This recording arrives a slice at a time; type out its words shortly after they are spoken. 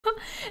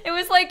It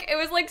was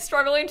like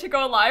struggling to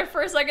go live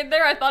for a second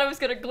there. I thought it was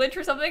gonna glitch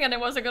or something and it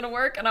wasn't gonna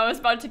work, and I was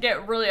about to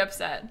get really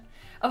upset.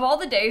 Of all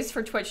the days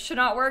for Twitch to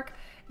not work,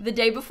 the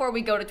day before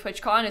we go to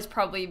TwitchCon is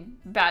probably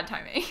bad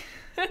timing.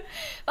 But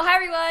hi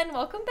everyone,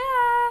 welcome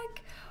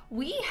back.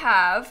 We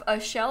have a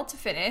shell to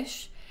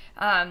finish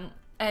and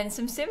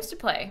some Sims to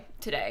play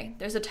today.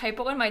 There's a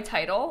typo in my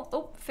title.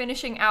 Oh,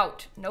 finishing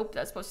out. Nope,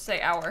 that's supposed to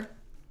say hour.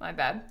 My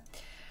bad.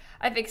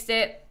 I fixed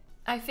it.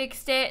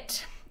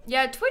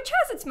 Yeah, Twitch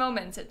has its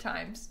moments at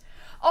times.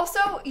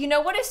 Also, you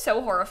know what is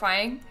so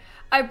horrifying?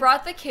 I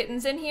brought the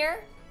kittens in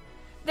here.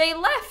 They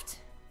left.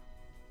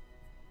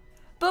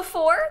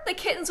 Before, the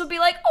kittens would be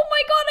like, oh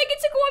my god, I get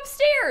to go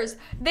upstairs.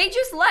 They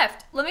just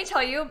left. Let me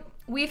tell you,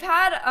 we've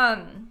had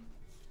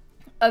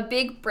a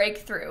big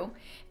breakthrough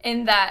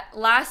in that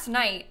last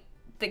night,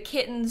 the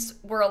kittens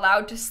were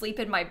allowed to sleep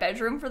in my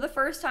bedroom for the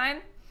first time.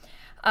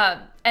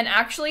 And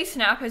actually,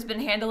 Snap has been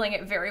handling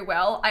it very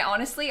well. I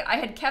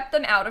had kept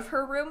them out of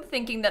her room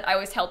thinking that I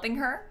was helping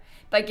her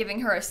by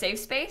giving her a safe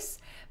space.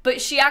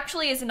 But she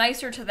actually is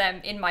nicer to them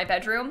in my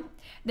bedroom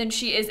than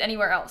she is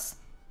anywhere else.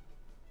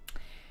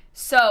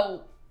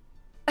 So,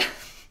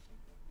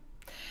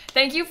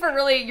 thank you for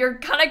you're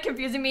kind of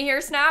confusing me here,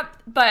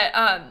 Snap, but,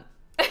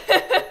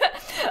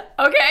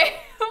 okay,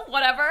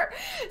 whatever.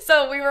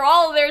 So we were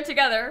all there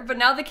together, but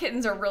now the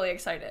kittens are really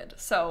excited.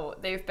 So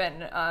they've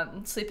been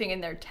sleeping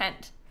in their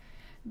tent,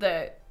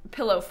 the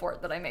pillow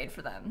fort that I made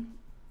for them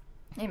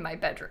in my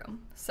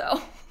bedroom.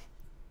 So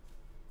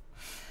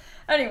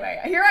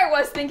anyway, here I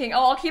was thinking,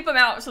 oh, I'll keep them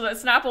out so that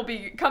Snap will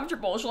be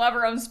comfortable. She'll have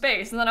her own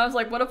space. And then I was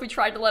like, what if we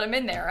tried to let him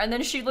in there? And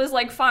then she was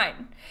like,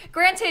 fine.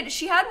 Granted,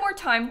 she had more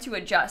time to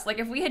adjust. Like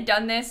if we had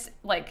done this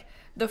like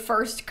the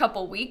first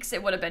couple weeks,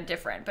 it would have been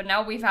different. But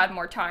now we've had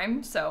more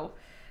time, so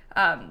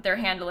they're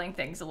handling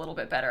things a little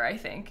bit better, I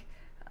think.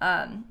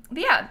 But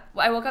yeah,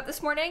 I woke up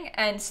this morning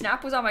and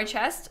Snap was on my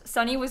chest,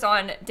 Sunny was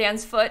on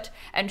Dan's foot,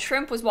 and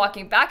Shrimp was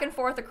walking back and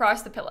forth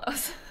across the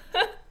pillows.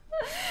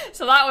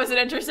 So that was an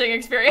interesting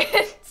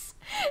experience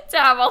to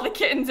have all the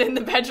kittens in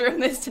the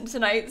bedroom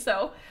tonight,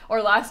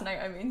 or last night,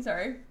 I mean,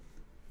 sorry.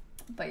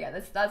 But yeah,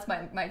 that's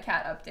my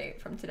cat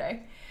update from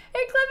today.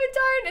 Hey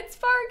Clementine, and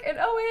Spark, and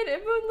Owen,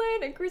 and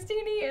Moonland, and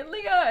Christine, and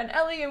Leah, and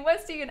Ellie, and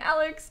Westy, and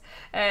Alex,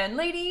 and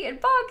Lady, and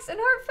Fox, and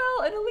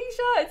Heartfelt, and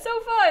Alicia, and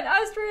So Fun,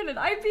 Astrid, and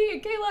IP,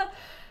 and Kayla,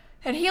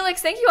 and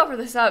Helix. Thank you all for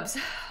the subs.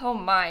 Oh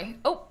my.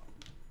 Oh.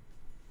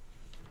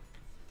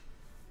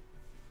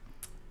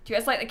 Do you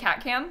guys like the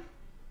cat cam?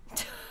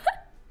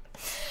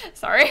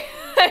 Sorry.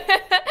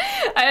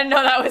 I didn't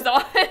know that was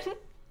on.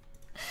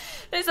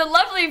 There's a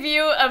lovely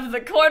view of the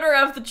corner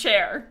of the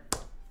chair.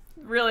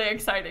 Really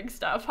exciting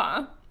stuff,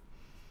 huh?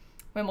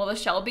 When will the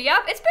shell be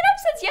up? It's been up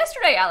since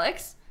yesterday,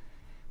 Alex.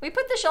 We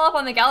put the shell up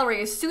on the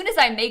gallery as soon as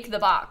I make the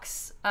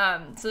box.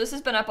 So this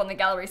has been up on the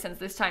gallery since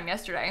this time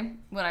yesterday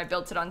when I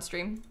built it on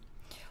stream.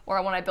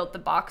 Or when I built the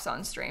box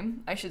on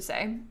stream, I should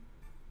say.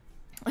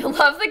 I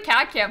love the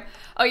cat cam.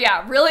 Oh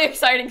yeah, really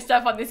exciting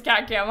stuff on this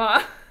cat cam,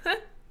 huh?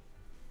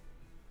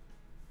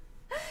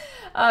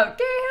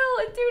 Cahill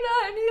and Tuna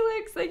and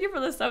Helix, thank you for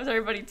the subs,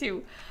 everybody,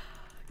 too.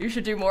 You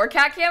should do more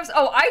cat cams.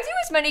 Oh, I do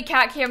as many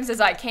cat cams as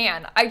I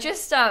can. I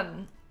just,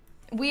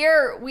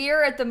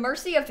 we're at the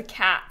mercy of the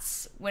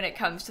cats when it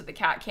comes to the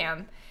cat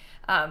cam.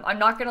 I'm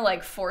not gonna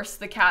like force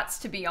the cats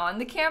to be on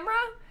the camera,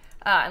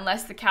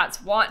 unless the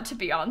cats want to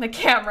be on the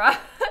camera.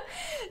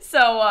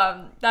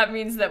 So, that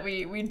means that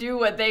we do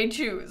what they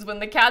choose. When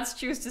the cats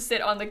choose to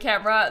sit on the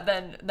camera,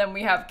 then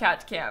we have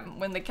cat cam.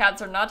 When the cats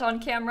are not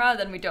on camera,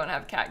 then we don't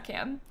have cat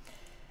cam.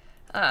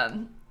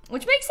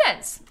 Which makes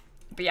sense.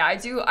 But yeah,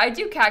 I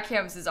do cat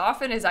cams as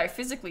often as I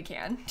physically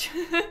can.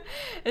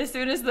 as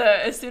soon as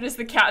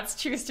the cats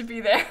choose to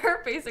be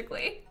there,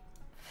 basically.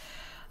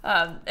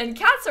 And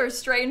cats are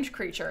strange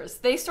creatures.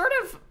 They sort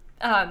of,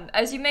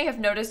 as you may have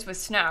noticed with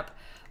Snap,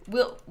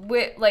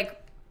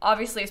 like,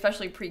 obviously,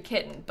 especially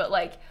pre-kitten, but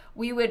like,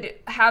 we would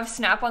have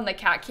Snap on the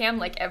cat cam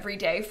like every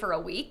day for a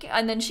week,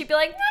 and then she'd be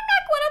like, I'm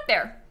not going up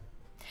there.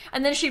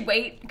 And then she'd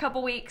wait a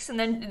couple weeks, and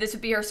then this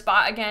would be her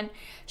spot again.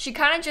 She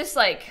kind of just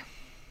like,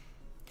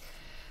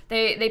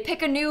 they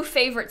pick a new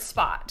favorite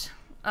spot,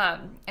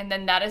 and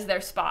then that is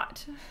their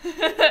spot.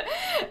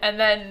 And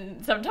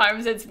then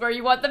sometimes it's where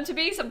you want them to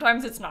be,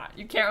 sometimes it's not.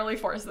 You can't really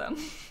force them.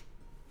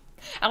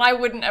 And I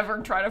wouldn't ever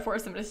try to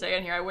force them to stay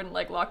in here. I wouldn't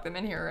like lock them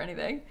in here or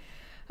anything.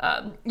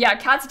 Yeah,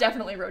 cats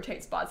definitely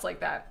rotate spots like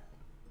that.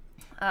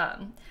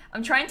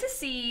 I'm trying to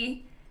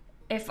see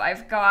if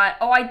I've got,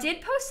 oh, I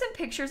did post some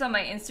pictures on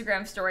my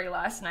Instagram story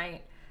last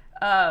night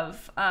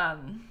of, oh,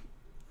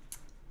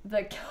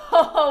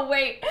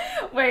 wait,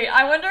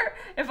 I wonder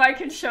if I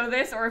can show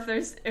this or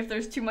if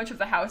there's too much of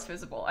the house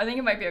visible. I think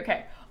it might be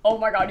okay. Oh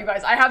my god, you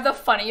guys, I have the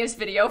funniest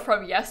video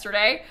from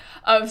yesterday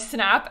of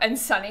Snap and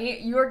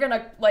Sunny. You're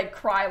gonna, like,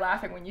 cry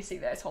laughing when you see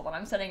this. Hold on,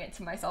 I'm sending it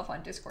to myself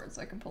on Discord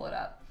so I can pull it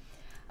up.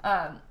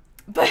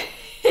 But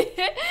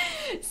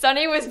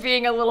Sunny was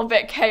being a little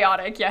bit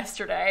chaotic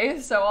yesterday,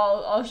 so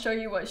I'll show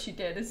you what she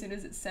did as soon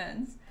as it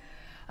sends.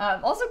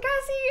 Also,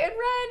 Cassie and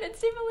Ren and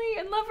Simile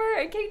and Lover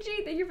and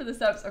KG, thank you for the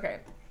subs. Okay,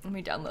 Let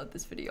me download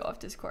this video off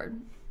Discord.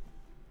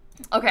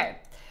 Okay,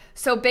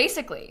 so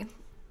basically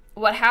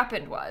what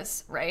happened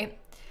was, right?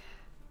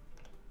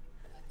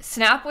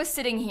 Snap was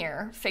sitting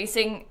here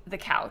facing the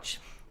couch,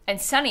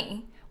 and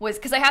Sunny was,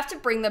 because I have to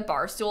bring the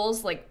bar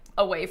stools like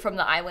away from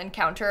the island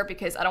counter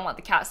because I don't want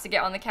the cats to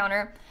get on the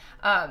counter.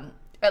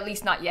 At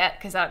least not yet,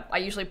 because I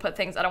usually put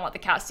things I don't want the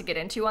cats to get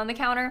into on the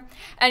counter.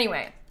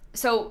 Anyway,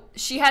 so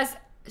she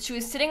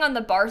was sitting on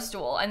the bar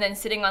stool and then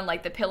sitting on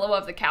like the pillow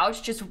of the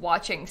couch just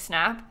watching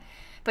Snap.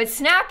 But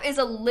Snap is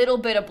a little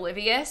bit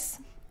oblivious,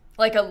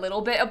 like a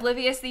little bit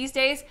oblivious these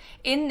days.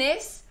 In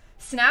this,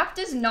 Snap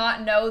does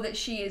not know that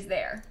she is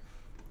there.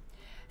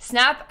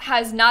 Snap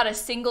has not a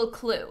single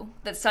clue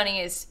that Sunny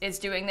is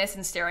doing this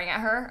and staring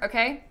at her,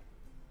 okay?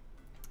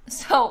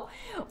 So,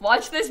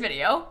 watch this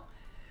video.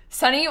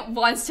 Sunny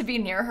wants to be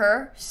near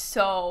her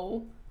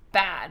so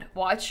bad.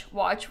 Watch.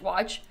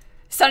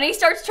 Sunny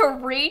starts to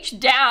reach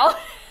down.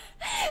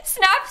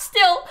 Snap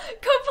still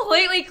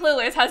completely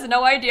clueless, has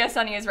no idea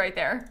Sunny is right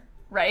there,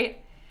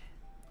 right?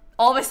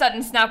 All of a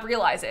sudden, Snap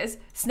realizes.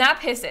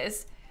 Snap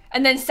hisses,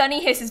 and then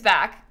Sunny hisses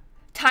back.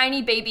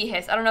 Tiny baby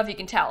hiss. I don't know if you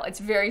can tell. It's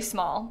very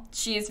small.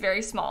 She is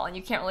very small, and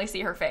you can't really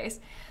see her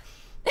face.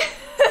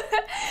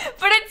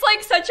 But it's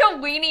like such a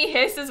weenie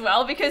hiss as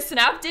well, because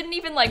Snap didn't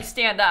even like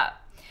stand up.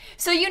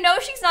 So you know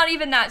she's not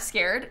even that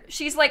scared.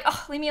 She's like,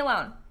 oh, leave me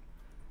alone.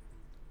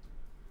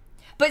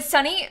 But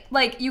Sunny,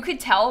 like, you could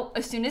tell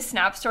as soon as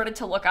Snap started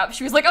to look up,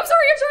 she was like, I'm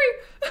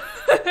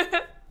sorry.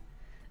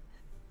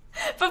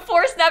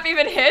 Before Snap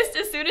even hissed,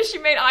 as soon as she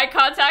made eye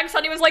contact,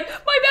 Sunny was like,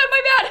 my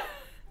bad.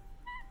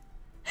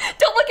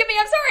 Don't look at me,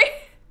 I'm sorry.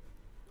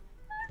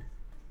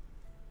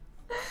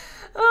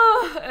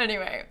 Oh,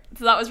 anyway,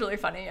 so that was really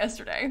funny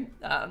yesterday,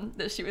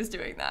 that she was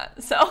doing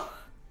that, so.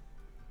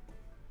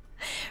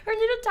 Her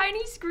little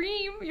tiny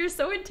scream. You're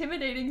so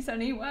intimidating,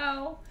 Sunny.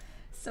 Wow.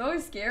 So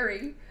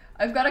scary.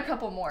 I've got a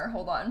couple more.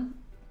 Hold on.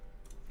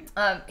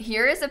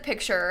 Here is a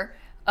picture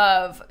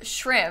of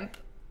Shrimp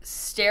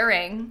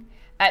staring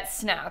at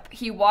Snap.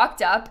 He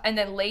walked up and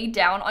then laid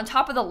down on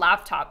top of the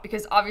laptop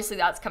because obviously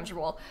that's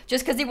comfortable.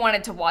 Just because he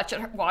wanted to watch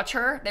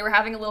her. They were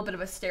having a little bit of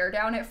a stare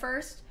down at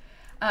first.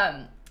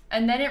 And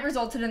then it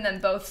resulted in them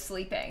both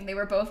sleeping. They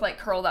were both like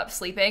curled up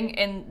sleeping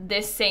in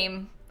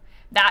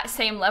that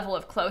same level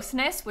of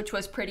closeness, which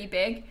was pretty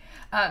big.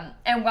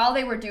 And while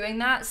they were doing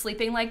that,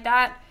 sleeping like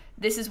that,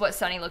 this is what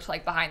Sunny looked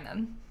like behind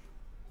them.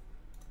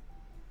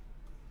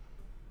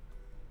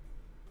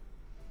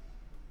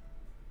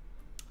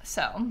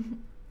 So,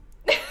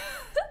 you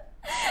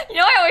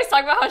know I always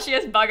talk about how she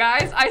has bug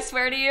eyes? I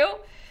swear to you,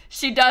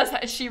 she does,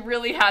 she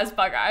really has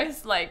bug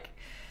eyes. Like,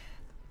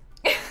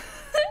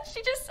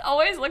 she just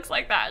always looks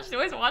like that. She's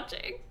always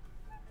watching.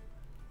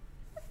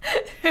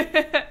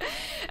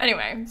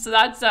 Anyway, so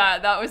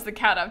that was the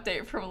cat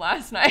update from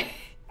last night.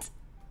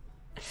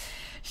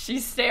 She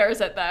stares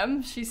at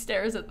them. Fiona,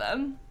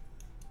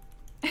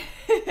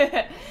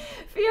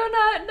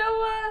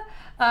 Noah,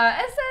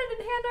 Essen and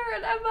Hannah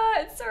and Emma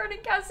and Soren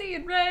and Cassie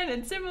and Ren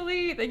and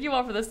Simile. Thank you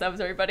all for the subs,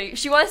 everybody.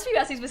 She wants to be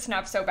besties with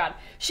Snap so bad.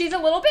 She's a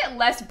little bit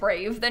less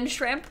brave than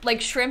Shrimp. Like,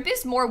 Shrimp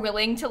is more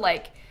willing to,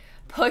 like,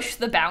 push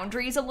the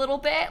boundaries a little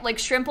bit. Like,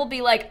 Shrimp will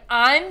be like,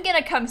 I'm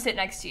gonna come sit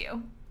next to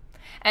you.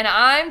 And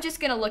I'm just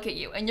gonna look at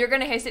you, and you're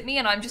gonna hiss at me,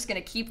 and I'm just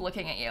gonna keep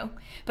looking at you.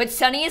 But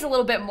Sunny is a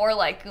little bit more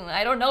like,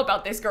 I don't know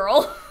about this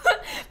girl,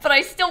 but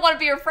I still want to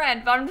be your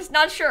friend, but I'm just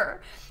not sure.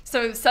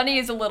 So Sunny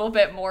is a little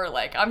bit more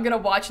like, I'm gonna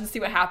watch and see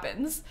what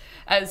happens,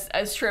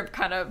 as Shrimp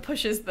kind of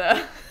pushes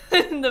the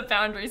the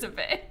boundaries a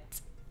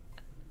bit.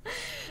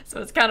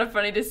 So it's kind of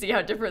funny to see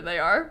how different they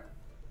are.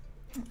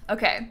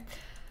 Okay,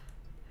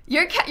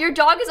 your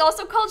dog is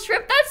also called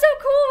Shrimp. That's so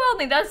cool,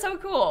 Welding. That's so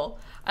cool.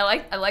 I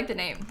like the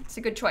name. It's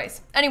a good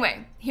choice.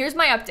 Anyway, here's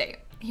my update.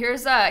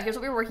 Here's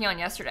what we were working on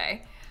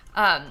yesterday.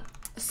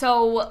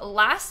 So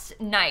last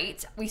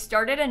night we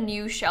started a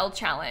new shell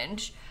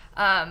challenge.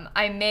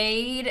 I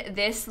made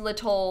this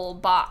little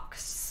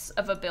box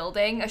of a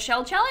building. A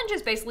shell challenge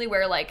is basically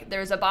where like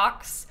there's a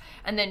box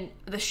and then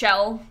the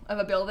shell of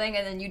a building,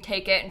 and then you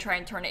take it and try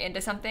and turn it into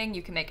something.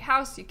 You can make a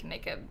house, you can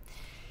make a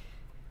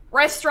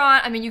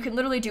restaurant. I mean, you can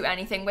literally do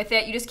anything with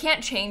it. You just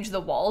can't change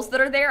the walls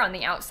that are there on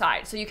the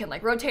outside. So you can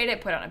like rotate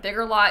it, put it on a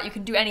bigger lot. You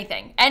can do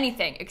anything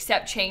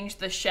except change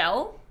the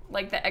shell,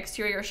 like the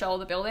exterior shell of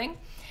the building.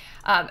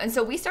 And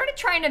so we started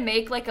trying to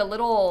make like a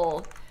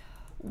little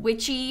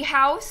witchy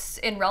house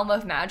in Realm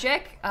of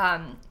Magic.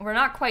 We're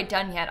not quite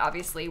done yet,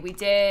 obviously. We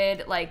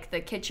did like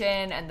the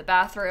kitchen and the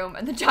bathroom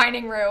and the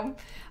dining room.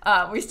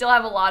 We still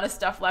have a lot of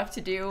stuff left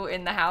to do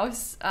in the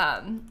house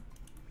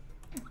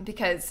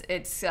because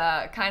it's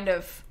kind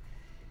of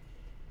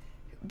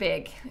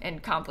big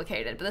and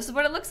complicated, but this is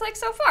what it looks like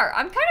so far.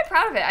 I'm kind of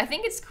proud of it. I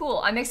think it's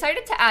cool. I'm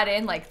excited to add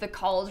in like the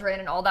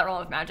cauldron and all that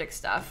Realm of Magic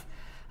stuff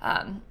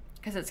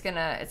because it's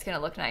gonna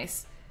look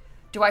nice.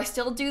 Do I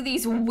still do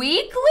these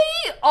weekly?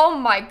 Oh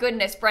my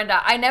goodness,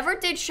 Brenda, I never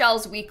did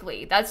shells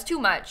weekly. That's too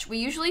much. We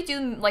usually do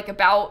them like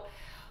about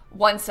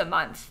once a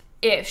month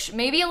ish,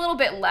 maybe a little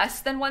bit less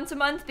than once a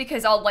month,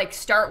 because I'll like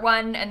start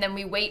one and then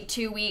we wait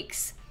 2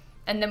 weeks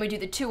and then we do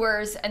the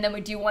tours, and then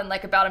we do one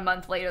like about a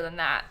month later than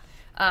that.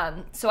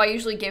 So I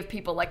usually give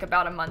people like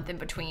about a month in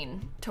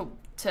between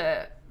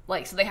to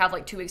like, so they have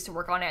like 2 weeks to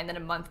work on it and then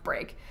a month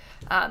break.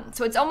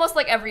 So it's almost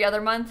like every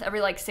other month,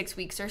 every like 6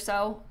 weeks or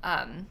so.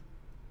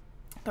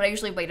 But I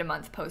usually wait a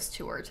month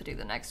post-tour to do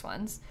the next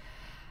ones.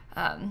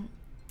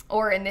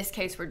 Or in this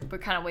case, we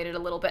kind of waited a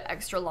little bit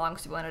extra long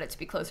because we wanted it to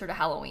be closer to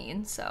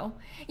Halloween. So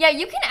yeah,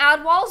 you can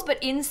add walls,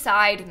 but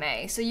inside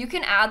May. So you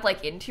can add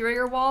like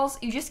interior walls.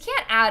 You just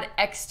can't add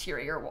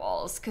exterior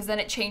walls because then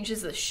it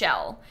changes the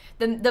shell.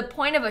 The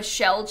point of a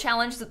shell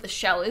challenge is that the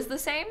shell is the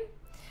same.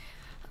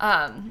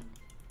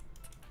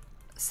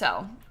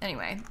 So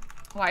anyway,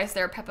 why is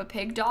there a Peppa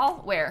Pig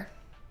doll? Where?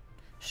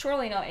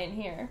 Surely not in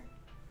here.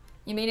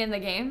 You mean in the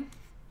game?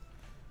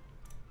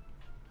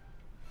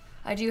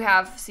 I do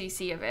have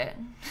CC of it.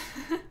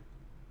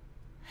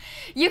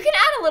 You can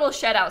add a little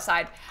shed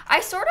outside.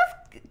 I sort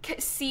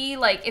of see,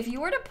 like, if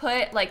you were to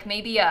put, like,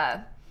 maybe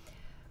a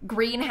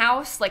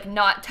greenhouse, like,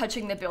 not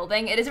touching the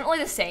building, it isn't really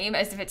the same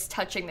as if it's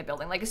touching the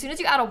building. Like, as soon as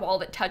you add a wall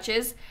that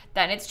touches,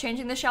 then it's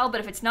changing the shell, but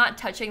if it's not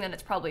touching, then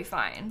it's probably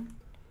fine.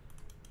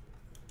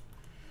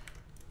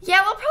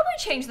 Yeah, we'll probably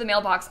change the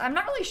mailbox. I'm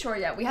not really sure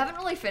yet. We haven't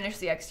really finished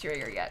the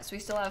exterior yet, so we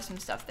still have some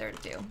stuff there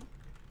to do.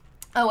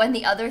 Oh, and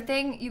the other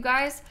thing, you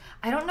guys,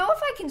 I don't know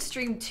if I can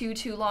stream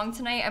too long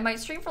tonight. I might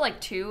stream for like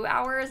 2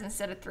 hours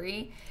instead of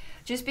 3,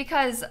 just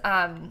because,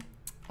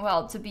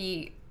 well, to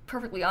be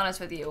perfectly honest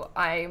with you,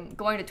 I'm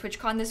going to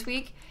TwitchCon this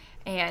week,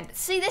 and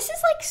see, this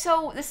is why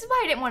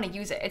I didn't want to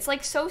use it. It's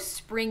like so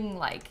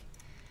spring-like,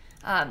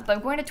 but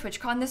I'm going to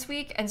TwitchCon this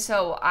week, and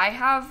so I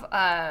have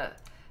a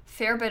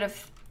fair bit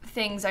of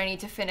things I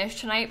need to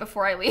finish tonight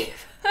before I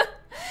leave.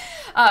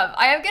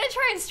 I am gonna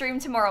try and stream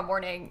tomorrow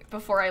morning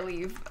before I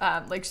leave,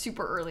 like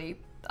super early.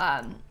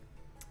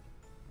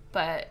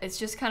 But it's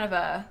just kind of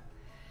a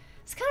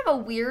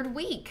weird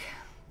week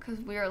because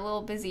we're a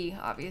little busy,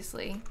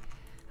 obviously.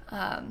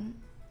 I'll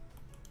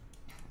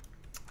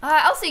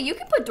see. You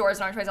can put doors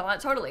and archways on that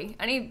totally.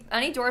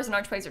 Any doors and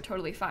archways are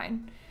totally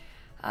fine.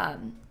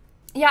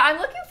 Yeah, I'm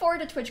looking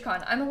forward to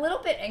TwitchCon. I'm a little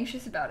bit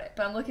anxious about it,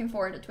 but I'm looking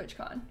forward to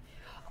TwitchCon.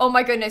 Oh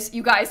my goodness,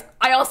 you guys!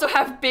 I also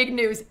have big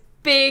news.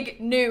 Big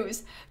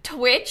news.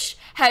 Twitch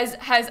has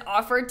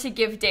offered to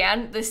give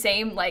Dan the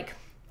same like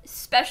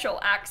special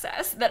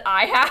access that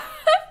I have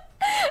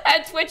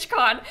at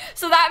TwitchCon.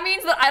 So that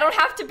means that I don't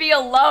have to be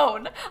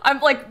alone.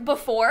 I'm like,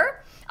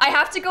 before I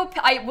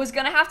was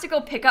gonna have to go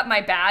pick up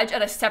my badge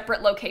at a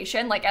separate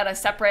location, like at a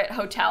separate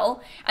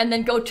hotel, and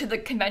then go to the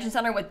convention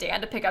center with Dan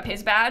to pick up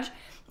his badge.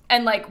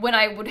 And like when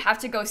I would have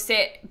to go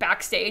sit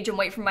backstage and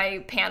wait for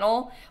my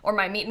panel or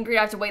my meet and greet,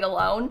 I have to wait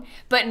alone.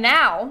 But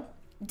now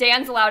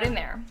Dan's allowed in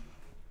there.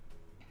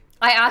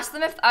 I asked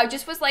them if I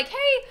just was like,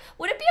 hey,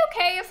 would it be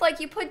okay if like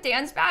you put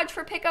Dan's badge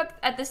for pickup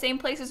at the same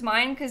place as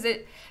mine? Because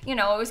it, you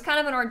know, it was kind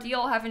of an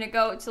ordeal having to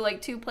go to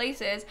like 2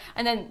 places.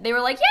 And then they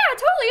were like, yeah,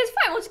 totally, it's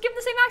fine. We'll just give them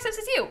the same access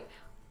as you.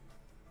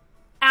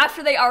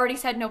 After they already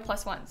said no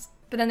 +1s.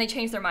 But then they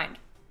changed their mind.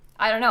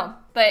 I don't know.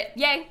 But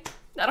yay,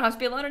 I don't have to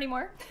be alone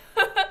anymore.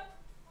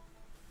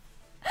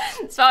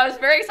 So I was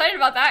very excited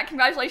about that.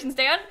 Congratulations,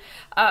 Dan.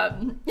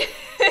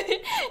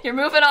 You're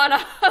moving on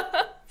up.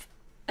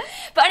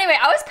 But anyway,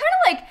 I was kind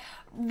of like,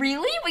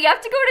 really? We have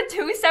to go to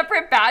 2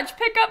 separate badge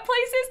pickup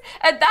places?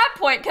 At that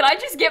point, can I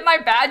just get my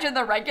badge in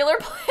the regular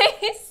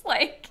place?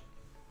 Like,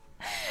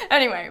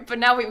 anyway, but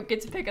now we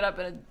get to pick it up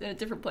in a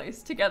different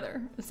place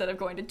together instead of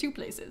going to 2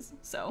 places.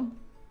 So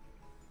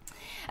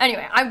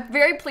anyway, I'm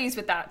very pleased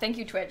with that. Thank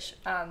you, Twitch.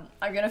 I'm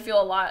gonna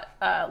feel a lot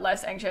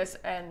less anxious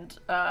and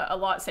a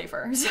lot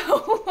safer.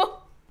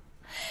 So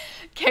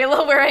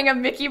Kayla wearing a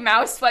Mickey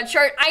Mouse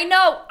sweatshirt. I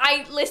know.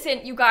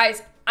 Listen, you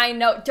guys. I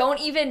know.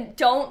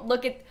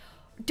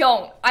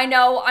 I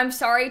know. I'm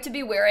sorry to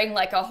be wearing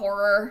like a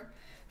horror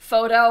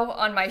photo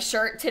on my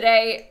shirt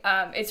today.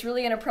 It's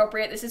really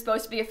inappropriate. This is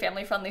supposed to be a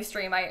family-friendly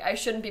stream. I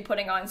shouldn't be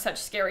putting on such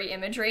scary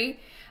imagery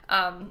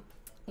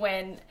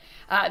when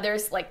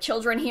there's like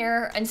children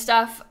here and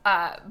stuff.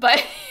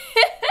 But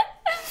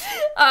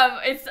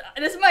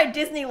this is my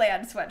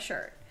Disneyland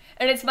sweatshirt,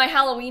 and it's my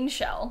Halloween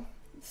shell.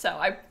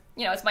 So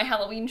it's my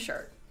Halloween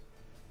shirt.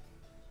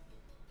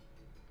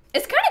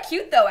 It's kind of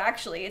cute though,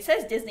 actually. It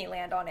says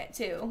Disneyland on it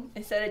too,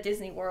 instead of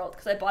Disney World,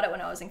 because I bought it when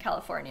I was in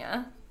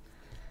California.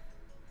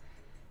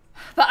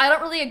 But I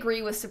don't really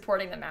agree with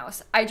supporting the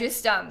mouse. I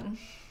just,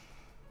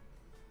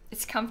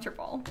 it's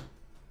comfortable.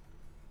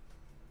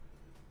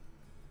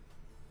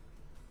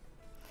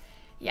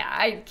 Yeah,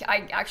 I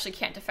actually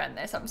can't defend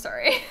this, I'm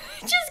sorry.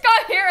 Just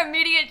got here,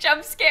 immediate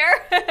jump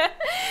scare.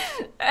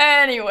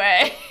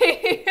 Anyway.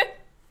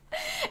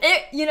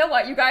 You know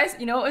what, you guys?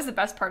 You know what was the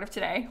best part of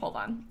today? Hold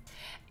on.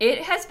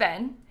 It has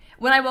been,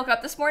 when I woke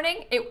up this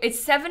morning, it's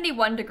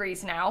 71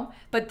 degrees now,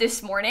 but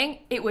this morning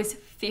it was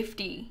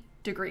 50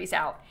 degrees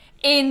out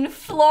in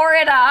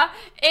Florida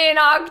in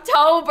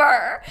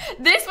October.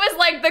 This was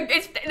like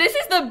this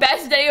is the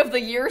best day of the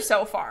year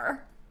so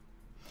far.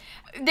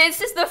 This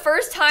is the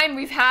first time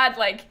we've had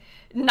like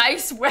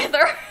nice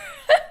weather.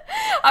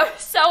 I'm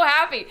so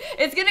happy.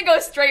 It's gonna go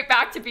straight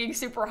back to being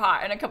super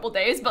hot in a couple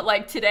days, but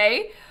like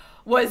today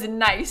was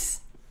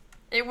nice.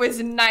 It was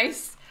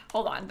nice.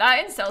 Hold on,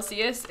 that in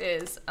Celsius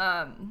is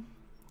 10.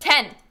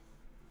 10.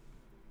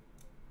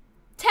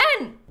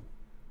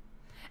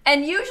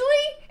 And usually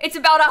it's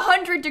about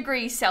 100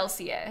 degrees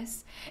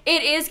Celsius.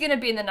 It is gonna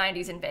be in the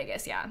 90s in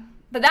Vegas, yeah.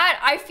 But that,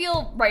 I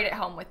feel right at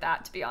home with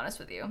that, to be honest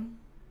with you.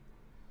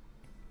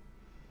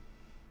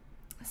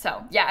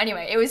 So yeah,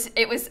 anyway, it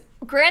was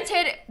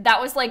granted,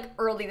 that was like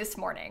early this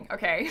morning,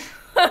 okay?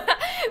 But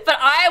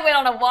I went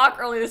on a walk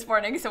early this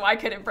morning so I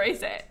could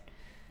embrace it.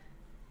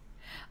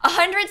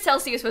 100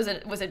 Celsius was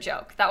a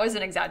joke. That was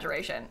an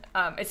exaggeration.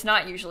 It's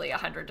not usually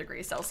 100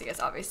 degrees Celsius,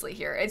 obviously,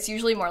 here. It's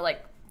usually more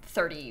like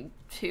 30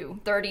 to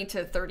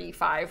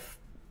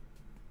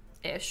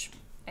 35-ish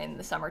in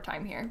the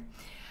summertime here.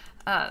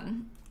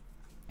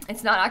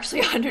 It's not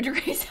actually 100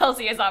 degrees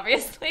Celsius,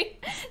 obviously.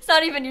 It's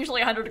not even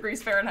usually 100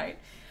 degrees Fahrenheit.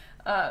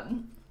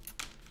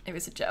 It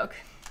was a joke.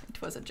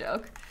 It was a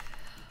joke.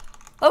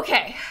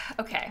 Okay.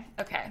 Do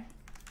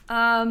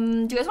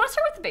you guys want to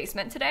start with the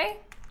basement today?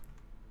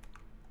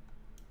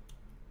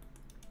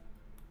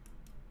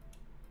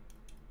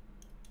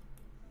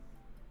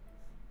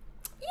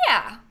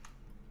 Yeah.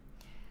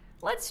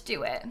 Let's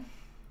do it,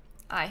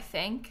 I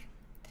think.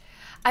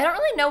 I don't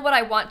really know what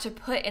I want to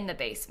put in the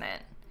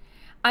basement.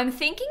 I'm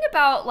thinking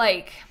about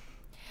like,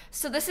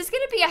 so this is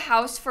going to be a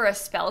house for a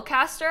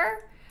spellcaster.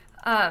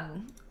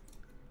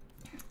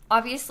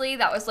 Obviously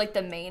that was like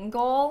the main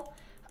goal.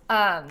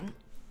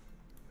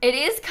 It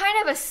is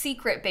kind of a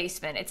secret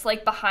basement. It's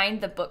like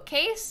behind the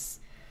bookcase.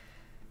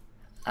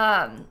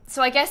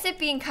 So I guess it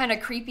being kind of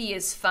creepy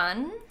is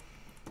fun.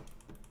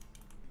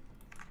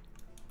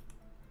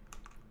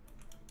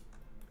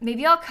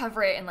 Maybe I'll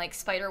cover it in like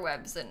spider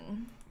webs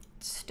and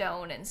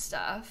stone and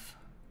stuff.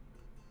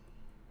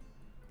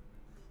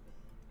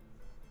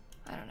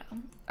 I don't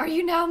know. Are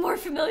you now more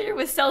familiar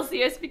with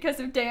Celsius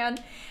because of Dan?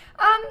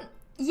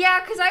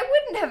 Yeah, because I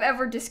wouldn't have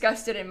ever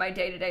discussed it in my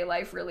day-to-day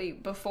life really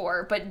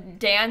before, but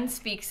Dan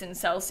speaks in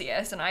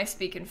Celsius and I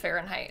speak in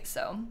Fahrenheit,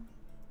 so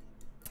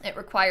it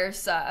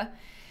requires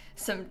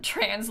some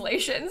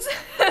translations.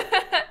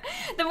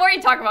 The more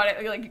you talk about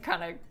it, like you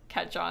kind of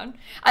catch on.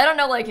 I don't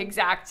know like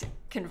exact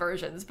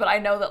conversions, but I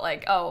know that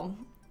like, oh,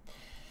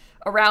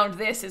 around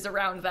this is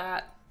around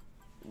that,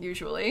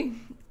 usually,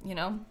 you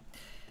know?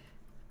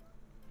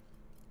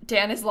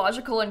 Dan is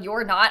logical and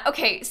you're not.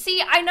 Okay,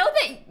 see, I know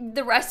that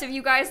the rest of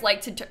you guys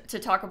like to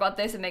talk about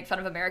this and make fun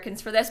of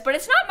Americans for this, but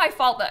it's not my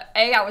fault that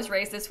A, I was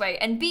raised this way,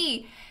 and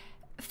B,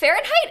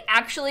 Fahrenheit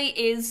actually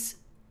is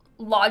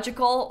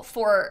logical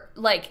for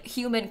like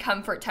human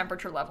comfort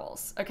temperature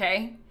levels,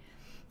 okay?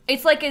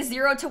 It's like a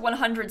 0 to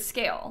 100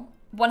 scale.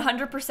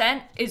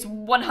 100% is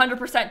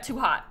 100% too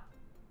hot.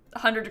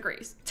 100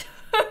 degrees.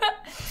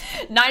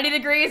 90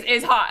 degrees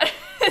is hot.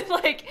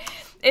 Like,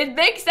 it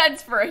makes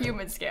sense for a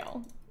human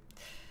scale.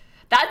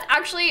 That's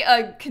actually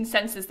a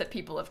consensus that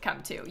people have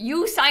come to.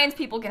 You science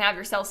people can have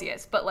your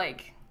Celsius, but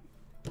like,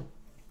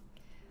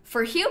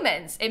 for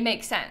humans, it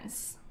makes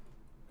sense.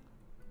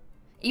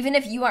 Even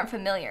if you aren't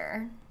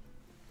familiar.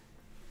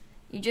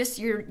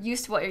 You're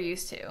used to what you're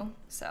used to.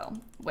 So,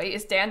 wait,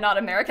 is Dan not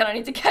American? I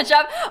need to catch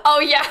up. Oh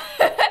yeah,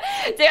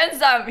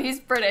 Dan's, he's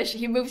British.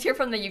 He moved here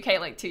from the UK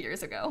like 2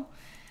 years ago.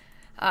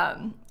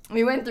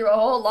 We went through a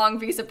whole long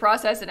visa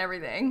process and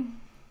everything.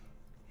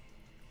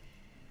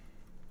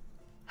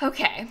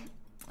 Okay.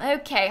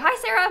 Hi,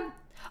 Sarah.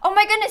 Oh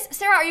my goodness,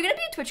 Sarah, are you gonna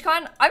be at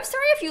TwitchCon? I'm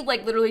sorry if you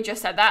like literally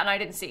just said that and I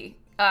didn't see.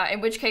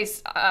 In which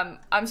case,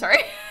 I'm sorry.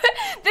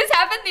 This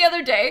happened the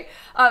other day.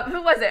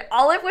 Who was it?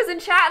 Olive was in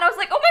chat and I was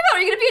like, oh my God,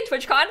 are you gonna be at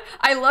TwitchCon?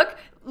 I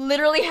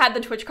literally had the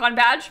TwitchCon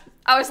badge.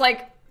 I was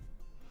like,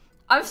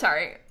 I'm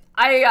sorry.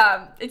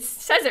 It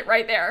says it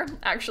right there,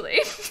 actually.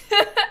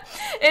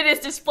 It is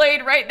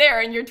displayed right there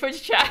in your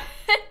Twitch chat.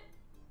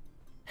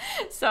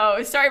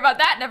 So sorry about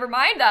that, never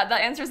mind. That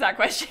answers that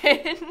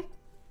question.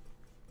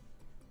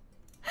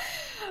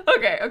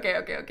 Okay.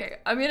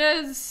 I'm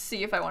gonna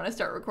see if I want to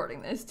start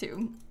recording this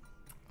too.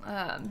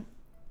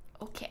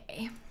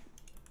 Okay.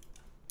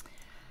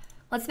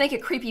 Let's make a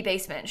creepy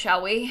basement,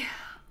 shall we?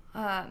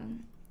 I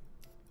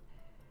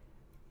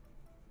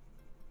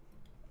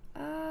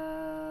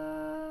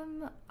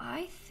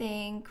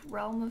think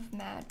Realm of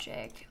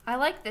Magic. I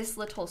like this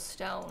little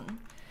stone.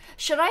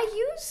 Should I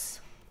use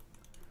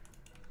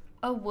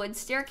a wood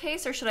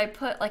staircase or should I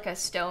put like a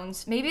stone?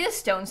 Maybe a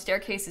stone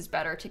staircase is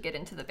better to get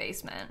into the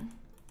basement.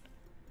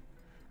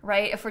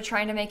 Right? If we're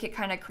trying to make it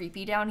kind of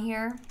creepy down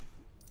here.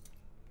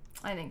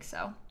 I think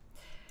so.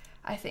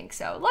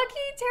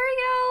 Lucky,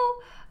 Terrio,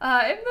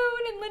 and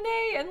Moon, and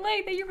Lene, and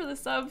Lay, thank you for the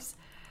subs.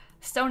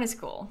 Stone is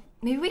cool.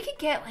 Maybe we could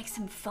get like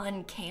some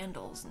fun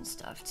candles and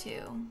stuff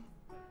too.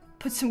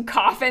 Put some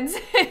coffins.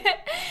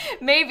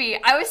 Maybe.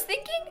 I was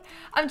thinking,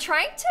 I'm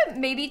trying to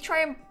maybe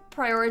try and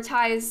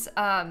prioritize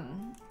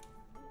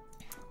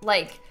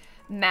like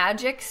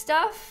magic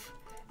stuff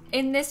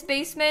in this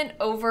basement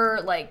over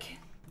like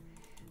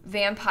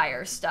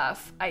vampire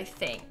stuff, I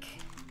think.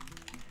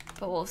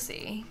 But we'll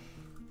see.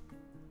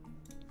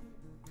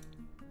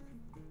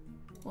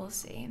 We'll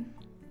see.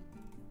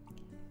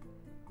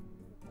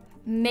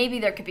 Maybe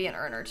there could be an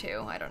urn or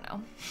two. I don't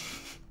know.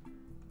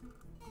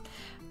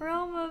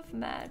 Realm of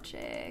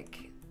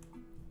Magic.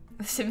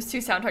 The Sims 2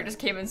 soundtrack just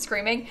came in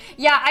screaming.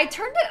 Yeah, I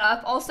turned it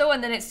up also,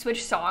 and then it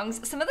switched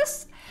songs. Some of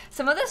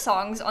the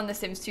songs on the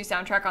Sims 2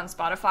 soundtrack on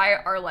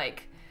Spotify are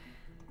like,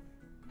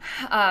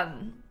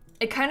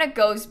 it kind of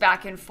goes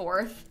back and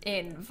forth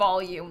in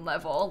volume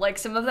level. Like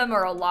some of them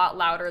are a lot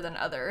louder than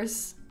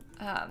others,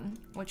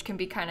 which can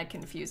be kind of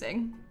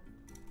confusing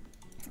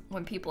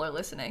when people are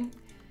listening.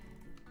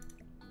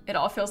 It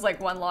all feels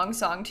like one long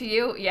song to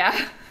you.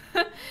 Yeah.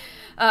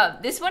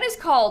 This one is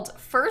called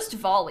First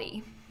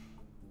Volley.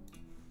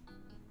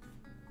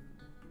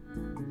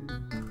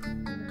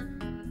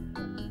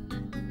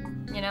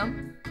 You know?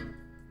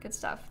 Good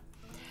stuff.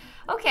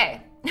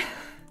 Okay.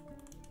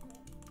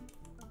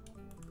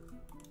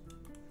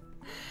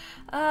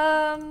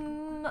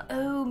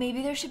 Oh,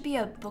 maybe there should be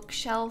a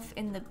bookshelf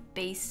in the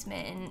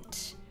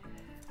basement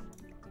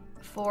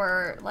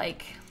for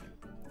like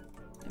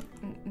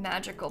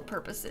magical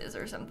purposes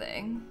or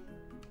something.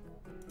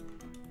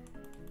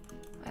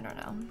 I don't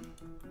know.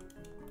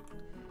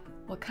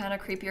 What kind of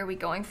creepy are we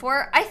going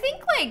for? I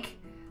think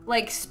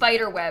like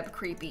spiderweb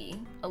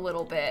creepy a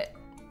little bit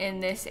in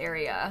this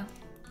area.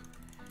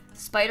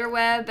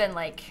 Spiderweb and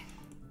like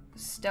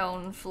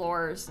stone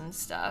floors and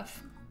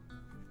stuff.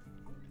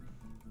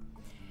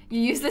 You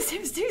use the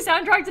Sims 2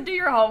 soundtrack to do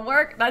your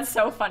homework? That's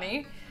so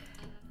funny.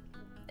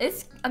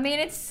 I mean,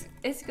 it's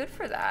good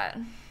for that.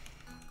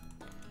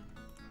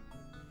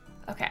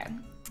 Okay,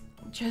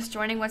 just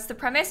joining. What's the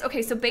premise?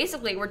 Okay, so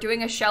basically we're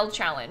doing a shell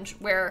challenge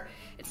where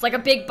it's like a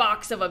big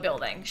box of a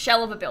building,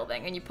 shell of a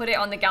building, and you put it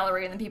on the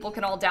gallery and then people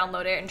can all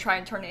download it and try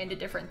and turn it into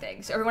different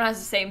things. So everyone has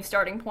the same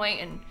starting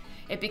point and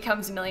it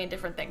becomes a million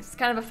different things. It's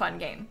kind of a fun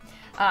game.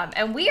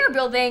 And we are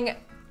building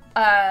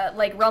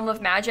like Realm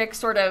of Magic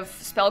sort of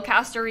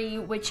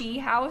spellcastery witchy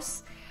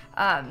house,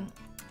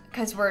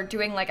 because we're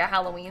doing like a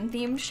Halloween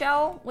themed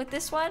shell with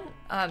this one.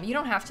 You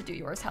don't have to do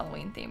yours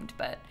Halloween themed,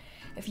 but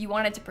if you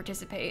wanted to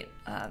participate,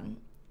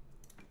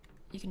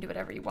 you can do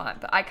whatever you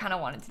want, but I kind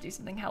of wanted to do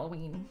something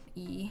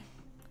Halloween-y.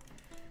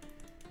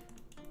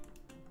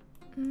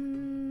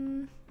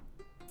 Can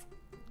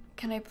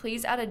I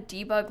please add a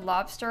debug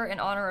lobster in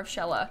honor of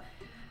Shella?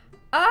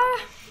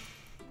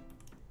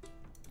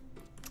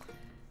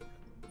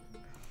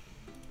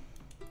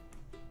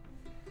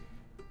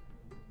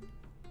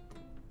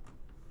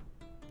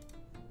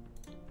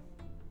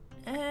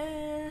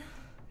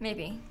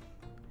 Maybe.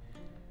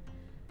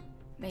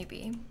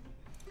 Maybe.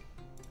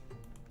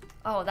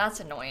 Oh, that's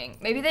annoying.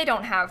 Maybe they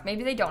don't have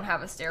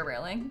a stair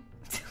railing.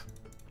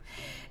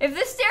 If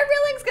the stair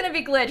railing's gonna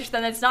be glitched,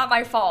 then it's not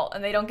my fault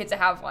and they don't get to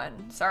have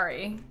one.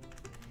 Sorry.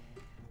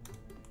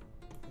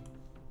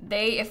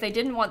 If they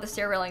didn't want the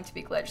stair railing to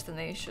be glitched, then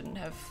they shouldn't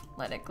have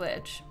let it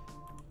glitch.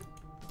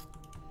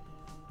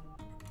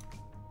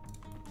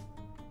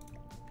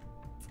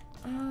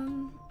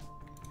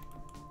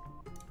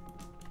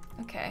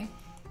 Okay.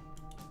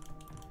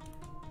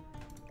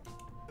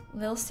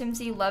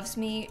 Lilsimsie loves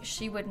me.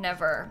 She would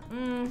never.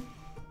 I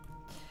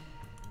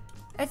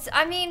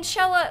mean,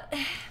 Shella.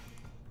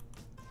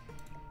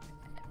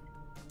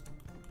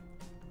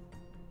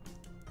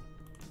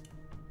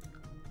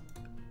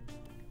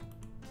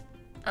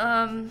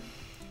 I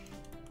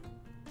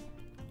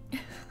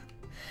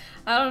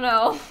don't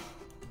know.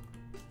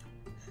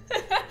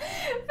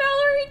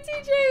 Valerie,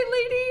 TJ,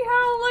 Lady,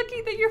 how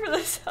lucky, thank you for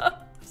the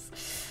subs.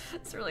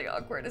 It's really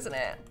awkward, isn't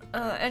it?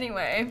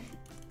 Anyway.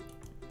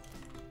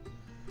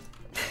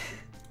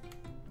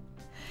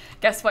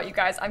 Guess what, you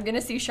guys? I'm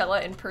gonna see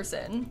Shella in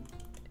person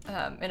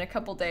in a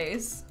couple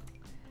days.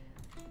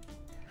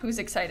 Who's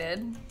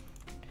excited?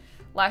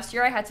 Last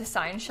year I had to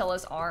sign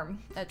Shella's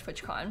arm at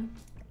TwitchCon.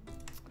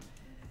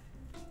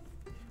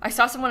 I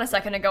saw someone a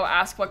second ago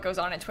ask what goes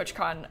on at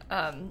TwitchCon,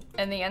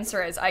 and the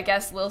answer is, I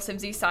guess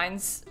lilsimsie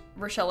signs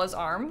Rochelle's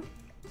arm.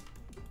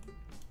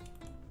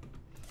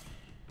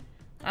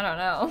 I don't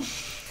know.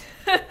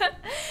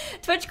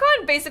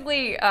 TwitchCon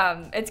basically,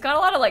 it's got a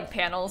lot of like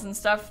panels and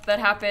stuff that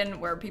happen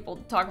where people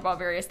talk about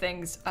various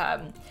things.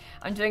 I'm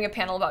doing a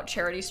panel about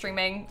charity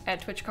streaming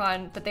at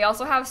TwitchCon, but they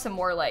also have some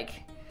more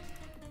like,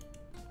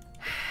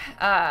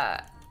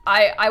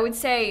 I would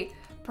say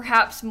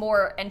perhaps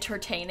more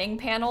entertaining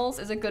panels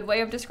is a good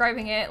way of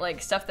describing it, like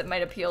stuff that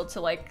might appeal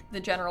to like the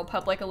general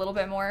public a little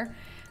bit more.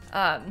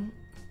 And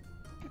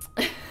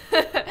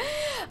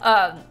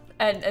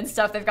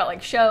stuff, they've got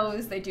like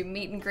shows, they do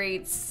meet and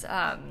greets,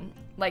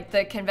 like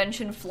the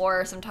convention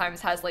floor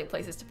sometimes has like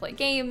places to play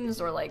games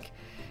or like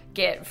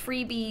get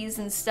freebies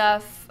and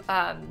stuff.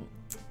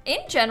 In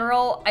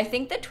general, I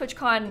think that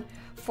TwitchCon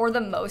for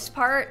the most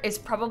part is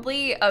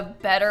probably a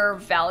better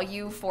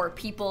value for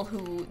people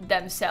who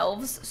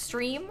themselves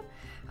stream.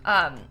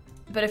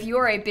 But if you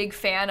are a big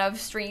fan of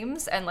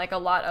streams and like a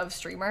lot of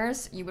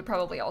streamers, you would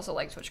probably also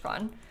like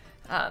TwitchCon.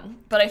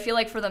 But I feel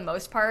like for the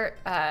most part,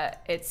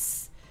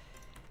 it's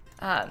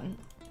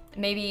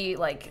maybe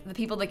like the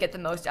people that get the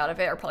most out of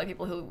it are probably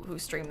people who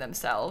stream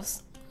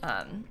themselves.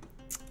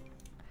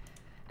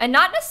 And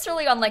not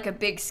necessarily on like a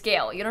big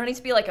scale. You don't need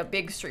to be like a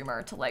big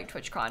streamer to like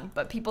TwitchCon,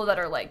 but people that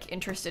are like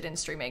interested in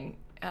streaming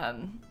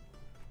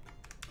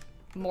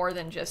more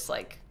than just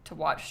like to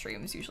watch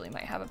streams usually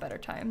might have a better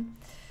time.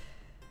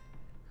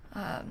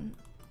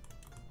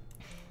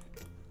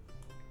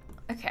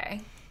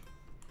 Okay.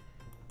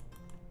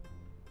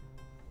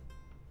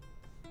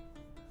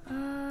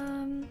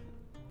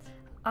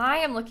 I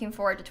am looking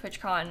forward to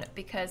TwitchCon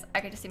because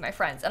I get to see my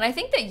friends. And I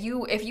think that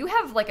if you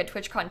have like a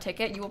TwitchCon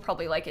ticket, you will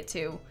probably like it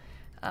too.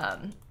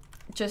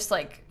 Just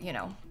like, you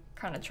know,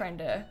 kind of trying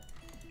to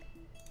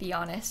be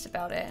honest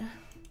about it.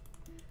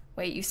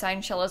 Wait, you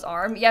signed Shella's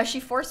arm? Yeah, she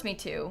forced me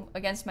to,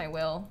 against my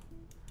will.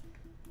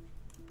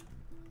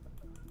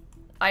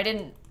 I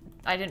didn't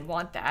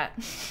want that.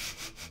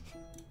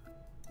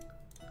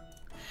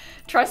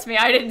 Trust me,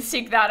 I didn't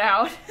seek that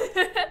out.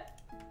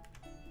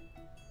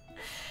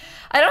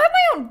 I don't have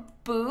my own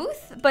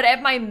booth, but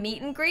at my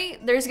meet and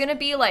greet, there's gonna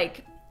be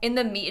like, in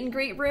the meet and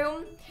greet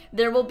room,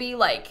 there will be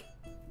like,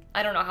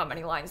 I don't know how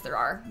many lines there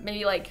are,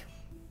 maybe like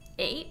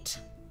 8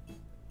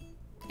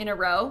 in a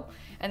row,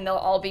 and they'll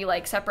all be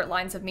like separate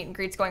lines of meet and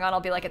greets going on. I'll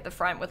be like at the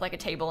front with like a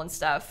table and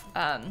stuff.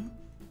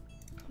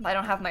 I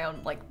don't have my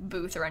own like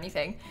booth or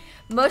anything.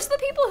 Most of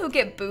the people who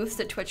get booths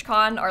at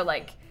TwitchCon are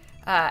like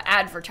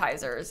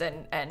advertisers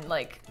and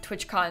like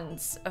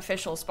TwitchCon's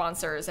official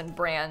sponsors and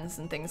brands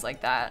and things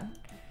like that.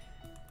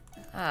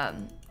 Are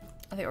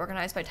they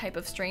organized by type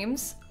of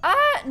streams?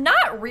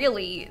 Not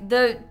really.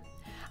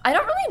 I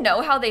don't really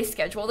know how they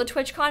schedule the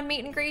TwitchCon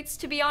meet and greets,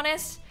 to be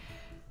honest.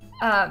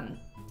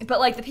 But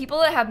like the people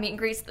that have meet and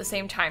greets at the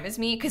same time as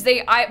me, because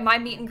my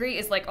meet and greet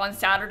is like on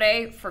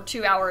Saturday for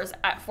 2 hours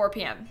at 4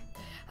 p.m.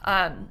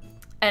 And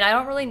I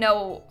don't really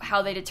know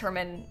how they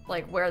determine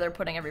like where they're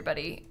putting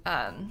everybody,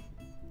 and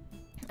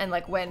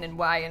like when and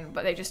why,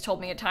 but they just told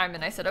me a time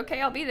and I said,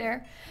 okay, I'll be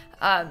there.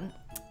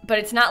 But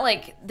it's not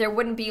like there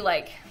wouldn't be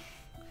like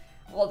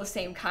all the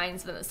same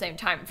kinds at the same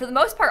time. For the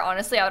most part,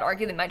 honestly, I would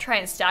argue they might try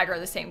and stagger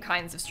the same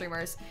kinds of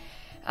streamers.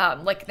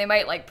 Like they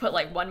might like put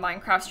like one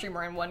Minecraft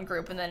streamer in one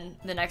group and then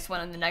the next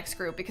one in the next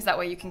group, because that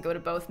way you can go to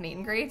both meet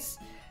and greets.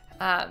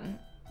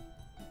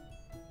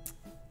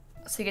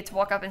 So you get to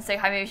walk up and say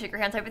hi, maybe shake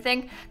your hand type of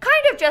thing.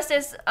 Kind of,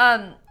 Justice.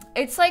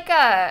 It's like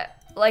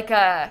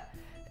a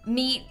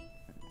meet,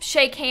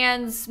 shake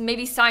hands,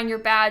 maybe sign your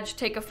badge,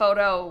 take a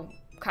photo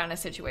kind of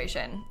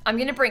situation. I'm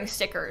gonna bring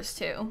stickers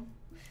too.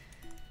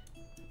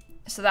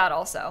 So that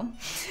also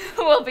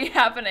will be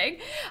happening.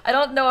 I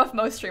don't know if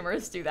most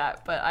streamers do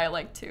that, but I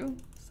like to,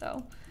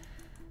 so.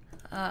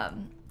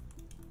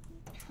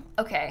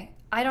 Okay,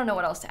 I don't know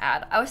what else to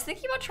add. I was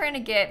thinking about trying to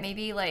get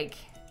maybe like,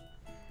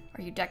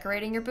 are you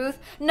decorating your booth?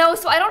 No,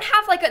 so I don't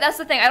have like that's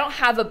the thing, I don't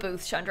have a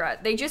booth, Chandra.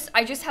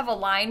 I just have a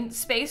line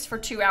space for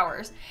 2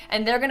 hours,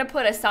 and they're gonna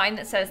put a sign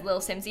that says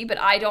lilsimsie, but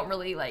I don't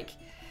really like,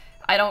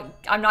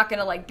 I'm not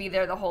gonna like be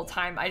there the whole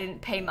time. I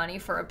didn't pay money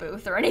for a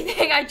booth or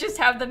anything. I just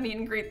have the meet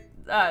and greet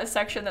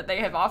section that they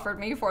have offered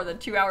me for the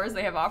 2 hours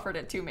they have offered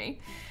it to me.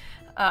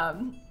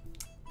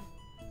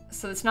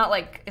 So it's not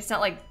like,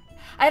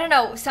 I don't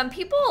know, some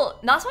people,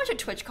 not so much at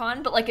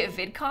TwitchCon, but like at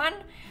VidCon,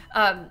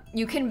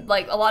 you can,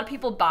 like, a lot of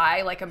people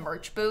buy like a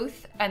merch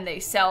booth and they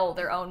sell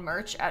their own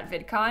merch at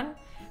VidCon.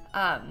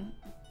 And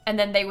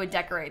then they would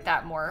decorate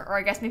that more, or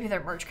I guess maybe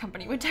their merch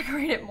company would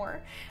decorate it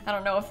more. I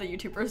don't know if the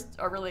YouTubers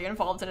are really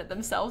involved in it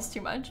themselves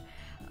too much.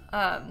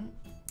 But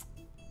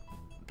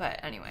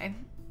anyway.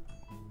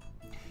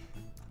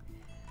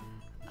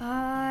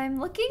 I'm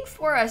looking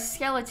for a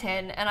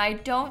skeleton and I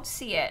don't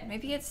see it.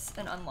 Maybe it's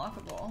an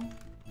unlockable.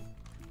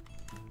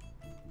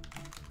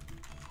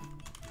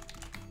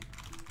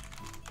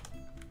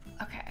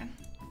 Okay.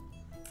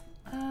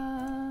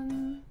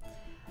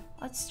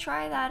 Let's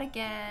try that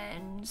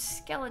again.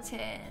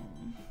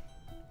 Skeleton.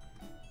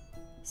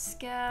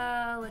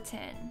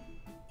 Skeleton.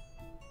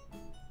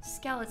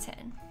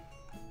 Skeleton.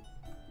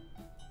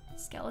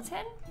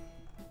 Skeleton?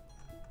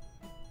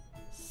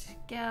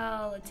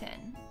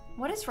 Skeleton.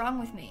 What is wrong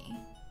with me?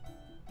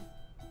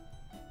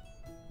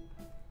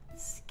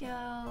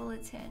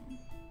 Skeleton.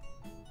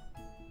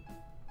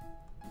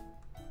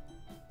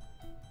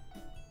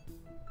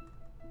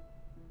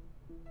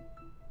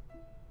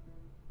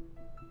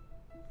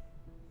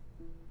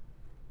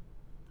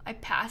 I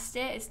passed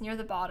it. It's near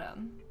the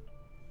bottom.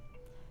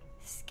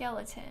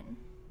 Skeleton.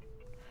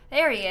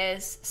 There he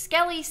is.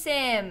 Skelly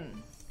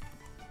Sim.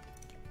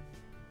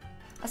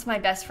 That's my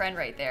best friend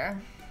right there.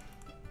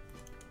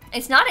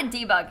 It's not in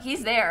debug.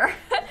 He's there.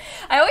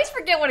 I always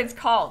forget what it's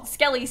called.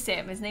 Skelly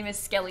Sim. His name is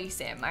Skelly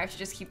Sim. I have to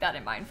just keep that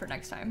in mind for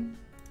next time.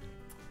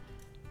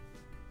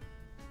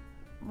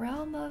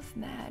 Realm of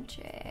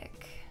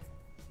Magic.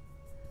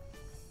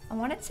 I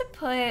wanted to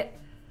put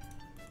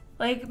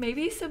like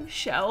maybe some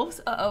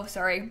shelves. Uh-oh,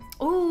 sorry.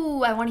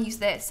 Ooh, I want to use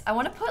this. I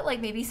want to put like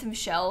maybe some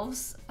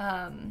shelves.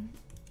 Oh,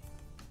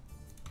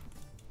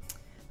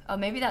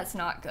 maybe that's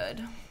not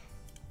good.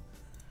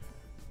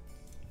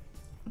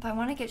 But I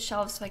want to get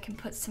shelves so I can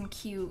put some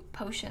cute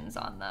potions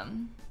on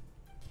them.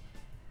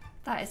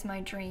 That is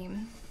my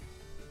dream.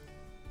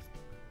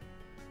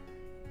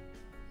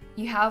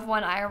 You have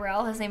one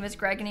IRL. His name is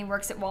Greg and he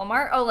works at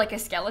Walmart. Oh, like a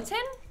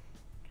skeleton?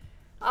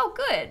 Oh,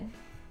 good.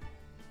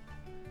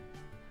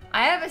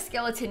 I have a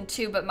skeleton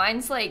too, but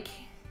mine's like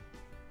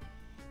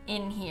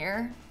in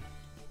here.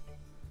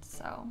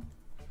 So.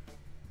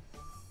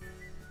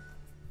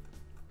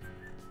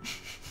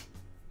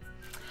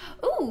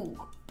 Ooh,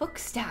 book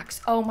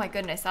stacks. Oh my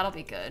goodness, that'll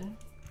be good.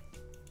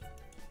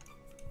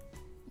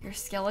 Your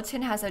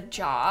skeleton has a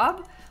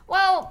job?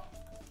 Well,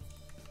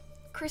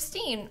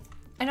 Christine,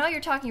 I know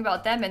you're talking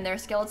about them and their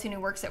skeleton who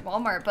works at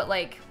Walmart, but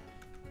like,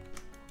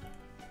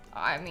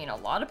 I mean, a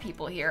lot of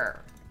people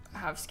here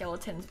have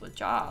skeletons with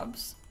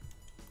jobs.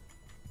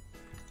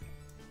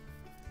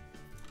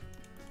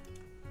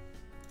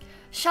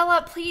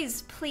 Shella,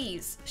 please,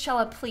 please,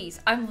 Shella,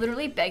 please. I'm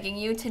literally begging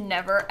you to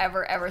never,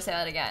 ever, ever say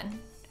that again.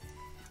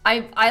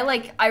 I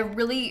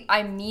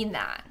mean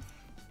that.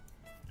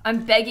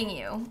 I'm begging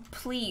you,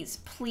 please,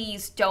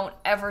 please don't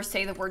ever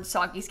say the word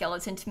soggy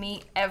skeleton to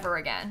me ever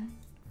again.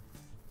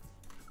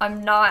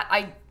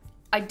 I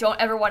don't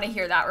ever want to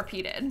hear that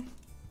repeated.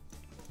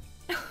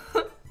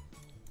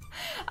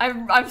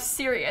 I'm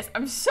serious.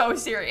 I'm so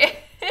serious.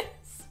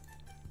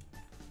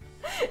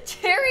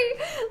 Cherry,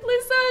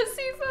 Lisa,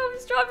 Seafoam,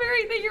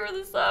 Strawberry, thank you for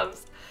the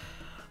subs.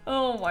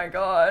 Oh my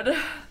god.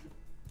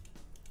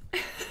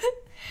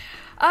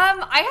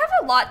 I have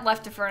a lot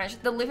left to furnish.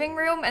 The living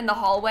room and the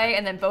hallway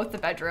and then both the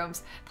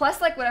bedrooms.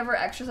 Plus like whatever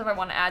extra stuff I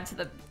want to add to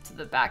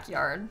the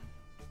backyard.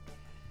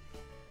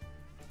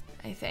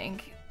 I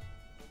think.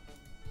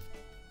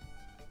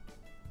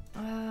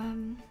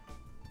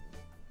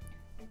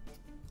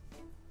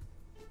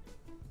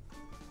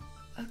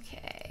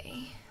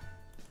 Okay.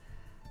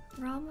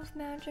 Realm of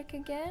Magic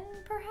again,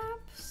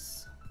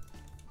 perhaps?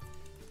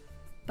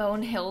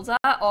 Bonehilda?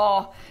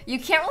 Oh, you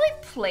can't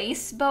really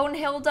place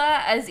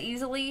Bonehilda as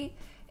easily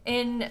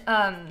in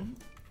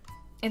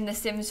The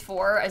Sims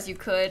 4 as you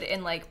could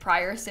in like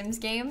prior Sims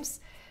games,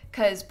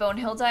 because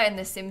Bonehilda in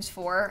The Sims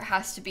 4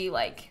 has to be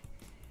like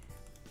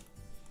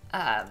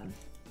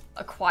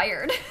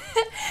acquired.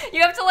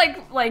 You have to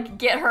like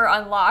get her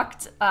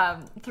unlocked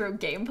through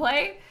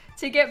gameplay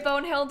to get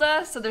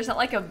Bonehilda, so there's not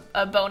like a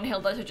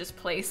Bonehilda to just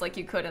place like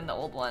you could in the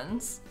old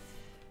ones.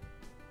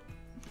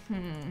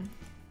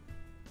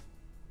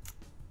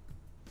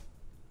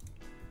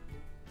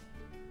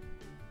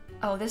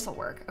 Oh, this'll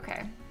work.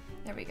 Okay,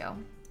 there we go.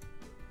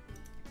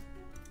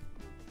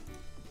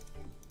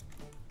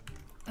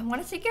 I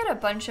wanted to get a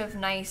bunch of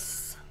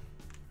nice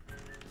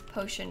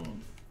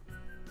potion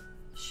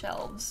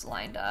shelves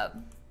lined up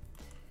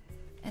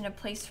and a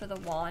place for the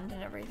wand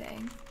and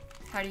everything.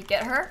 How do you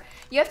get her?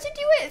 You have to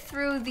do it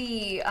through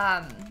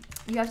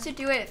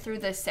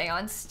the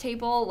seance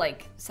table,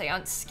 like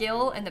seance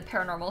skill in the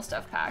paranormal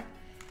stuff pack.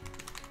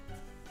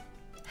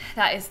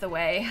 That is the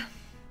way.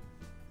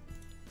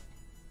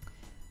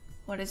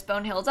 What is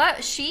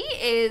Bonehilda? She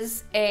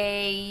is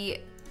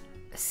a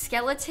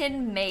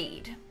skeleton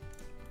maid.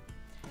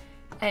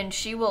 And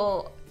she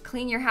will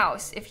clean your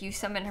house if you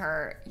summon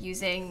her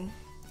using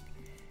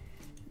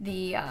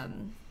the,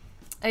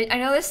 I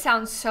know this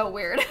sounds so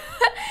weird,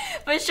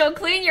 but she'll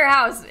clean your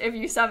house if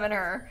you summon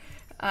her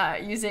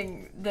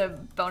using the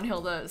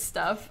Bonehilda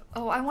stuff.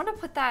 Oh, I want to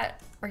put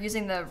that, or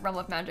using the Realm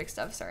of Magic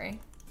stuff, sorry.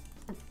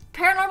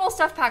 Paranormal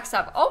stuff pack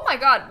stuff. Oh my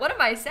god, what am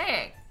I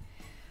saying?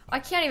 I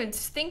can't even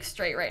think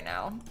straight right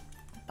now.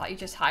 Thought you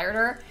just hired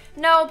her.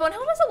 No,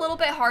 Bonehilda's a little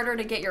bit harder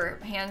to get your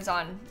hands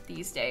on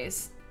these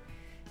days.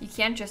 You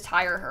can't just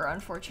hire her,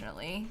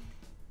 unfortunately.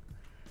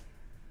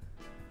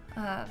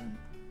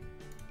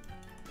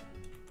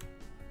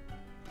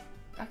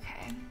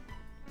 Okay.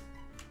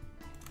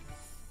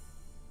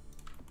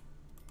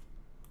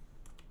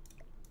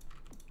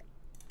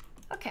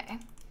 Okay.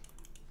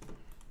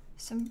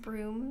 Some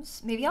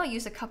brooms. Maybe I'll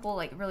use a couple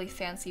like really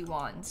fancy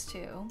wands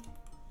too.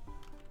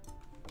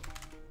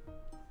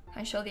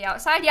 Can I show the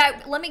outside?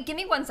 Yeah, give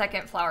me 1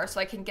 second, Flower, so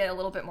I can get a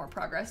little bit more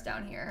progress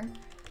down here.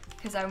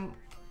 Because I'm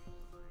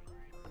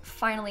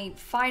finally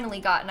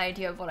got an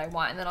idea of what I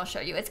want, and then I'll show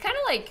you. It's kind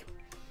of like,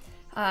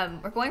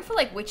 we're going for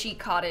like witchy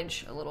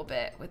cottage a little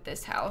bit with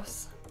this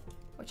house,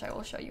 which I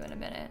will show you in a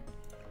minute.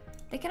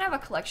 They can have a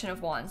collection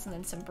of wands and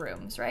then some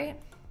brooms, right?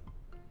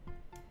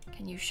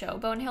 Can you show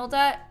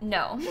Bonehilda?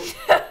 No.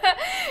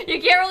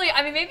 You can't really,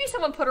 I mean, maybe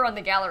someone put her on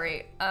the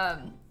gallery,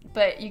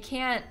 but you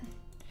can't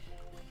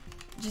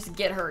just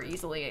get her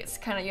easily. It's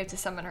kind of, you have to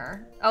summon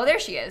her. Oh, there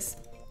she is.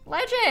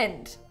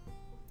 Legend!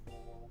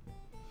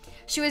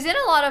 She was in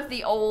a lot of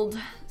the old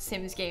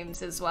Sims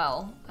games as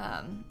well.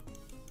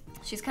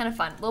 She's kind of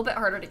fun. A little bit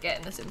harder to get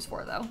in The Sims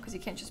 4 though, because you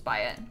can't just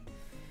buy it.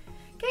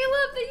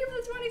 Caleb, thank you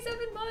for the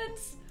 27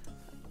 months!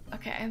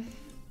 Okay.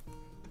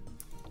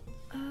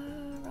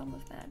 Realm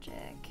of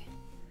Magic.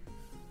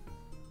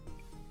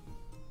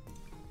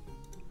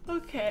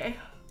 Okay.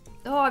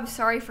 Oh, I'm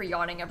sorry for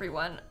yawning,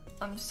 everyone.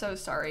 I'm so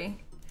sorry.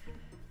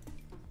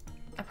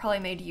 I probably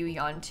made you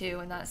yawn too,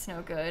 and that's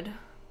no good.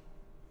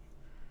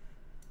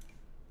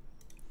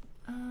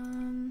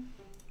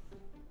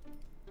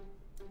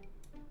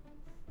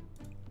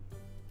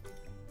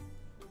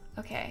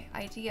 Okay,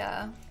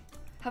 idea.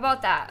 How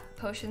about that?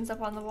 Potions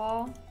up on the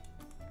wall.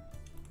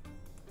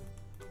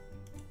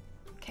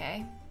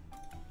 Okay.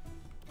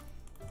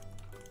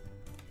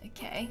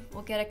 Okay,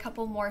 we'll get a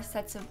couple more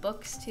sets of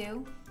books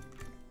too.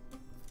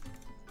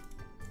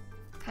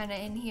 Kind of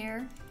in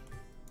here.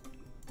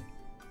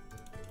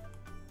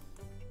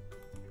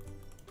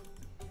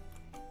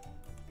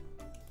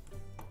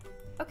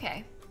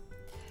 Okay.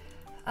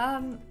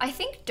 I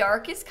think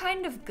dark is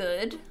kind of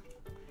good.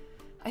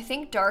 I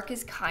think dark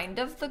is kind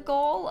of the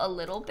goal a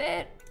little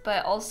bit,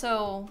 but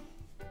also...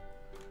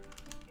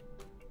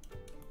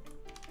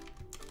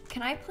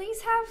 Can I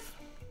please have...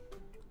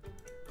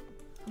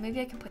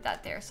 Maybe I can put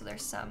that there so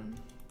there's some...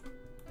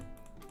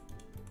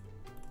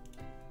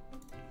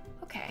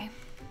 Okay.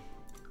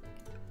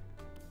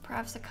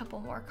 Perhaps a couple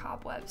more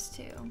cobwebs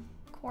too.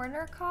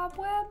 Corner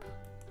cobweb?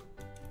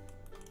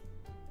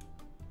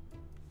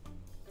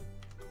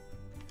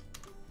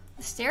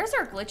 The stairs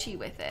are glitchy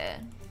with it.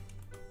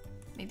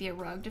 Maybe a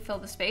rug to fill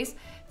the space.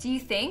 Do you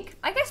think?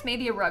 I guess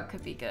maybe a rug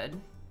could be good.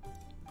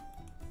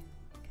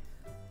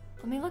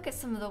 Let me look at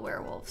some of the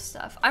werewolf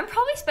stuff. I'm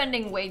probably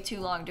spending way too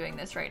long doing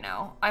this right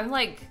now. I'm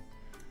like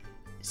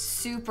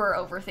super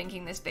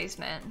overthinking this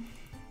basement.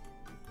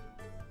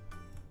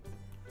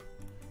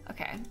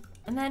 Okay,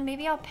 and then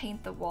maybe I'll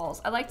paint the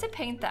walls. I like to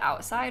paint the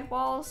outside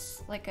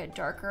walls like a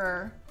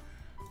darker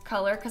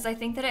color because I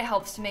think that it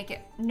helps to make it...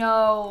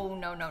 No.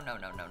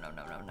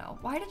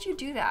 Why did you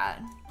do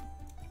that?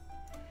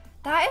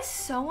 That is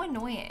so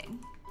annoying.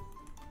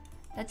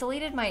 That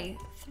deleted my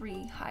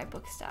 3 high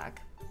book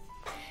stack.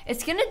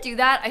 It's gonna do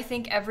that, I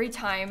think, every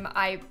time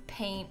I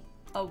paint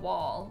a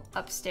wall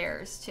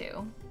upstairs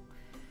too.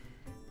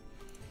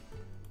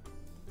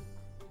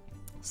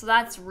 So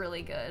that's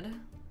really good.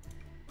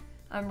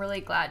 I'm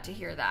really glad to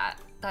hear that.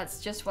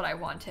 That's just what I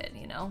wanted,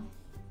 you know?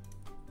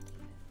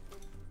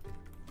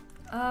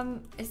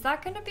 Is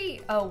that gonna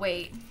be, oh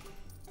wait.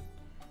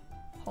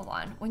 Hold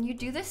on, when you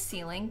do the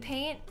ceiling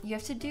paint, you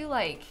have to do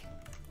like,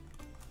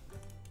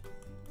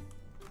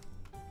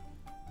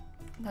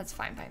 that's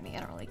fine by me, I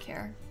don't really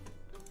care.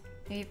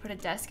 Maybe put a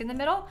desk in the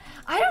middle?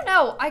 I don't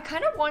know, I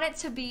kind of want it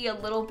to be a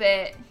little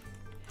bit,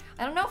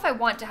 I don't know if I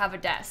want to have a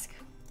desk,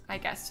 I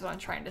guess is what I'm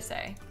trying to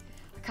say.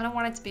 I kind of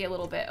want it to be a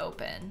little bit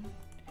open.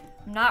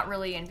 I'm not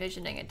really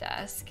envisioning a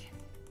desk.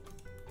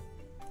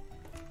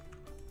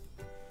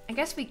 I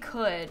guess we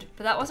could,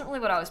 but that wasn't really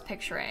what I was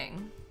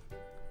picturing.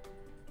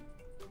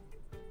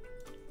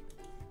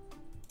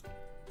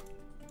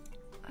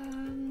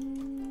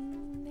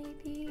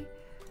 Maybe,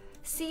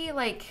 see,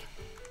 like,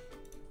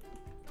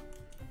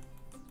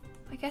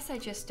 I guess I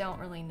just don't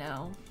really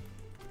know.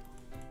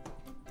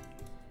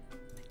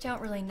 I don't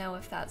really know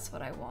if that's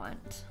what I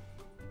want.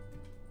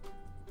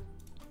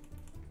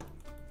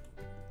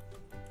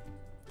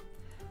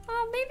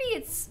 Oh, maybe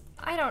it's,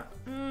 I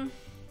don't,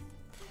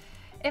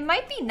 It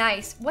might be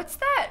nice. What's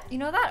that? You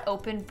know that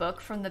open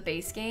book from the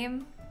base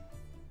game?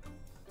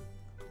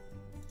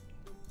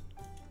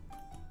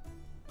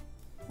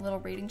 Little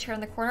reading chair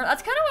in the corner.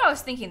 That's kind of what I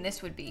was thinking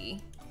this would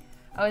be.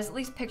 I was at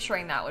least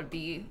picturing that would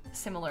be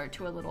similar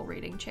to a little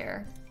reading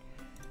chair.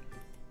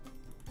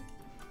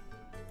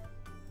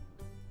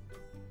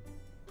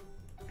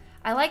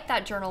 I like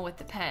that journal with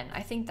the pen.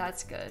 I think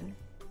that's good.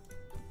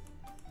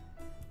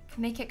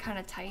 Can make it kind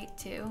of tight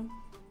too.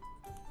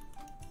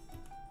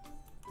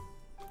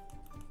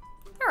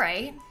 All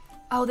right.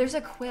 Oh, there's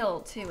a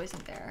quill too,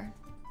 isn't there?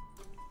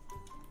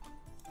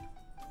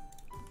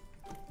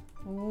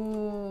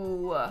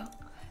 Ooh.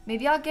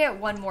 Maybe I'll get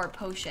one more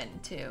potion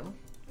too.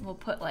 We'll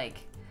put like,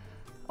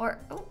 or,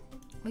 oh,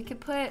 we could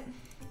put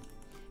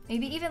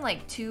maybe even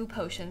like 2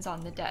 potions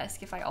on the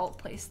desk if I alt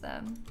place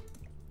them.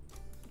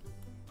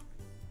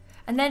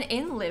 And then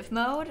in live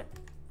mode,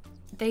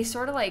 they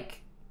sort of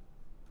like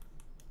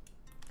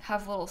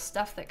have little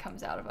stuff that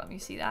comes out of them. You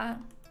see that?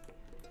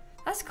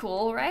 That's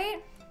cool,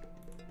 right?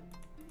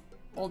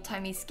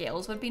 Old-timey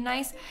scales would be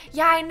nice.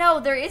 Yeah, I know,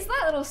 there is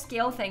that little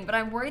scale thing, but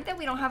I'm worried that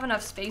we don't have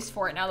enough space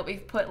for it now that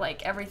we've put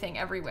like everything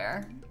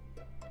everywhere.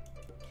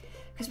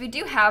 Because we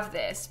do have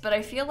this, but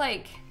I feel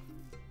like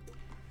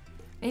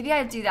maybe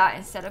I'd do that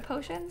instead of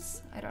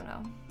potions. I don't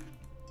know.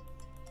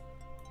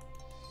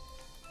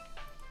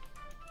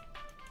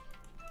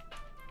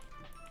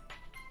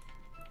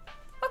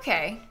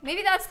 Okay,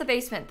 maybe that's the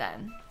basement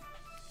then.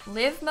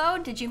 Live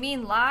mode? Did you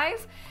mean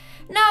live?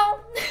 No.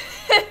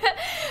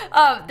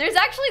 There's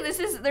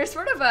actually, there's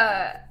sort of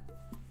a,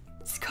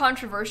 it's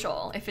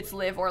controversial if it's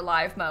live or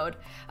live mode.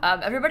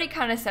 Everybody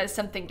kind of says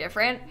something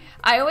different.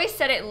 I always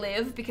said it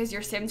live because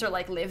your Sims are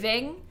like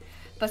living,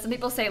 but some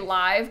people say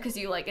live because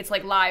you like, it's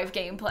like live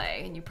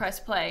gameplay and you press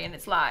play and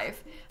it's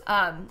live.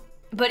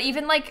 But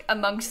even like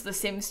amongst the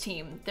Sims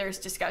team, there's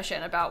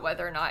discussion about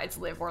whether or not it's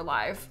live or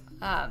live.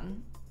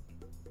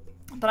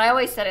 But I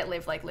always said it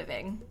live like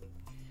living.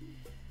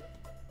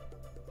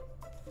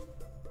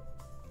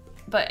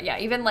 But yeah,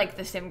 even like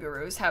the sim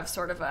gurus have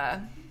sort of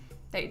a,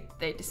 they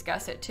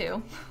discuss it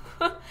too.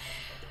 But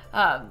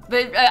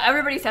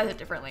everybody says it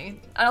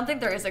differently. I don't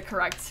think there is a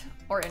correct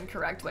or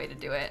incorrect way to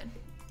do it.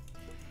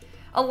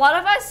 A lot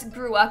of us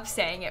grew up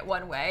saying it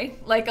one way.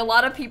 Like, a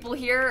lot of people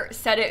here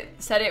said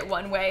it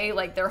one way,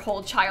 like, their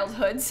whole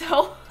childhood,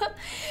 so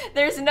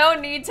there's no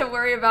need to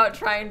worry about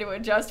trying to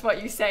adjust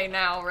what you say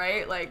now,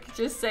 right? Like,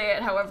 just say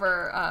it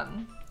however,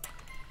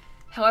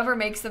 however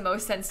makes the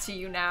most sense to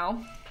you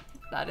now.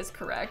 That is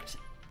correct.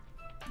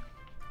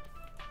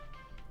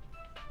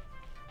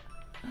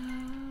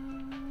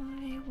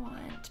 I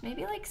want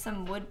maybe, like,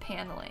 some wood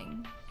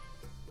paneling.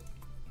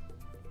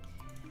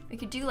 We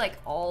could do like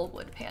all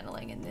wood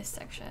paneling in this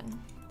section.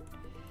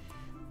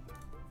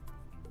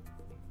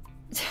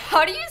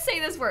 How do you say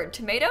this word?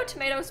 Tomato,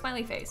 tomato,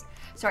 smiley face.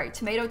 Sorry,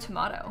 tomato,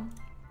 tomato,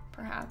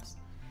 perhaps.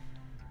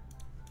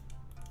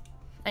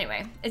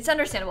 Anyway, it's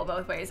understandable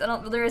both ways.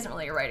 There isn't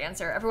really a right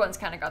answer. Everyone's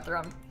kind of got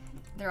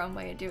their own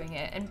way of doing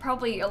it. And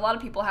probably a lot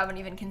of people haven't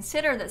even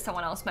considered that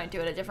someone else might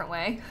do it a different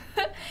way.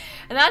 And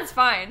that's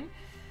fine.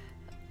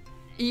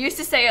 You used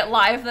to say it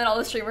live, and then all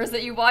the streamers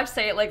that you watch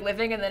say it like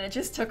living, and then it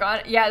just took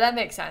on. Yeah, that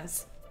makes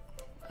sense.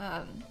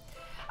 I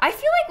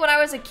feel like when I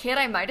was a kid,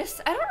 I don't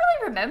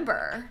really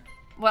remember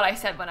what I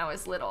said when I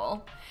was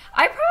little.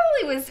 I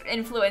probably was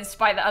influenced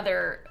by the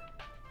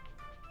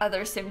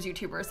other Sims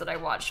YouTubers that I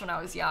watched when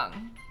I was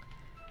young.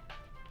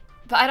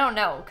 But I don't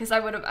know, because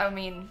I've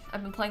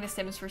been playing The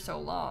Sims for so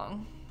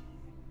long.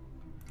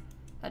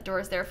 That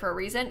door is there for a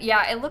reason.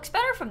 Yeah, it looks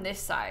better from this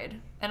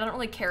side. And I don't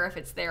really care if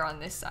it's there on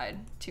this side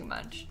too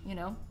much, you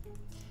know?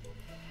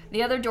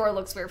 The other door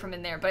looks weird from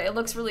in there, but it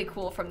looks really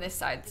cool from this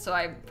side. So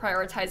I'm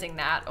prioritizing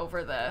that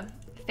over the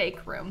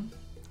fake room.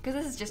 Because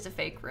this is just a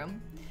fake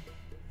room.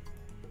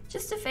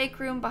 Just a fake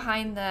room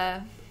behind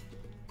the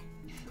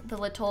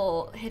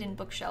little hidden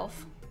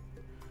bookshelf.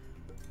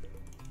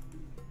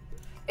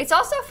 It's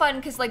also fun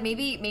because, like,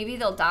 maybe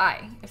they'll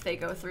die if they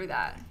go through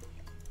that.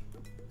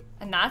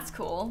 And that's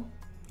cool.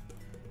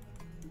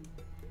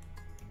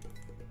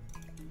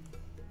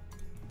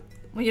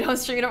 When you don't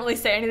stream, you don't really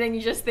say anything,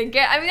 you just think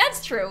it. I mean,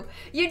 that's true.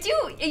 You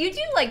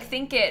do like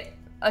think it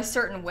a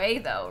certain way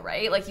though,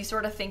 right? Like you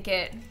sort of think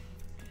it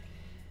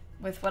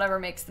with whatever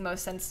makes the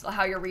most sense,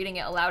 how you're reading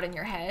it aloud in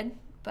your head,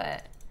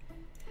 but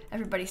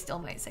everybody still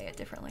might say it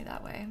differently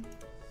that way.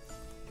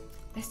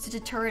 It's to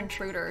deter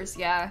intruders,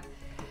 yeah.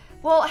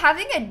 Well,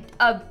 having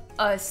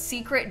a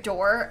secret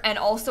door and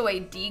also a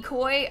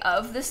decoy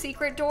of the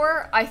secret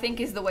door, I think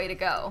is the way to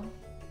go.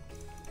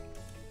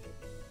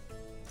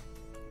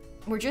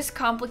 We're just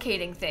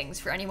complicating things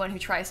for anyone who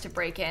tries to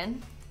break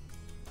in.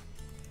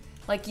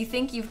 Like, you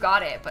think you've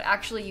got it, but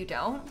actually you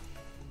don't.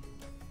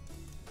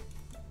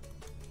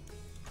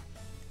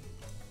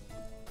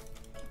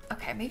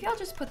 Okay, maybe I'll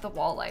just put the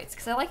wall lights,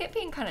 because I like it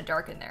being kind of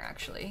dark in there,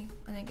 actually.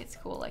 I think it's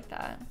cool like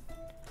that.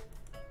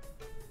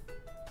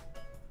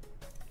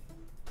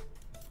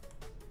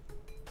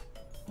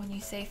 When you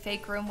say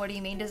fake room, what do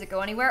you mean? Does it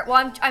go anywhere?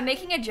 Well, I'm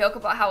making a joke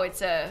about how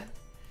it's a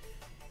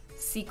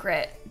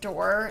secret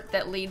door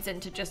that leads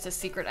into just a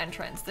secret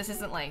entrance. This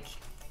isn't like...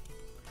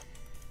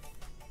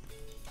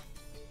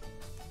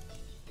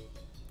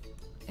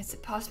 Is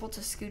it possible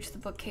to scooch the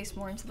bookcase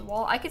more into the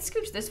wall? I could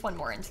scooch this one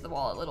more into the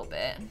wall a little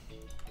bit.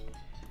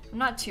 I'm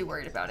not too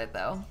worried about it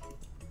though.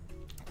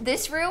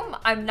 This room,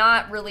 I'm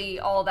not really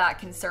all that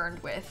concerned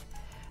with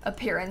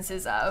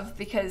appearances of,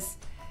 because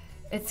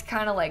it's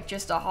kind of like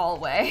just a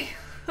hallway.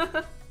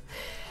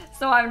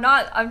 So I'm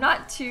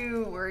not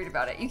too worried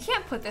about it. You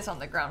can't put this on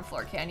the ground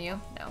floor, can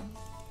you? No.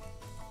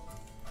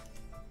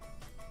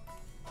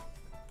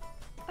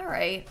 All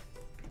right.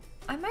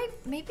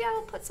 Maybe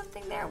I'll put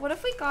something there. What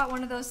if we got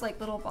one of those like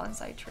little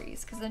bonsai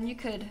trees? Because then you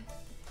could,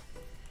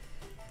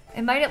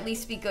 it might at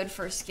least be good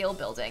for skill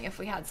building if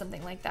we had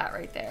something like that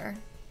right there.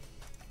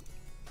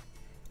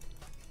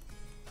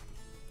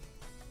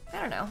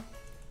 I don't know.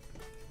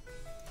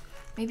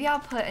 Maybe I'll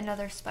put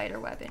another spider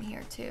web in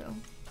here too.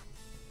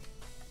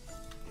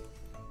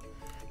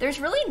 There's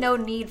really no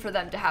need for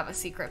them to have a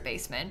secret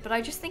basement, but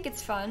I just think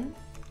it's fun.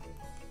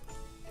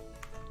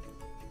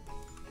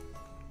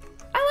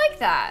 I like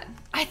that.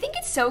 I think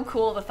it's so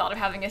cool, the thought of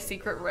having a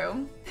secret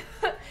room.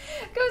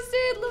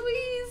 Ghosted,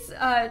 Louise,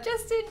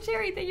 Justin,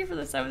 Jerry, thank you for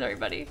the subs,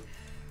 everybody.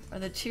 Are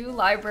the two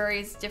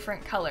libraries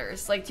different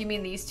colors? Like, do you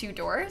mean these two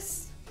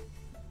doors?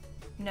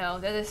 No,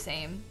 they're the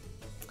same.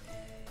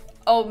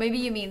 Oh, maybe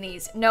you mean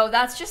these. No,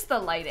 that's just the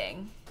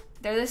lighting.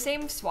 They're the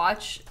same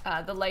swatch.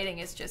 The lighting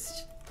is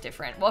just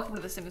different. Welcome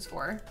to The Sims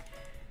 4.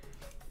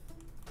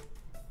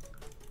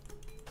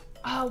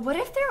 Oh, what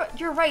if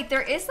you're right,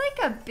 there is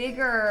like a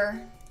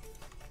bigger...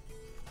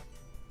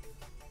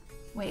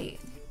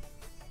 Wait.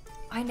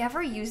 I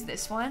never used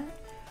this one.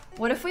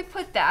 What if we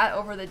put that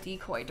over the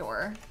decoy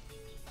door?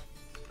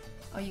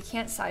 Oh, you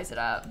can't size it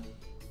up.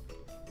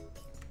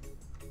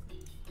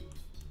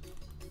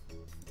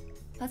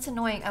 That's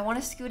annoying. I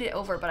want to scoot it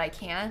over, but I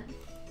can't.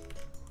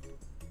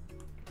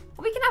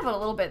 Well, we can have it a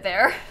little bit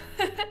there.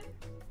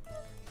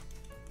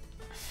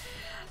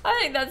 I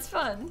think that's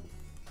fun.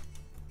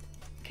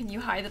 Can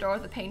you hide the door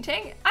with a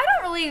painting? I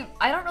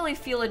don't really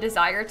feel a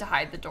desire to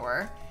hide the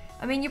door.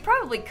 I mean, you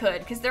probably could,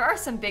 because there are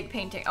some big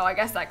painting. Oh, I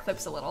guess that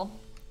clips a little.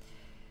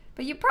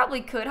 But you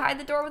probably could hide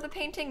the door with a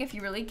painting if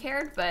you really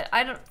cared, but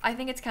I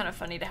think it's kind of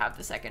funny to have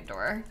the second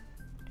door.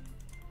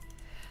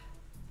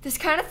 This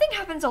kind of thing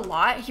happens a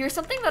lot. Here's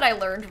something that I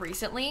learned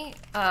recently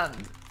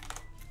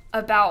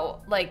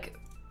about like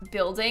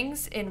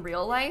buildings in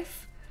real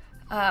life.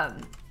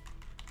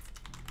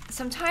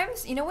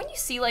 Sometimes, you know, when you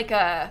see like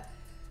a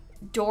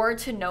door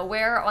to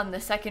nowhere on the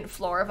second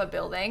floor of a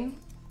building,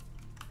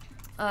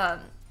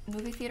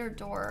 movie theater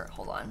door,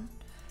 hold on.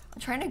 I'm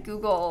trying to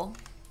Google,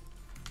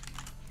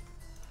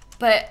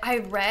 but I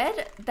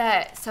read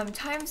that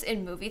sometimes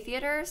in movie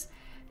theaters,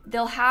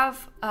 they'll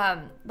have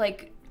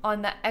like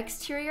on the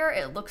exterior,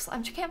 it looks, I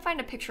can't find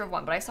a picture of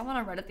one, but I saw one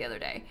on Reddit the other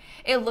day.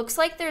 It looks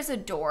like there's a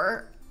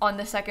door on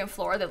the second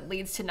floor that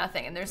leads to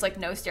nothing, and there's like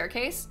no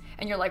staircase,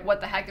 and you're like, what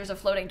the heck, there's a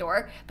floating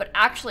door? But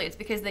actually it's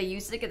because they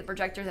used it to get the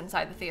projectors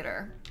inside the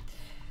theater.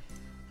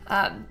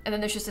 And then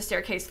there's just a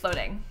staircase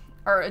floating,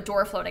 or a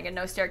door floating and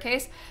no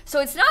staircase. So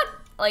it's not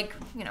like,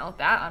 you know,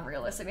 that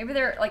unrealistic. Maybe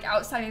they're like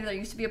outside, maybe there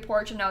used to be a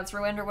porch and now it's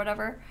ruined or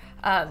whatever.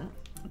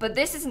 But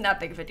this isn't that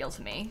big of a deal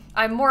to me.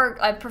 I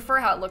prefer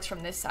how it looks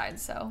from this side,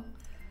 so.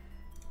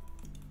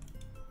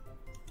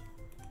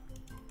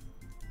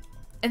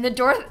 In the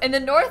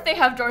north, they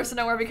have doors to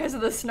nowhere because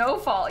of the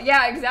snowfall.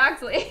 Yeah,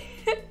 exactly.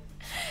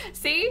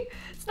 See?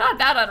 It's not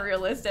that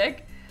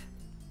unrealistic.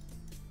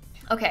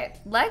 Okay,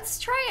 let's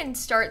try and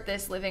start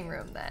this living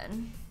room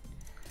then.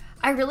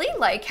 I really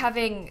like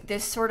having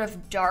this sort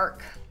of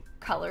dark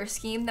color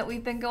scheme that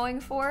we've been going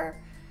for.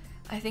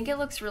 I think it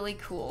looks really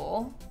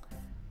cool.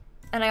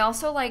 And I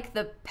also like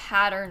the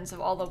patterns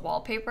of all the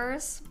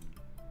wallpapers.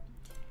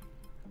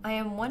 I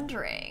am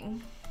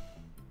wondering,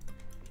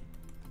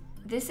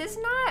 this is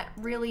not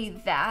really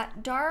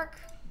that dark,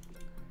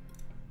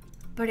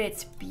 but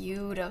it's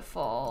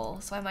beautiful.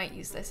 So I might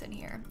use this in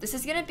here. This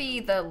is gonna be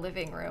the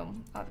living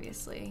room,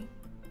 obviously.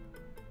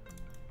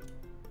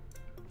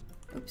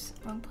 Oops,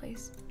 wrong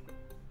place.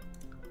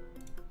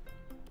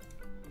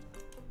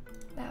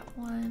 That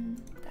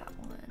one,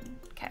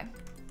 okay.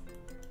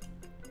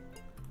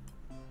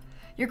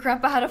 Your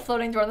grandpa had a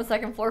floating door on the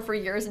second floor for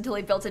years until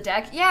he built a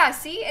deck. Yeah,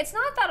 see, it's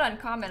not that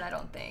uncommon, I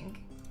don't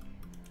think.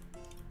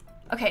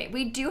 Okay,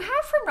 we do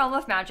have from Realm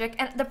of Magic,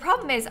 and the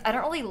problem is I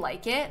don't really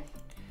like it,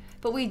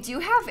 but we do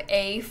have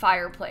a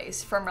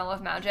fireplace from Realm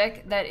of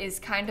Magic that is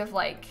kind of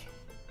like,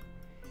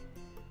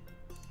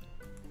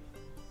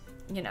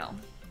 you know,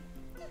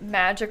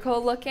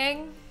 magical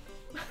looking.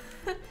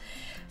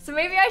 So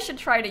maybe I should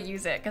try to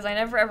use it because I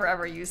never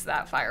ever use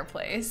that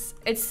fireplace.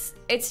 It's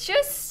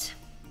just,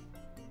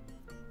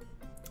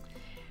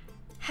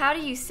 how do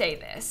you say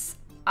this?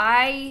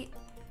 I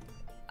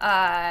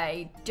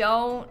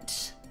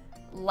don't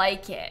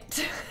like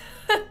it.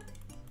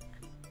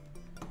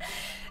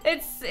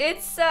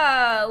 It's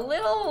a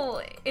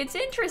little, it's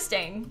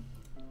interesting.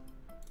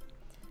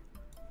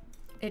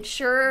 It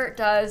sure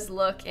does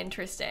look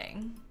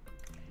interesting.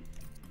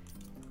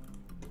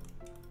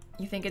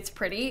 You think it's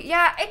pretty?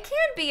 Yeah, it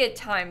can be at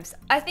times.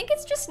 I think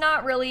it's just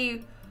not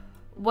really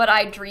what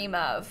I dream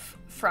of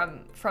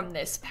from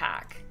this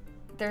pack.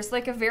 There's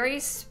like a very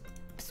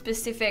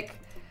specific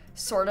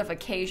sort of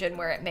occasion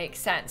where it makes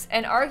sense.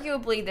 And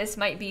arguably this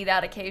might be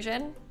that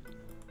occasion.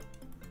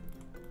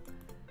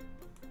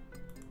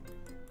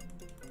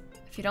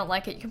 If you don't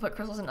like it, you can put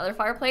crystals in another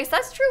fireplace.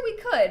 That's true, we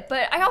could,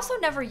 but I also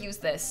never use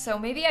this, so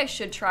maybe I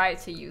should try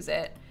to use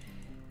it.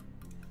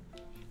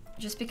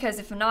 Just because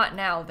if not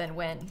now, then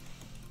when?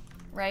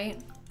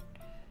 Right?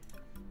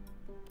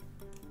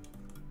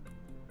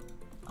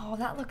 Oh,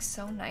 that looks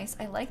so nice.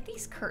 I like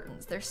these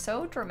curtains. They're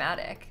so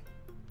dramatic.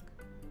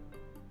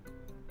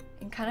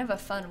 In kind of a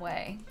fun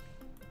way.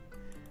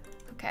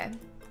 Okay.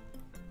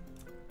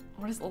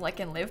 What does it look like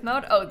in live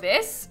mode? Oh,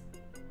 this?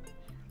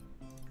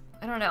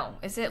 I don't know.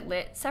 Is it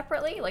lit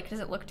separately? Like,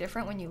 does it look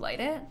different when you light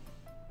it?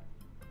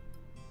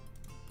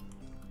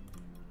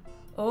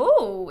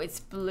 Oh, it's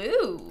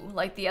blue.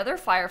 Like the other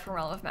fire from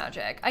Realm of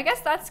Magic. I guess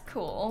that's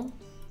cool.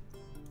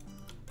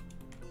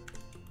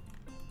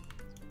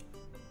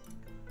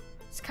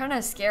 It's kind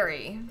of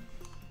scary,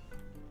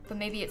 but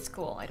maybe it's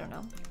cool, I don't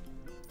know.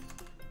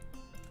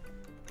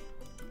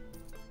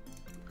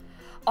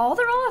 All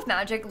the Realm of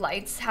Magic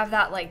lights have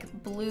that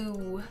like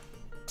blue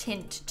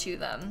tint to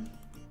them.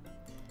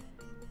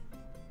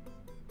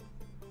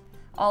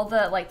 All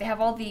the, like, they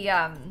have all the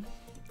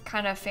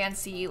kind of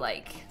fancy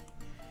like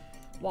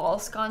wall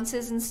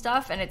sconces and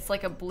stuff, and it's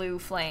like a blue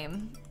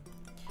flame.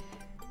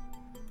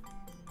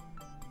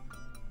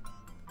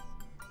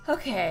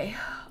 Okay.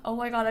 Oh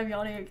my god, I'm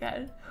yawning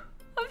again.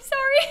 I'm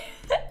sorry.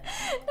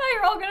 Now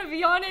you're all gonna be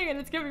yawning and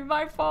it's gonna be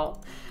my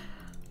fault.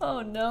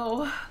 Oh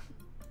no.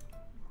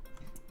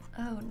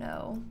 Oh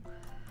no.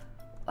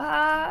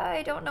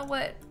 I don't know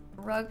what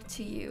rug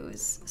to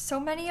use. So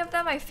many of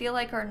them I feel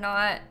like are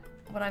not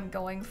what I'm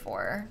going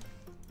for.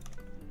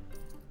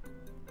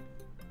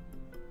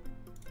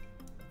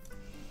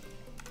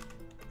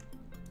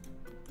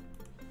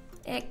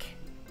 Ick.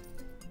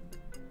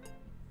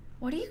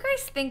 What do you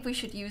guys think we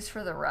should use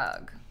for the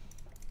rug?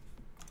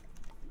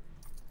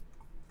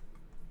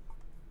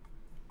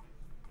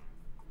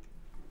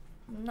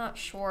 I'm not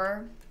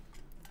sure.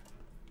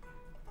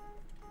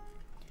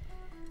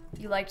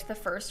 You liked the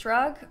first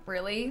rug?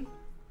 Really?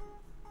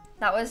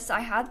 That was,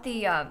 I had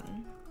the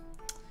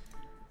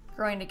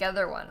growing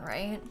together one,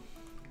 right?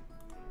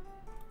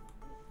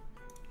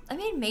 I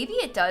mean, maybe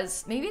it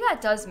does, maybe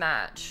that does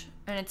match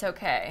and it's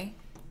okay.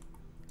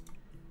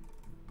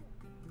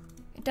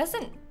 It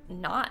doesn't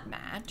not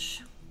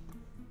match.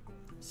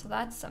 So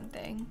that's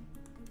something.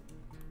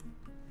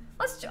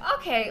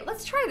 Okay,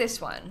 let's try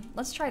this one.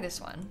 Let's try this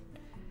one.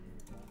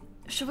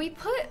 Should we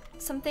put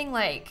something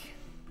like,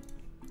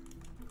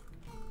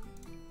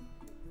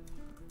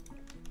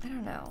 I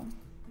don't know,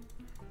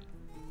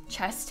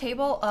 chess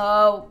table?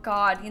 Oh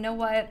God, you know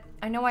what?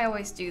 I know I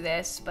always do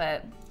this,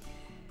 but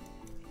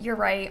you're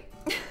right.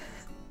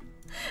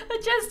 A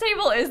chess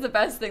table is the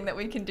best thing that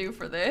we can do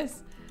for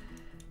this.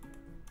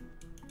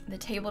 The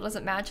table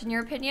doesn't match in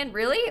your opinion?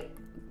 Really?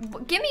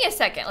 Give me a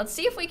second. Let's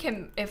see if we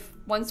can, if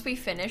once we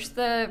finish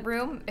the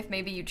room, if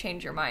maybe you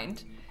change your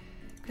mind.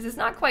 Because it's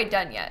not quite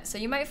done yet, so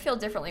you might feel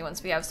differently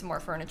once we have some more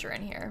furniture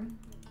in here.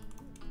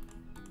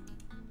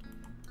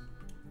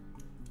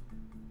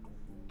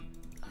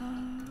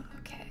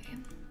 Okay.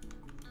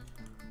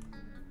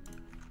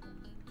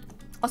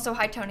 Also,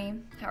 hi Tony,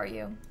 how are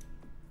you?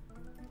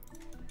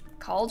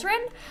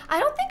 Cauldron? I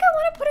don't think I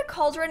want to put a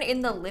cauldron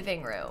in the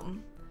living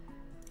room.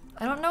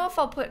 I don't know if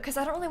I'll put, because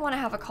I don't really want to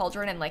have a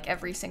cauldron in like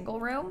every single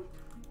room.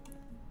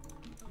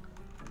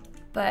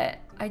 But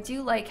I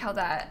do like how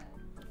that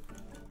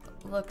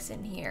looks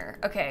in here.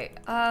 Okay,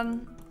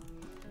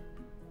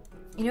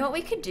 you know what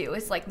we could do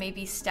is like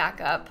maybe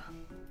stack up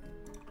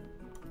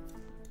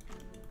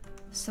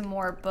some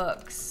more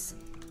books.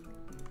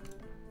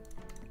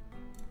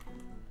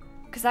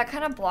 Because that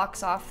kind of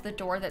blocks off the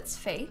door that's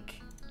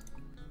fake.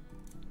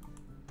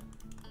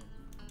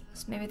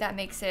 So maybe that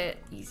makes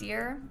it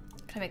easier.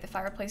 Can I make the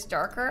fireplace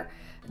darker?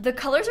 The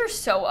colors are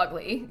so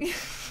ugly.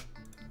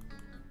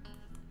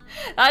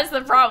 That's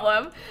the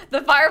problem.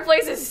 The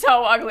fireplace is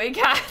so ugly,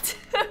 Kat.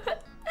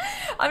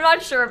 I'm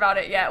not sure about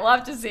it yet. We'll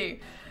have to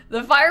see.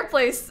 The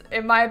fireplace,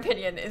 in my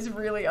opinion, is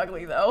really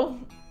ugly though.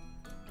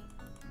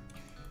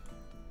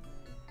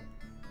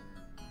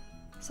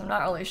 So I'm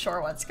not really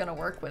sure what's gonna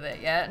work with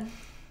it yet.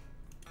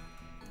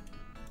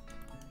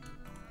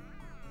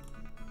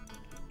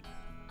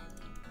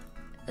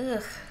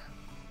 Ugh.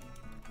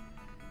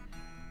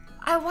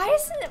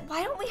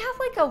 Why don't we have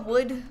like a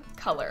wood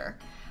color?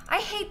 I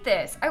hate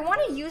this. I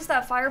want to use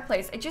that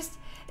fireplace.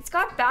 It's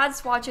got bad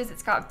swatches.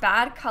 It's got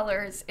bad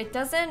colors. It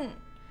doesn't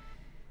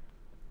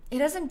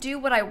do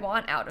what I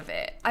want out of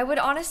it. I would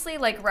honestly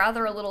like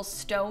rather a little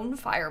stone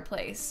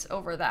fireplace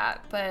over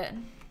that, but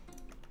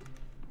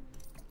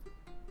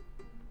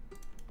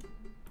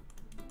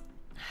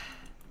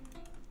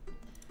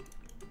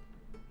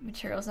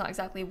material's not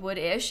exactly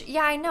wood-ish.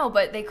 Yeah, I know,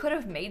 but they could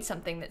have made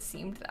something that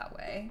seemed that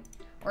way.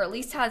 Or at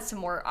least had some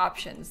more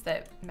options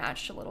that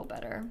matched a little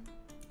better.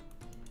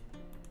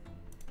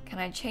 Can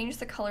I change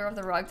the color of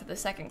the rug to the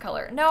second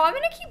color? No, I'm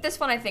gonna keep this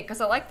one, I think,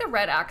 because I like the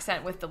red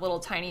accent with the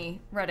little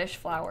tiny reddish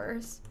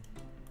flowers.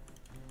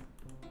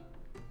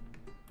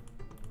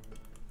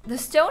 The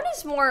stone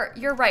is more,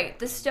 you're right,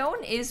 the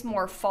stone is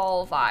more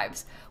fall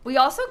vibes. We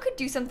also could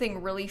do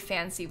something really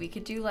fancy. We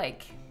could do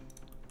like,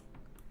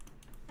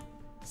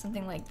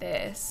 something like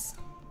this.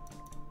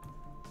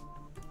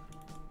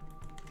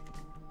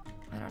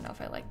 I don't know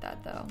if I like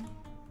that though.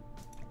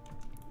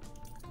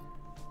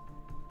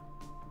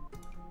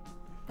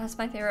 That's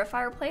my favorite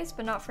fireplace,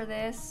 but not for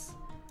this.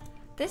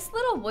 This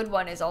little wood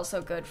one is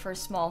also good for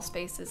small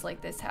spaces like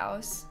this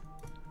house.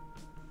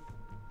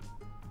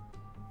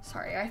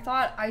 Sorry, I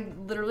thought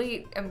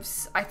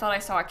I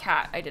saw a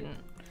cat. I didn't.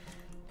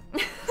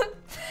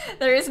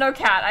 There is no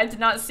cat. I did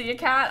not see a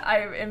cat.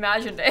 I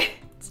imagined it.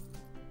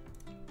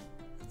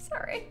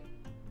 Sorry.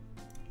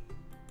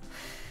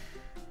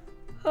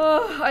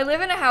 Oh, I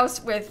live in a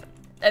house with,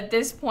 at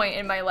this point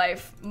in my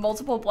life,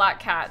 multiple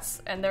black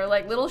cats, and they're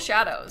like little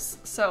shadows.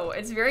 So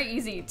it's very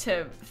easy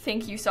to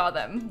think you saw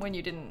them when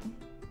you didn't.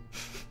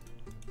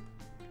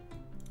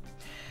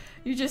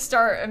 You just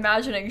start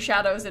imagining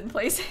shadows in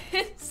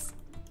places.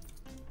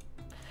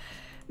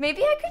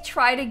 Maybe I could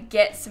try to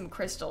get some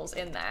crystals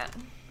in that.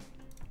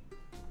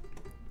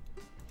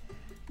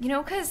 You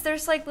know, because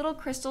there's like little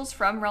crystals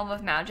from Realm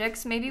of Magic,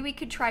 so maybe we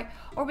could try,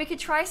 or we could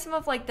try some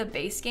of like the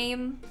base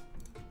game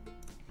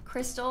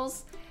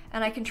crystals,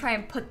 and I can try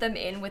and put them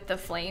in with the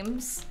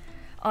flames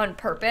on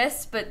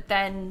purpose, but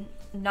then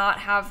not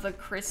have the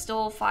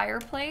crystal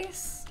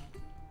fireplace.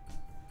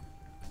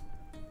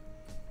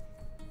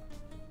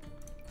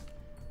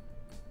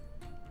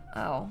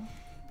 Oh,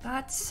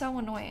 that's so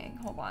annoying.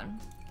 Hold on.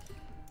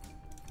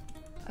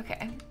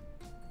 Okay.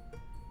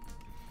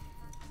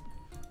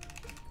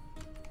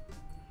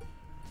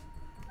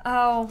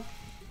 Oh,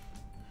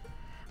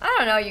 I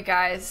don't know, you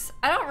guys.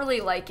 I don't really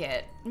like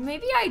it.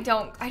 Maybe I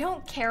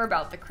don't care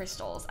about the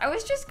crystals. I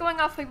was just going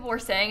off what people were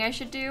saying I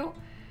should do.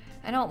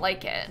 I don't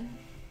like it.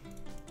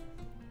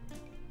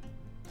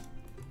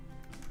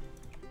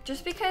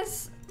 Just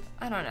because,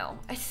 I don't know.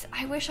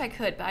 I wish I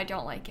could, but I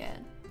don't like it.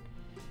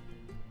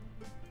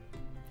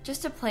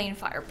 Just a plain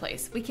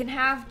fireplace. We can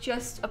have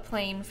just a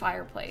plain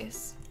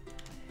fireplace.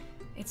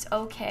 It's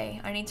okay.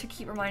 I need to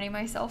keep reminding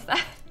myself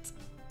that.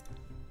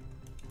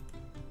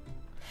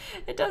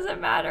 It doesn't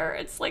matter.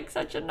 It's like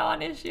such a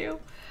non-issue.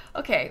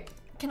 Okay,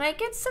 can I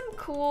get some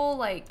cool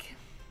like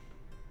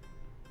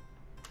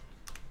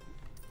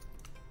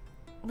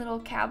little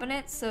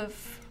cabinets of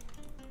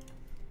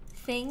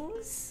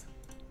things?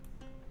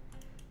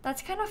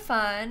 That's kind of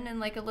fun and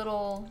like a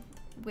little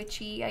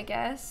witchy, I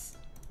guess.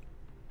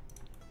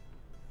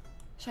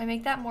 Should I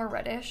make that more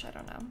reddish? I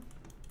don't know.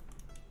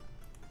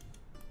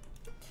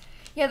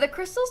 Yeah, the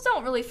crystals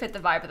don't really fit the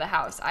vibe of the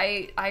house.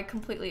 I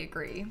completely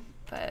agree,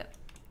 but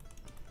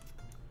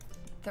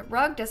the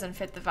rug doesn't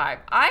fit the vibe.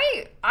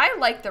 I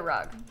like the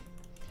rug.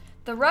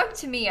 The rug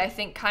to me, I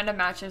think, kind of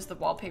matches the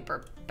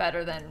wallpaper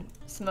better than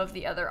some of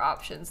the other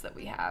options that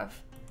we have.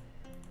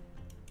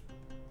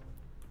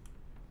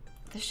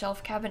 The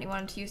shelf cabinet you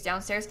wanted to use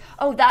downstairs.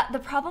 Oh, the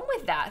problem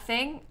with that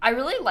thing, I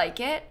really like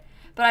it,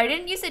 but I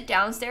didn't use it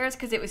downstairs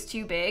because it was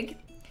too big.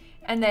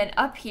 And then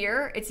up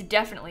here, it's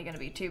definitely gonna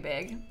be too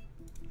big.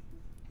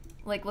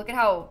 Like, look at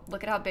how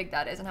big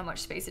that is and how much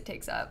space it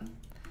takes up.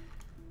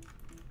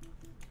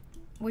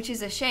 Which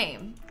is a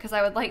shame, because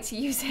I would like to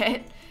use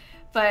it,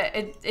 but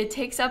it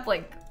takes up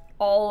like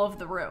all of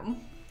the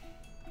room.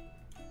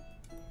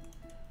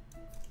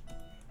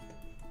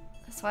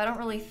 So I don't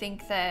really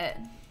think that,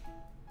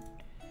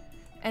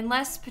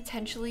 unless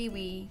potentially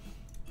we,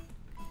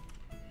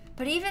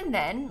 but even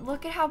then,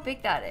 look at how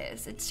big that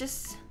is. It's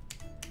just,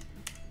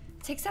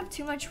 it takes up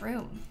too much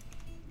room.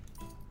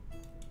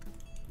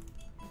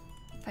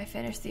 If I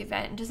finish the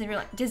event in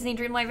Disney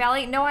Dreamlight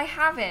Valley? No, I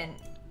haven't.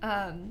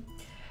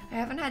 I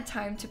haven't had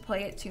time to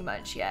play it too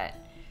much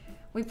yet.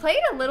 We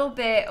played a little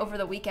bit over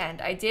the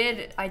weekend. I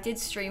did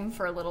stream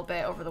for a little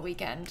bit over the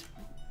weekend,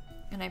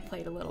 and I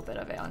played a little bit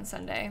of it on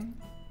Sunday.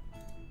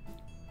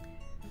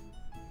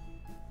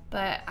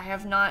 But I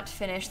have not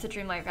finished the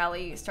Dreamlight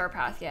Valley Star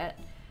Path yet.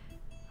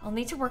 I'll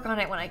need to work on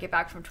it when I get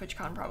back from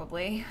TwitchCon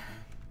probably.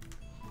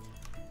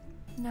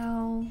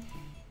 No.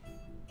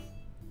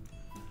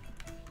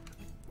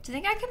 Do you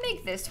think I can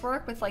make this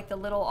work with like the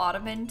little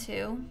ottoman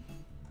too?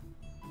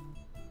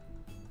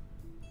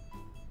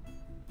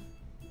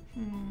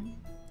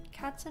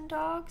 Cats and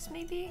dogs,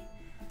 maybe?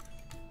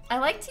 I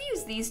like to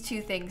use these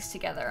two things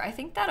together. I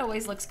think that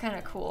always looks kind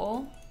of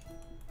cool.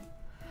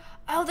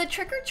 Oh, the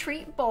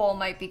trick-or-treat bowl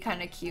might be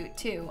kind of cute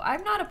too.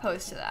 I'm not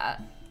opposed to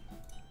that.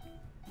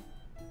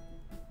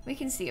 We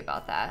can see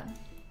about that.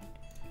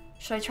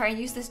 Should I try and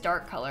use this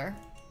dark color?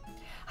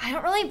 I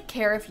don't really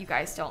care if you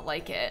guys don't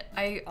like it.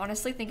 I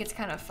honestly think it's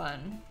kind of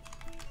fun.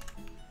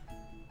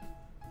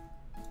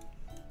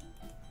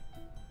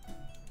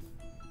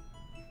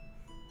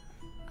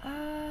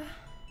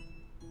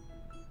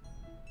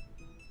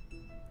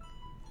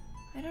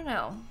 I don't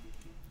know.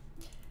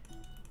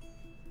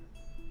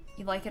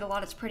 You like it a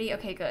lot? It's pretty?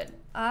 Okay, good.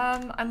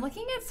 I'm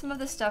looking at some of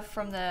the stuff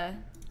from the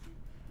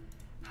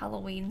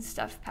Halloween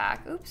stuff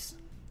pack. Oops.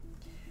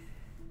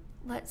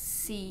 Let's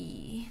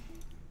see.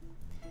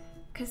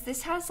 Because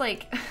this has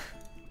like,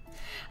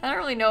 I don't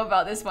really know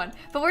about this one,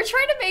 but we're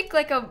trying to make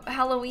like a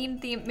Halloween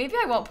theme. Maybe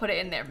I won't put it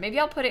in there. Maybe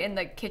I'll put it in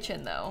the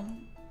kitchen though.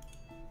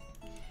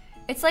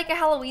 It's like a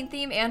Halloween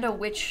theme and a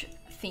witch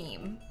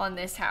theme on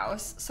this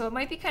house. So it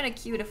might be kind of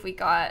cute if we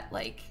got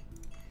like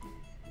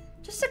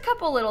just a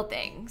couple little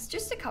things.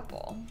 Just a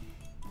couple.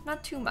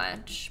 Not too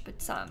much,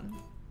 but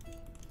some.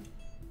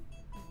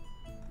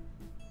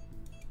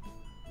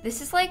 This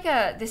is like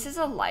this is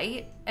a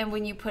light, and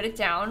when you put it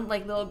down,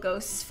 like little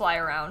ghosts fly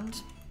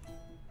around.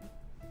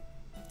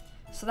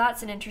 So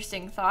that's an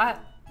interesting thought.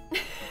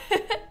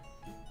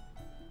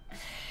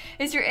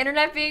 Is your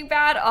internet being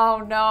bad? Oh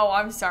no,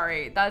 I'm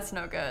sorry. That's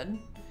no good.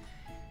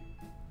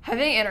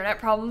 Having internet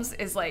problems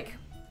is like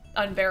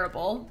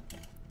unbearable.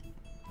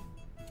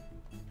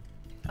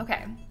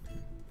 Okay.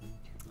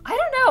 I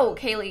don't know,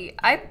 Kaylee.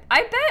 I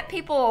bet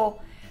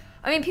people,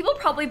 I mean, people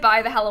probably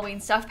buy the Halloween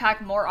stuff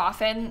pack more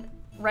often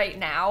right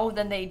now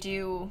than they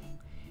do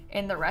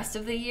in the rest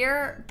of the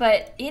year,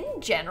 but in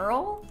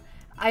general,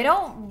 I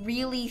don't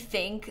really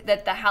think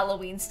that the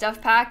Halloween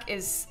stuff pack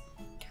is,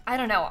 I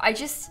don't know, I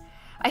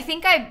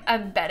think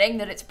I'm betting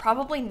that it's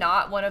probably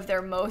not one of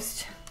their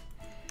most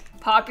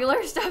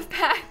popular stuff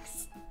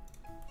packs.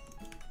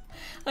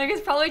 Like,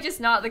 it's probably just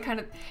not the kind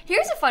of,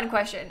 here's a fun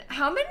question.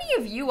 How many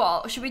of you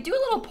all, should we do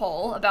a little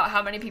poll about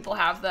how many people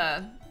have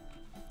the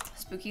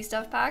spooky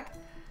stuff pack?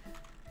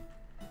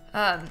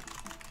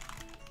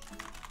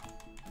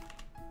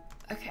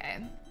 Okay.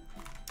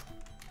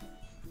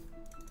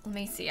 Let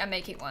me see, I'm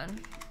making one.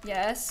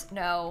 Yes,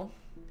 no.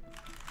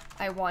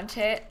 I want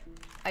it.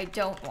 I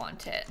don't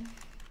want it.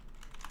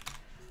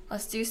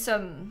 Let's do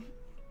some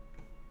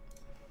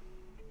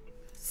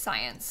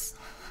science.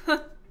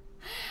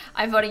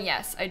 I'm voting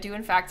yes. I do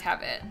in fact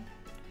have it.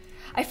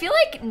 I feel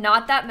like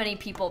not that many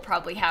people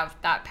probably have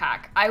that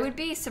pack. I would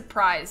be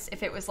surprised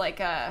if it was like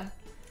a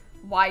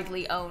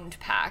widely owned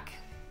pack.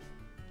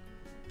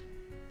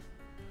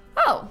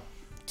 Oh,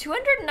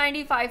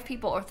 295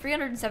 people, or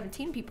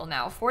 317 people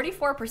now.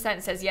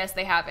 44% says yes,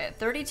 they have it.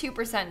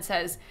 32%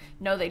 says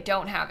no, they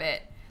don't have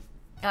it.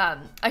 I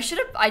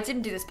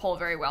didn't do this poll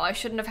very well. I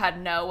shouldn't have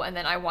had no, and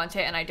then I want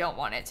it and I don't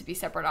want it to be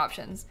separate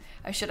options.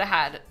 I should have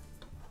had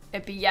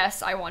it be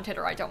yes, I want it,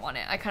 or I don't want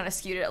it. I kind of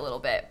skewed it a little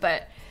bit,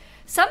 but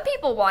some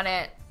people want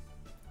it.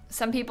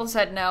 Some people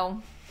said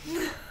no.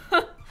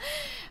 45%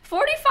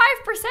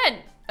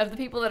 of the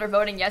people that are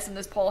voting yes in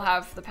this poll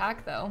have the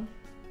pack, though.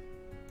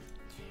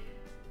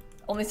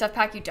 Only stuff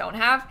pack you don't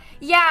have?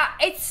 Yeah,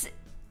 it's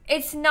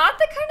not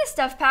the kind of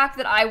stuff pack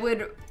that I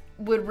would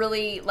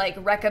really like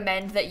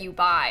recommend that you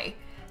buy.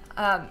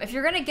 If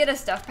you're gonna get a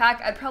stuff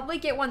pack, I'd probably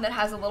get one that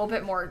has a little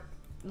bit more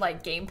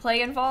like gameplay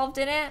involved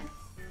in it,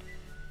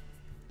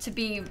 to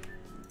be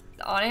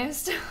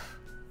honest.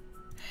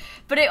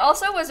 But it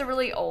also was a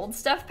really old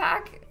stuff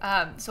pack,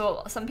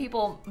 so some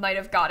people might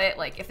have got it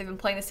like if they've been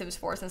playing The Sims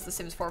 4 since The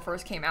Sims 4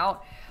 first came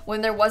out,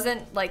 when there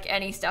wasn't like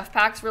any stuff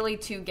packs really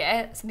to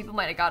get. Some people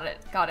might have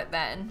got it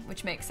then,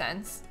 which makes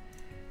sense.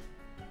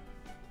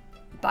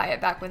 Buy it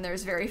back when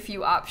there's very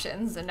few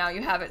options, and now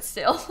you have it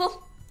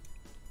still.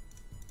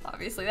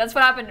 Obviously, that's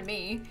what happened to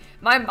me.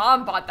 My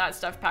mom bought that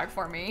stuff pack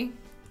for me.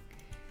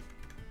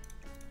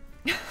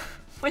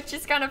 Which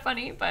is kind of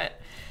funny, but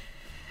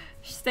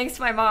thanks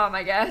to my mom,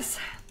 I guess.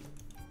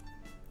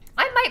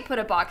 I might put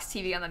a box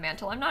TV on the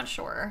mantle, I'm not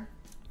sure.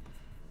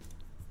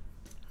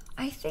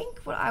 I think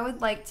what I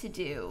would like to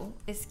do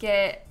is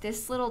get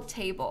this little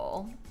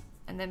table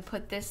and then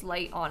put this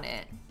light on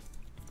it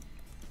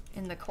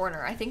in the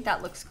corner. I think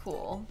that looks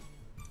cool.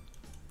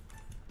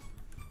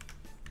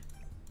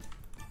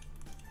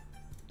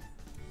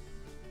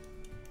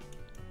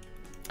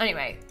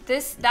 Anyway,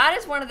 that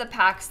is one of the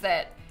packs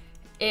that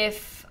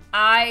if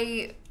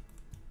I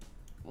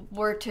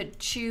were to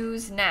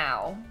choose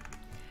now,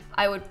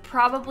 I would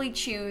probably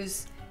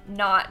choose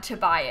not to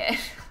buy it.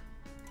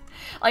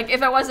 Like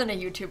if I wasn't a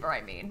YouTuber,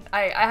 I mean.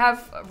 I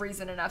have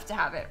reason enough to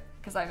have it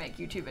because I make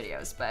YouTube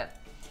videos, but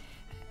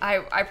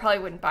I probably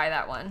wouldn't buy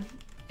that one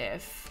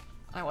if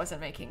I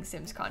wasn't making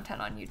Sims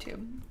content on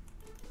YouTube.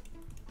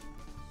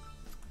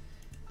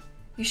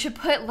 You should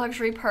put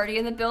luxury party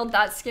in the build,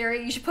 that's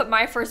scary. You should put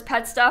my first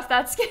pet stuff,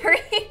 that's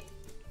scary.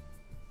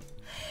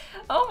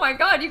 Oh my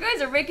god, you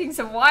guys are making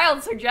some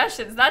wild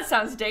suggestions. That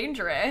sounds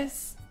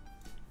dangerous.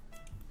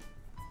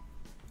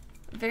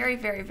 Very,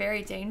 very,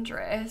 very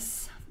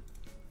dangerous.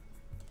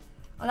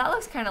 Oh, that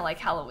looks kind of like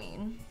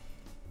Halloween.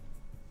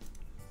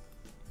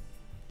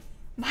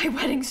 My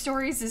wedding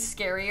stories is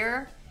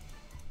scarier.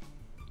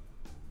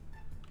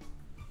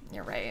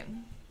 You're right.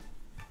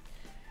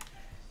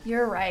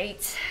 You're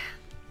right.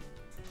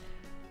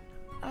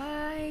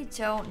 I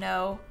don't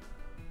know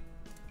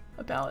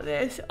about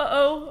this.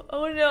 Uh-oh.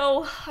 Oh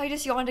no. I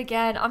just yawned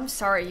again. I'm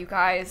sorry, you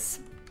guys.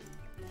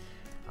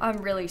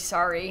 I'm really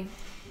sorry.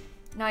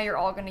 Now you're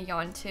all gonna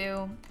yawn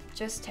too.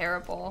 Just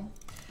terrible.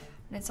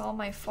 And it's all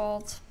my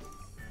fault.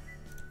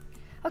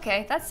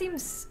 Okay, that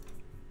seems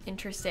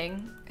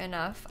interesting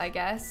enough, I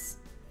guess.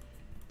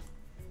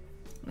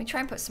 Let me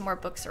try and put some more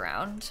books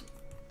around.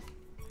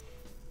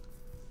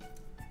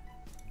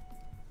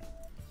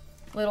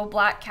 Little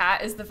black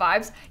cat is the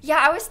vibes. Yeah,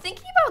 I was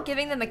thinking about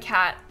giving them a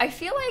cat. I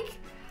feel like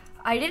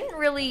I didn't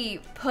really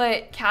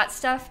put cat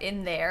stuff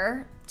in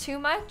there too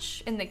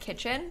much in the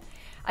kitchen.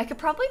 I could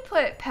probably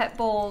put pet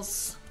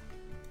bowls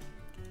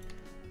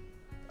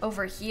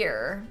over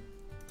here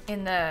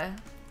in the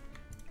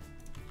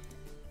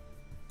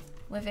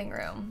living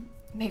room.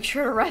 Make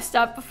sure to rest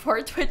up before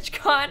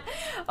TwitchCon.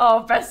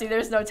 Oh, Bessie,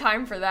 there's no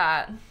time for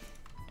that.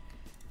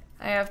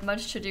 I have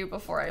much to do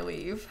before I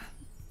leave.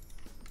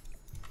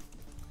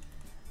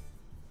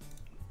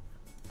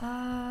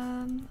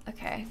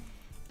 Okay.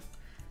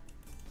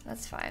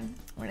 That's fine.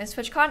 When is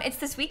TwitchCon? It's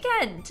this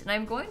weekend, and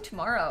I'm going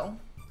tomorrow.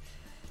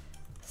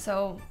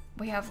 So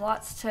we have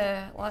lots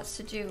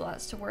to do,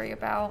 lots to worry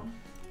about.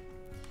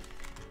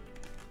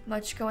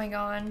 Much going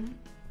on.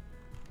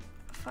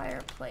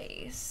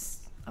 Fireplace.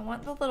 I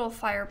want the little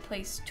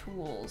fireplace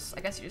tools.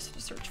 I guess you just have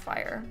to search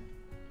fire.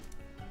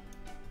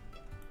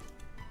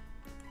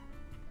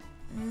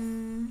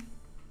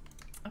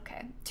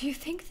 Okay. Do you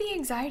think the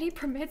anxiety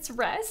permits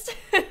rest?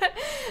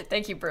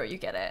 Thank you, bro. You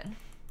get it.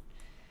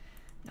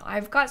 No,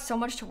 I've got so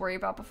much to worry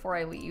about before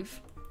I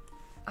leave.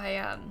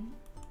 I'm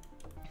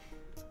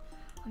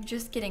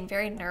just getting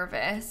very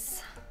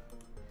nervous.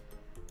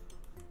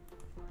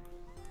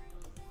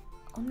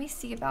 Let me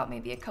see about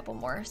maybe a couple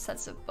more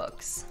sets of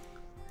books.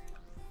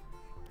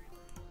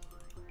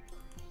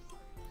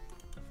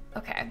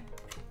 Okay.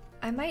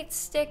 I might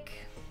stick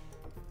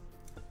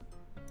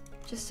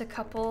just a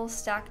couple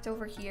stacked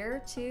over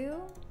here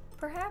too,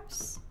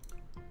 perhaps?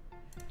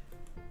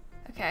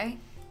 Okay.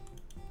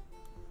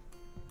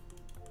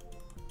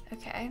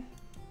 Okay.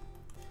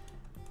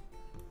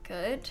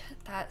 Good.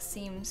 That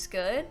seems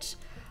good.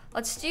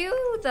 Let's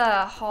do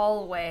the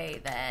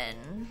hallway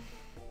then.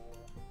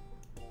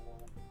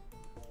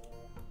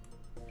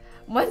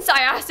 Once I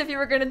asked if you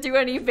were gonna do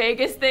any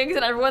Vegas things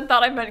and everyone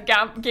thought I meant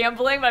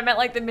gambling, but I meant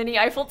like the mini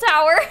Eiffel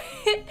Tower.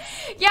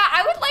 Yeah,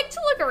 I would like to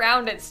look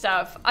around at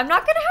stuff. I'm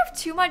not gonna have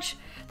too much.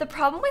 The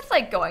problem with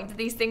like going to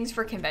these things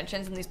for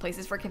conventions and these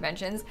places for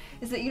conventions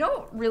is that you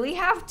don't really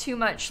have too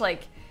much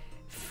like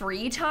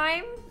free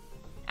time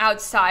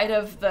outside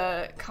of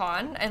the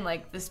con and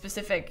like the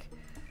specific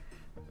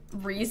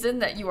reason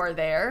that you are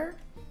there,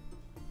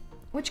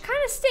 which kind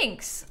of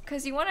stinks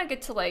because you want to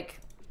get to like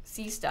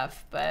see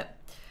stuff. But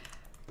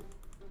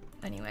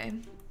anyway,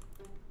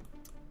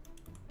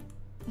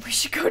 we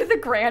should go to the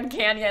Grand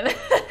Canyon.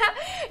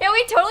 Yeah,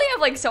 we totally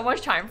have like so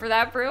much time for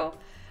that, Brew.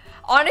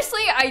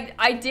 Honestly,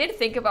 I did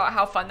think about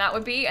how fun that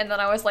would be, and then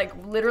I was like,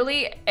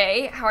 literally,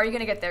 A, how are you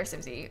gonna get there,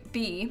 Simsie?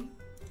 B,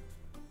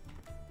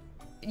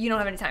 you don't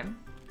have any time.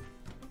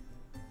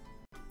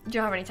 You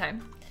don't have any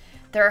time.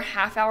 There are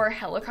half-hour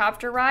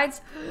helicopter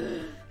rides.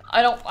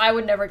 I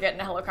would never get in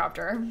a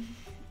helicopter.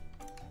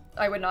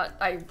 I would not,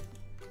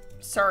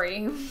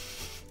 sorry.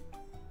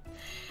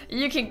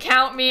 You can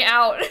count me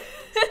out.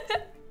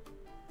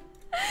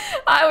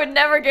 I would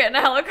never get in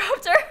a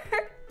helicopter.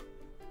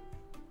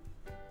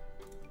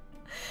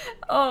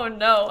 Oh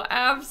no,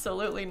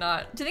 absolutely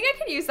not. Do you think I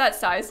can use that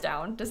size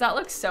down? Does that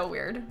look so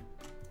weird?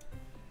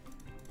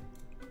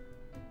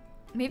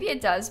 Maybe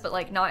it does, but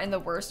like not in the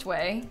worst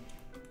way.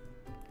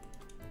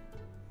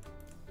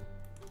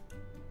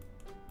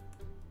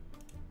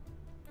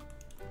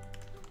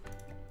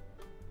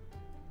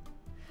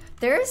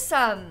 There's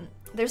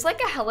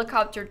like a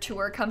helicopter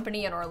tour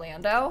company in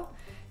Orlando.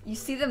 You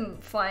see them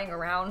flying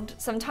around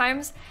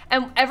sometimes,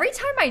 and every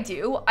time I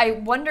do, I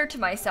wonder to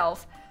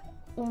myself,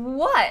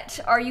 what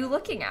are you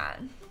looking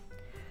at?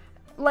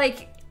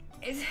 Like,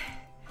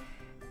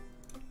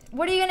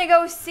 what are you gonna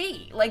go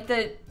see? Like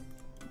the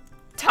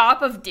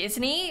top of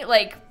Disney?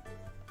 Like,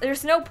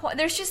 there's no point.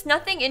 There's just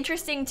nothing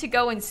interesting to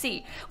go and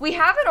see. We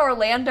have an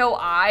Orlando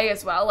Eye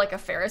as well, like a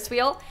Ferris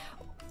wheel.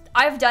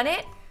 I've done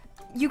it.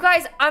 You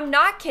guys, I'm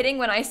not kidding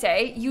when I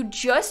say you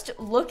just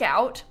look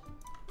out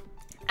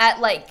at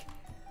like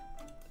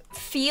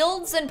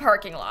fields and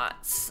parking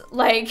lots.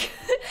 Like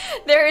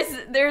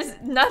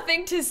there's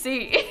nothing to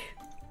see.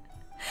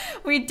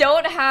 We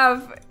don't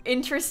have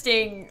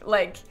interesting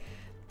like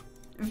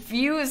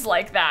views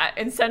like that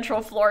in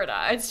Central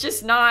Florida. It's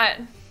just not.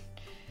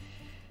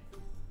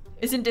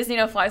 Isn't Disney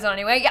no fly zone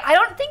anyway? Yeah, I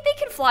don't think they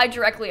can fly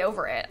directly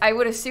over it. I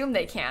would assume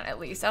they can, at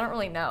least. I don't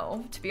really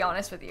know, to be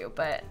honest with you,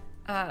 but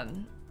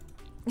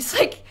it's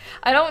like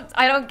I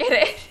don't get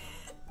it.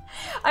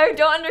 I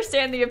don't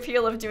understand the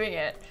appeal of doing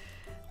it.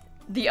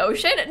 The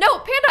ocean? No,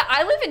 Panda,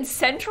 I live in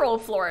Central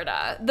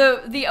Florida.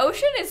 The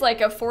ocean is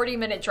like a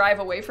 40-minute drive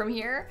away from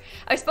here.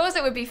 I suppose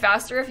it would be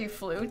faster if you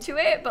flew to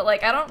it, but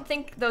like I don't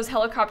think those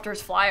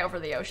helicopters fly over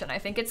the ocean. I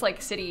think it's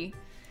like city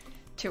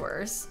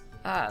tours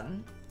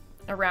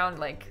around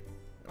like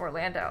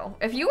Orlando.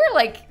 If you were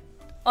like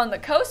on the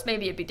coast,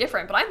 maybe it'd be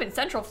different, but I'm in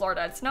Central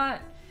Florida. It's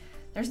not,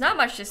 there's not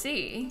much to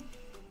see.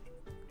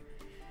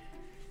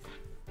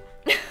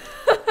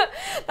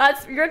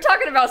 You're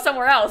talking about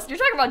somewhere else. You're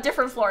talking about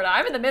different Florida.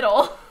 I'm in the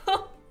middle.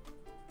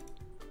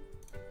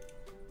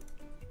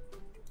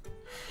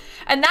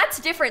 And that's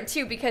different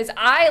too, because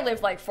I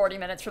live like 40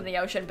 minutes from the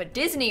ocean, but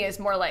Disney is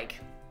more like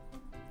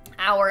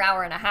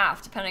hour and a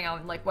half, depending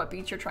on like what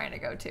beach you're trying to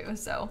go to.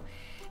 So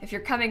if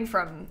you're coming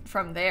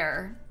from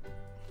there,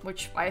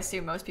 which I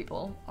assume most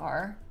people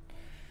are,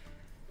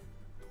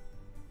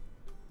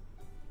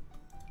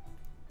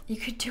 you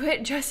could do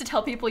it just to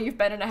tell people you've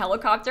been in a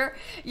helicopter.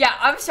 Yeah,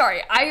 I'm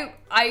sorry.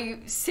 I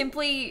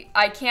simply,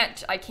 I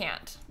can't.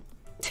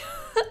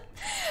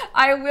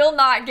 I will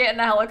not get in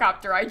a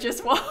helicopter. I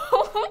just won't.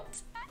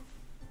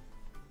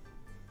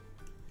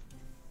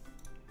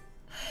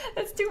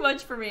 That's too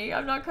much for me.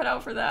 I'm not cut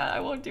out for that. I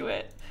won't do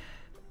it.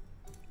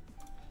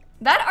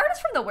 That art is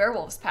from the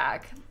Werewolves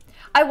pack.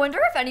 I wonder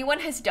if anyone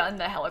has done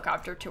the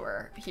helicopter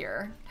tour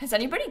here. Has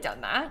anybody done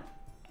that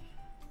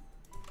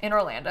in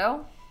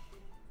Orlando?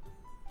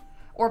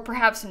 Or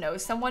perhaps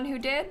knows someone who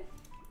did?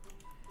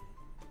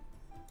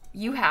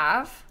 You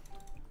have?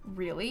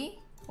 Really?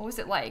 What was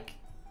it like?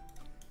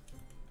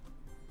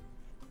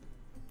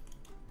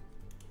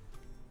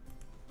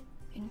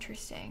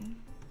 Interesting.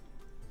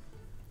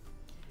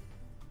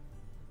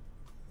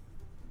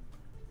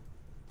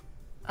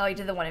 Oh, you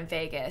did the one in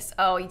Vegas.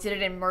 Oh, you did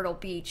it in Myrtle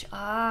Beach.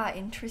 Ah,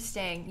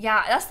 interesting.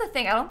 Yeah, that's the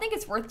thing. I don't think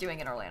it's worth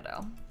doing in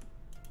Orlando.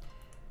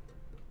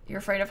 You're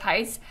afraid of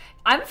heights?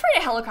 I'm afraid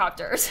of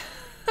helicopters.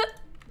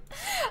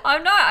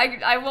 I'm not,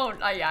 I won't,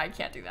 yeah, I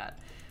can't do that.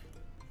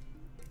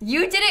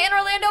 You did it in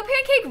Orlando,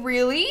 Pancake?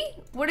 Really?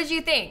 What did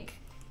you think?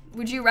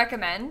 Would you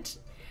recommend?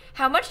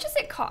 How much does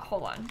it cost?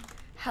 Hold on.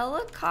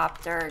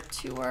 Helicopter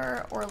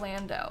tour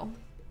Orlando.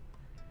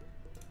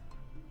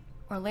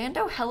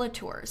 Orlando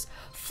Helitours.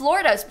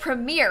 Florida's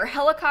premier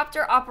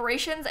helicopter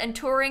operations and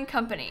touring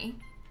company.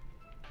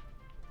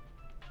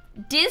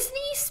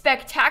 Disney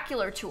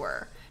Spectacular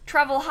Tour.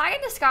 Travel high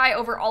in the sky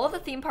over all of the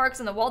theme parks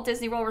in the Walt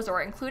Disney World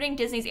Resort, including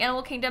Disney's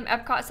Animal Kingdom,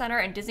 Epcot Center,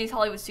 and Disney's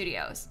Hollywood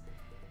Studios.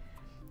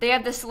 They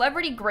have the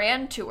Celebrity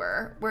Grand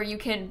Tour, where you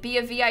can be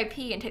a VIP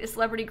and take the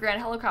Celebrity Grand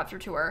Helicopter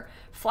Tour,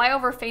 fly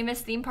over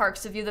famous theme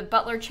parks to view the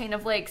Butler chain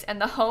of lakes and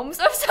the homes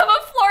of some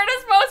of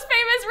Florida's most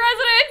famous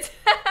residents.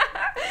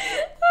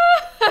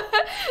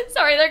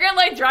 Sorry, they're gonna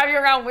like drive you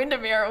around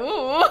Windermere.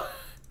 Ooh.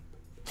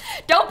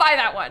 Don't buy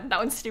that one. That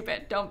one's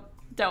stupid. Don't.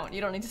 You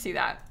don't need to see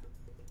that.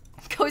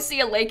 Go see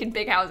a lake and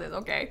big houses,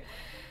 okay?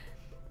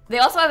 They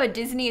also have a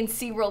Disney and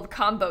SeaWorld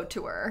combo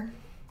tour.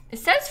 It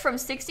says from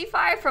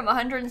 $65, from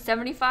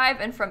 $175,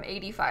 and from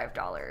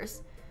 $85.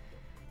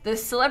 The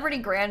Celebrity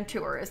Grand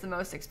Tour is the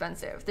most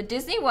expensive. The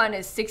Disney one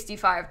is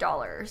 $65.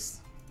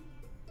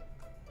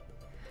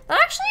 That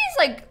actually is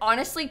like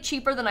honestly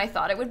cheaper than I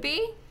thought it would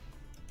be.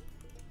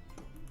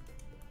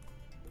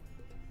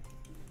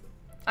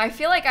 I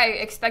feel like I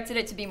expected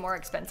it to be more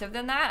expensive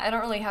than that. I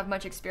don't really have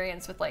much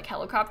experience with like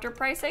helicopter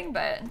pricing,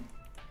 but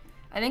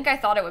I think I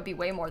thought it would be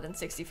way more than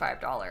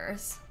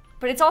 $65.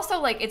 But it's also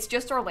like, it's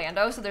just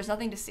Orlando, so there's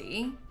nothing to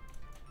see.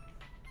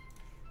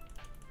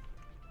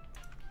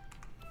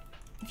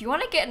 If you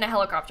want to get in a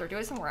helicopter, do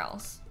it somewhere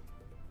else.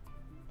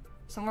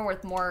 Somewhere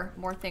with more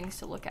things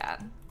to look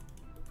at.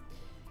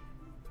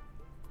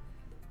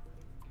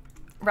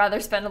 Rather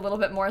spend a little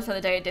bit more for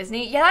the day at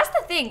Disney. Yeah, that's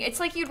the thing. It's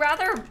like you'd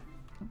rather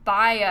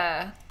buy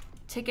a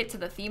ticket to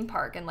the theme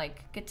park and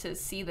like get to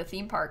see the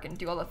theme park and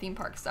do all the theme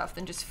park stuff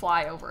than just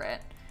fly over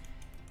it.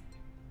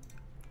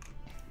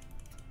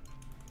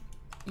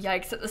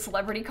 Yikes at the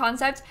celebrity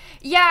concept.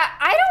 Yeah,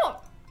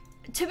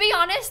 to be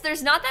honest,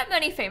 there's not that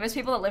many famous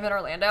people that live in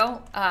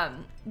Orlando.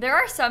 There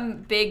are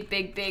some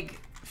big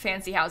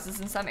fancy houses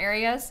in some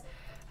areas.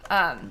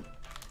 But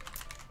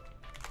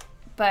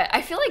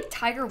I feel like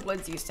Tiger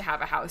Woods used to have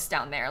a house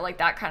down there, like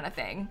that kind of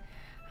thing.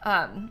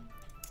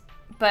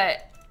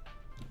 But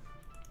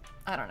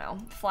I don't know,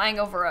 flying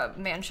over a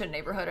mansion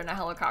neighborhood in a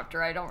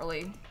helicopter, I'd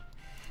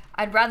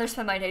rather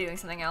spend my day doing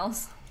something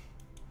else.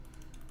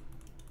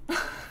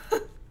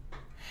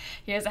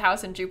 He has a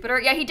house in Jupiter.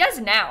 Yeah, he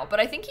does now, but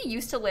I think he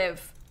used to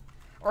live,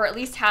 or at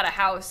least had a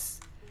house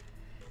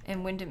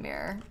in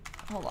Windermere.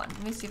 Hold on,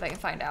 let me see if I can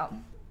find out.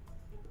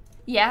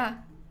 Yeah.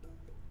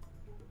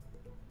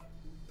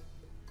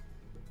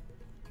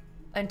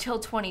 Until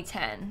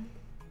 2010.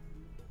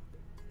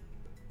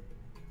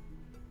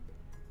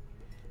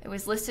 It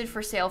was listed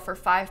for sale for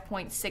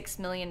 $5.6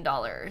 million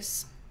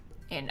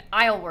in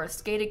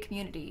Isleworth's gated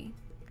community.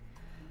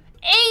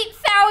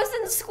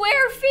 8,000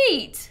 square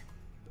feet!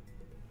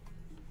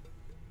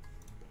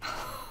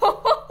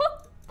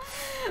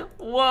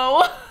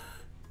 Whoa.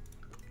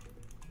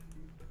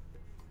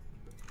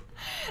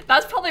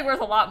 That's probably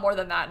worth a lot more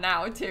than that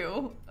now,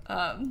 too.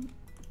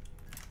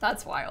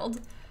 That's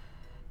wild.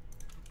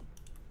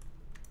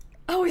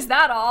 Oh, is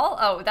that all?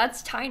 Oh,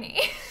 that's tiny.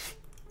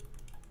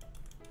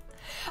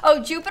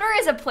 Oh, Jupiter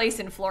is a place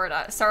in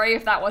Florida. Sorry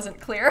if that wasn't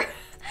clear.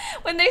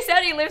 When they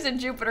said he lives in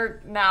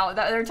Jupiter now,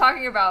 that they're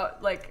talking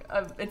about like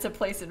it's a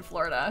place in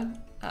Florida,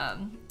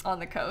 on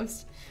the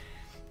coast.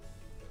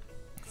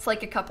 It's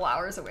like a couple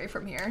hours away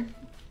from here.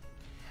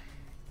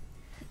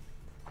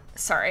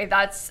 Sorry,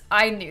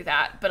 I knew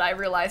that, but I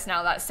realize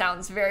now that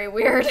sounds very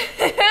weird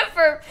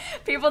for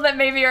people that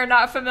maybe are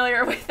not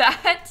familiar with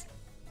that.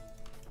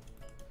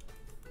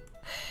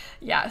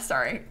 Yeah,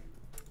 sorry.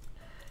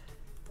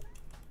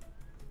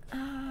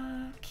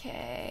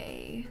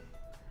 Okay.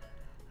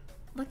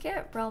 Look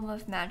at Realm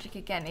of Magic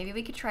again. Maybe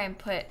we could try and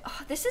put,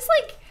 oh, this is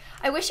like,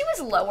 I wish it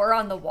was lower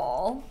on the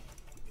wall.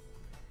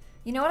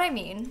 You know what I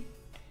mean?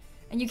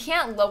 And you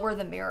can't lower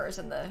the mirrors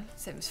in the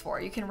Sims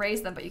 4. You can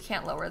raise them, but you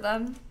can't lower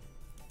them.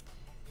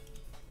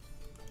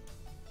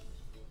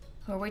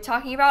 Who are we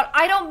talking about?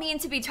 I don't mean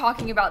to be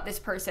talking about this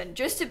person.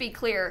 Just to be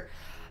clear,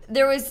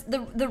 there was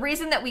the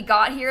reason that we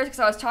got here is because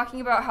I was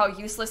talking about how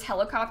useless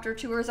helicopter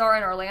tours are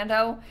in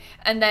Orlando,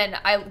 and then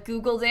I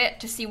Googled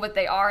it to see what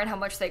they are and how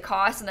much they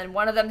cost, and then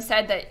one of them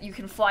said that you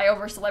can fly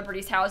over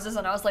celebrities' houses,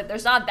 and I was like,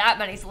 there's not that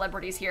many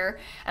celebrities here,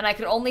 and I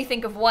could only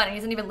think of one, and he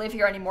doesn't even live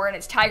here anymore, and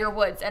it's Tiger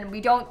Woods, and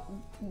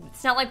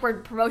it's not like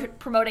we're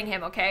promoting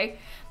him, okay?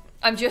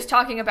 I'm just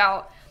talking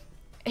about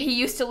he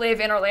used to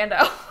live in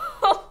Orlando.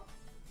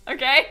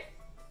 Okay?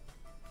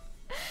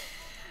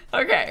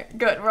 Okay,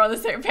 good, we're on the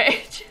same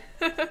page.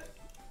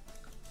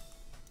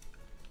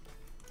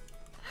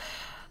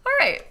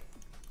 Alright.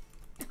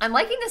 I'm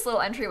liking this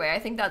little entryway. I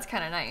think that's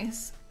kind of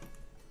nice.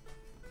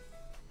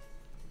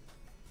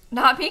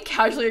 Not me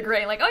casually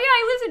agreeing, like, oh yeah,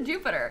 he lives in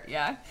Jupiter.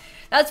 Yeah.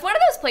 That's one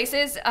of those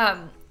places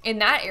in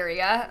that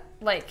area,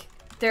 like,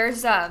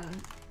 there's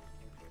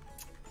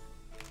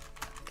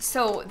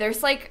so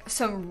there's like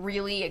some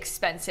really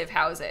expensive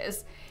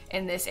houses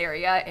in this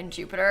area in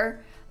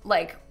Jupiter.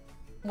 Like,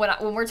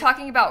 when we're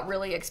talking about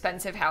really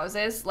expensive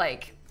houses,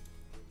 like,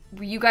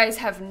 you guys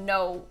have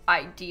no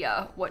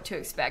idea what to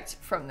expect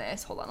from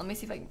this. Hold on, let me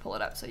see if I can pull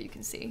it up so you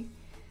can see.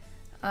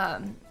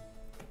 But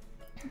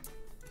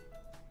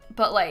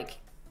like,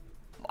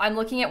 I'm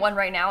looking at one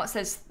right now. It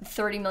says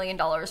 $30 million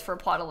for a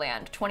plot of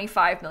land,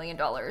 $25 million.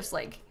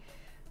 Like,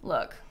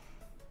 look.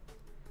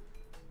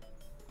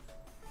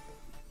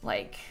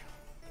 Like,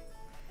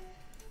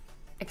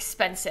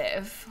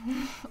 expensive.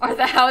 Are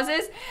the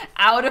houses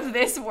out of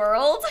this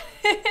world?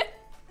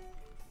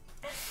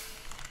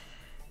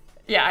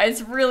 Yeah,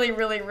 it's really,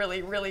 really,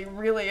 really, really,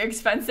 really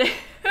expensive.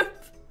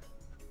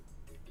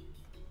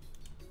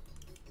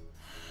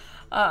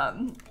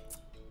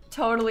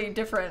 Totally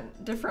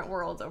different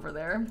world over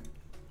there.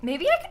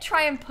 Maybe I could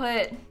try and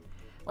put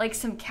like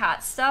some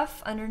cat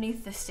stuff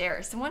underneath the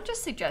stairs. Someone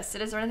just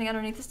suggested, is there anything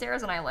underneath the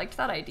stairs? And I liked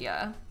that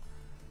idea.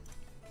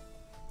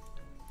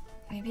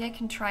 Maybe I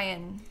can try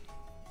and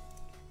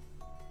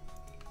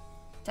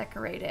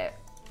decorate it.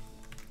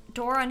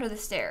 Door under the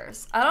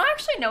stairs. I don't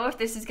actually know if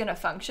this is gonna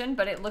function,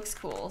 but it looks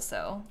cool,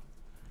 so.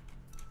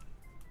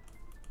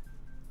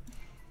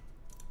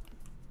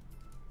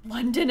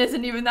 London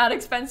isn't even that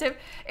expensive.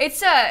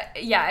 It's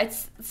yeah,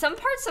 it's some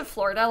parts of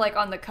Florida, like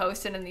on the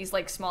coast and in these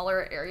like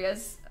smaller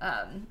areas.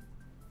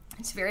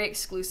 It's very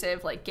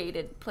exclusive, like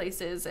gated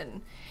places,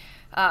 and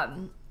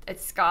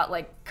it's got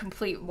like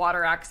complete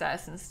water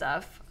access and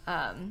stuff.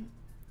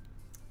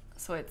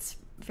 So it's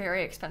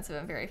very expensive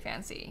and very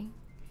fancy.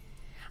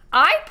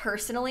 I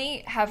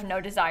personally have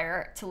no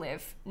desire to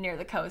live near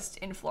the coast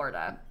in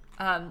Florida.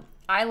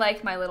 I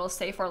like my little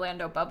safe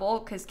Orlando bubble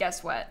because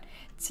guess what?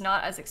 It's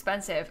not as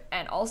expensive,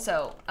 and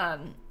also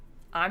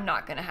I'm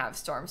not gonna have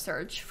storm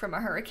surge from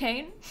a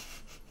hurricane.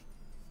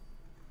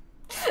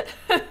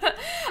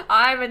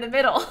 I'm in the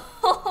middle.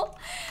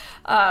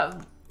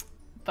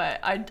 But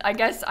I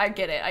guess I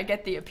get it. I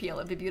get the appeal.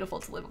 It'd be beautiful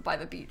to live by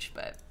the beach,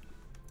 but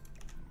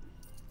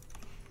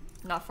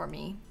not for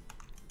me.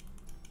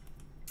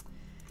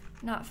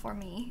 Not for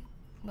me.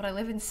 Would I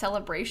live in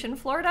Celebration,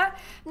 Florida?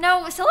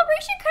 No,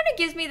 Celebration kind of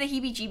gives me the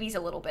heebie-jeebies a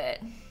little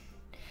bit.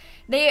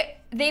 They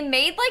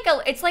made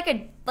like it's like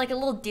a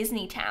little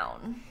Disney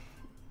town,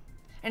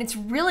 and it's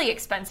really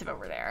expensive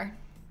over there.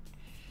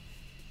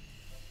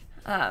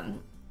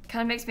 Kind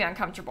of makes me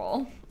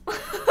uncomfortable.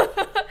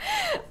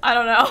 I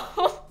don't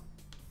know.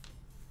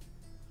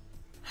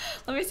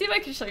 Let me see if I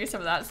can show you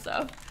some of that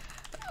stuff.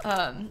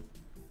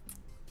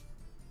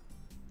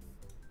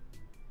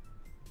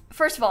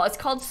 First of all, it's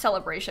called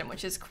Celebration,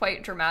 which is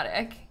quite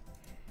dramatic.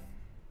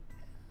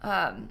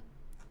 I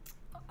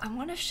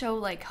want to show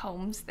like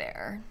homes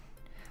there.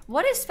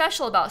 What is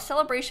special about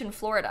Celebration,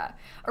 Florida?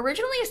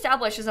 Originally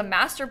established as a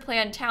master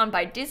planned town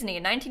by Disney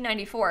in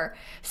 1994,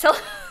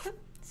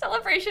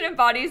 Celebration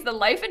embodies the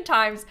life and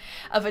times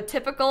of a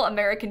typical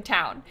American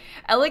town.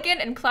 Elegant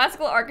and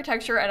classical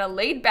architecture and a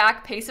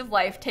laid-back pace of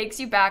life takes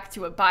you back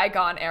to a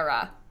bygone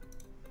era.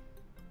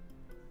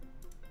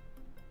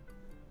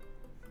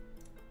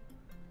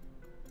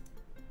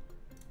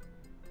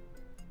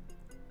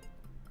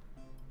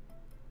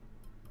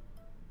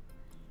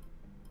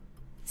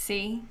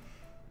 See?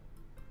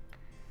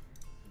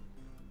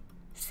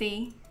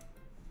 See?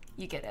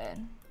 You get it.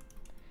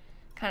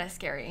 Kind of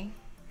scary.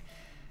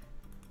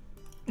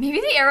 Maybe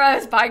the era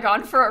is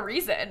bygone for a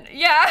reason.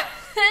 Yeah.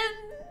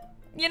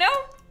 You know?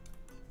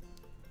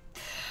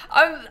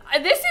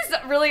 This is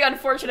really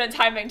unfortunate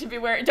timing to be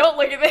wearing. Don't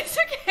look at this,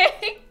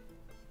 okay?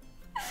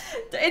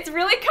 It's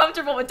really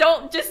comfortable, but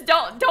don't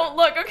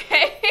look,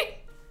 okay?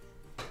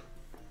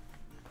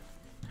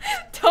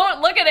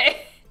 Don't look at it.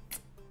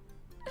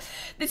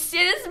 This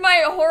is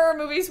my horror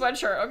movie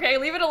sweatshirt, okay?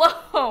 Leave it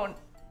alone.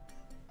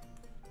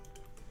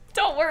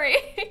 Don't worry.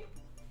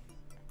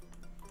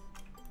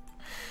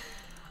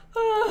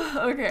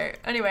 Okay,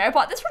 anyway, I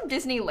bought this from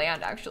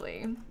Disneyland,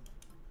 actually.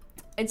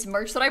 It's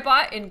merch that I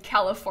bought in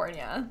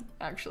California,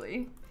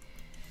 actually.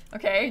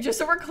 Okay, just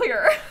so we're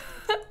clear.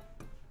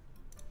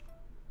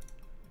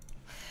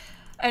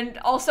 And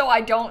also,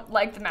 I don't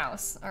like the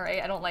mouse, all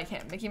right? I don't like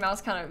him. Mickey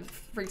Mouse kind of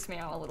freaks me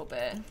out a little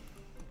bit.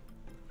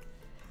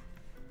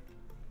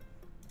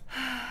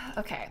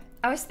 Okay,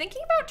 I was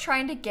thinking about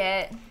trying to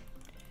get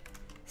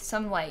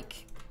some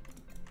like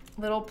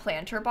little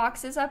planter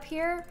boxes up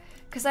here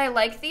because I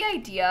like the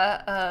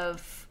idea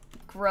of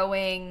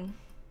growing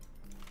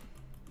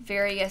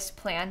various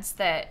plants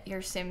that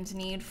your Sims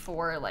need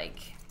for like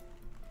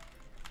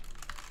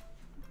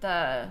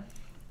the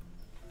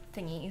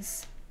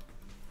thingies.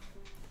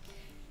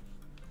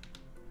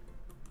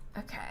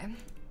 Okay,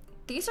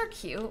 these are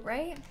cute,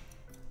 right?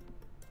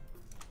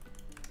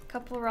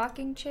 Couple of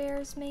rocking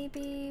chairs,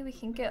 maybe. We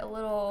can get a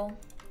little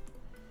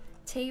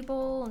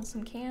table and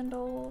some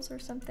candles or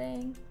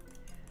something.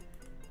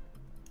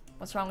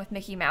 What's wrong with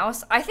Mickey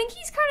Mouse? I think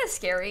he's kind of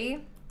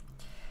scary.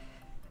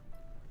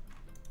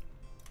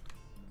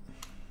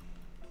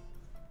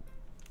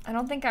 I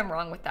don't think I'm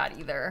wrong with that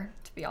either,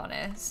 to be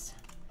honest.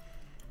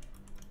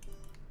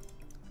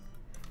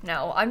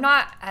 No, I'm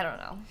not. I don't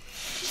know.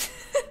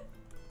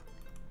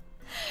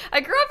 I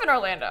grew up in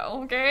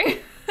Orlando, okay?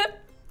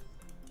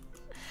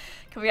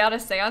 Can we add a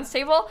seance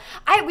table?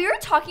 We were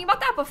talking about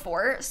that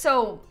before.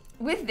 So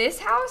with this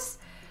house,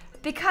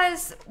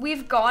 because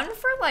we've gone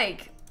for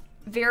like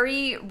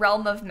very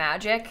realm of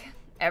magic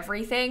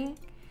everything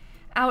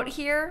out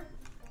here,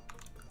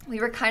 we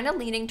were kind of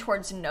leaning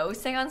towards no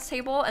seance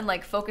table and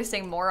like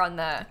focusing more on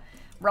the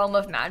realm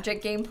of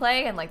magic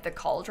gameplay and like the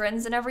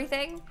cauldrons and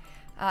everything,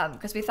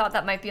 because we thought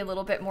that might be a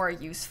little bit more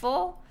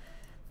useful.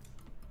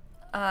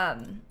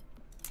 And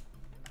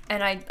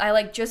I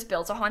like just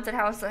built a haunted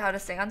house that had a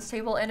seance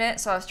table in it,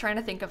 so I was trying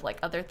to think of like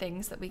other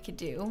things that we could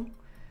do.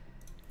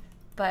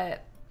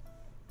 But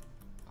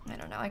I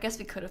don't know, I guess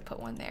we could have put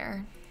one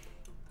there.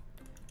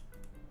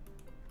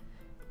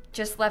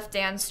 Just left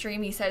Dan's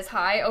stream, he says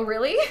hi. Oh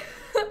really?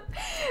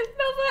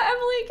 Melba,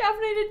 Emily,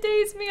 Caffeinated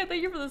Days, Mia,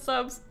 thank you for the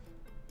subs.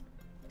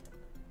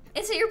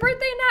 Is it your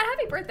birthday, Nat?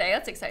 Happy birthday,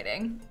 that's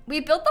exciting. We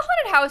built the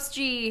haunted house,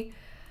 G,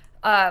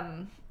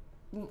 on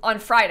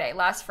Friday,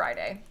 last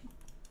Friday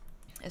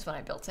is when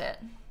I built it.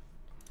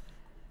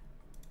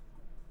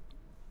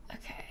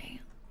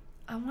 Okay,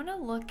 I wanna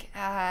look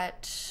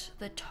at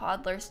the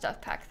toddler stuff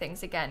pack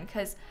things again,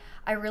 because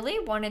I really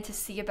wanted to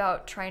see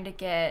about trying to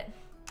get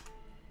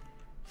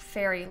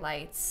fairy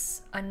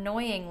lights.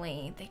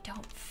 Annoyingly, they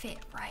don't fit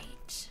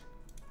right.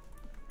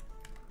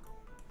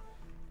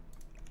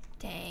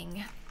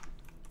 Dang.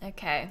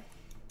 Okay.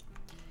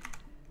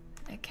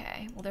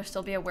 Okay, will there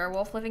still be a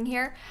werewolf living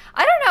here?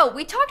 I don't know,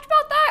 we talked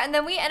about that and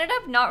then we ended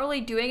up not really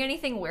doing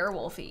anything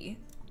werewolfy.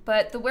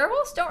 But the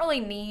werewolves don't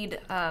really need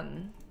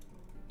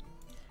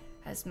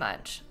as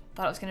much.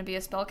 Thought it was gonna be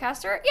a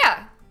spellcaster?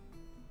 Yeah,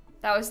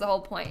 that was the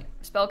whole point.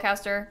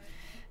 Spellcaster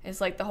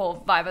is like the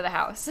whole vibe of the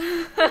house.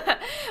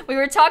 We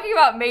were talking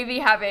about maybe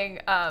having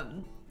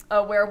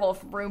a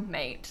werewolf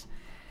roommate,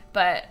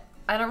 but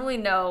I don't really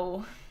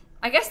know.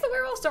 I guess the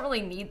werewolves don't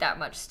really need that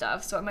much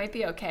stuff, so it might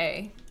be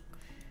okay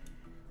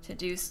to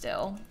do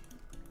still.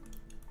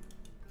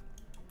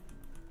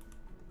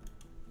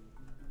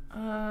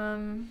 I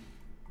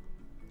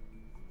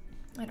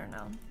don't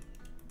know.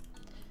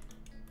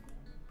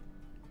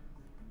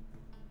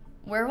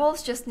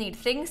 Werewolves just need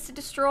things to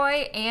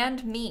destroy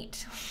and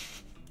meat.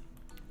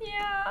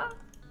 Yeah.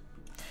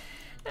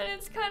 And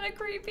it's kind of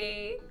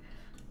creepy.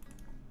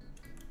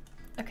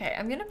 Okay,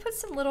 I'm gonna put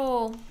some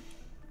little...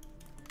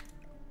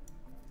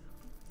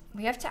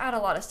 We have to add a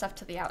lot of stuff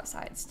to the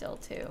outside still,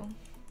 too.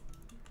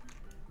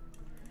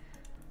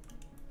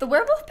 The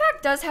werewolf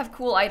pack does have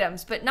cool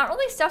items, but not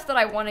really stuff that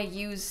I want to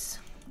use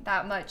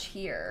that much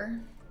here.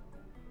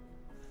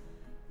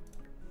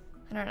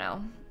 I don't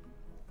know.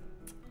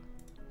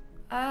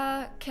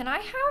 Can I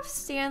have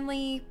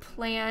Stanley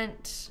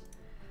plant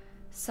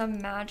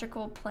some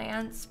magical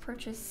plants?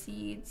 Purchase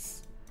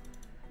seeds.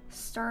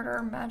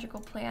 Starter magical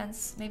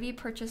plants. Maybe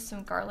purchase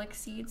some garlic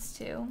seeds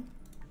too.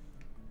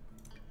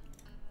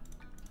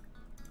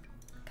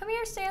 Come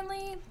here,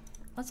 Stanley.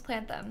 Let's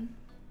plant them.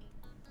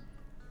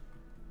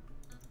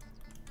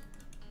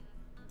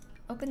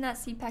 Open that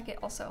seed packet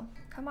also.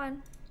 Come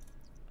on.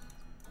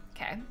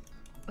 Okay.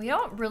 We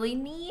don't really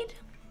need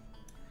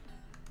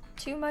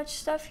too much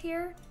stuff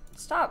here.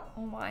 Stop.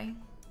 Oh my.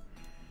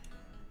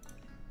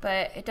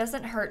 But it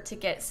doesn't hurt to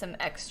get some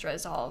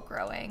extras all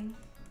growing.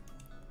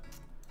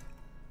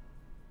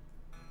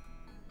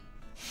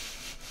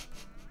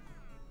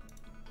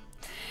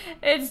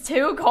 It's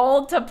too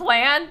cold to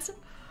plant.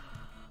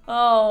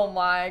 Oh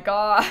my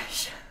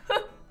gosh.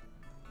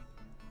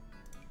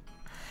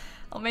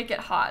 I'll make it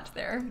hot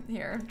there.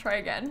 Here, try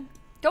again.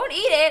 Don't eat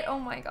it. Oh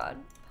my god.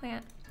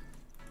 Plant.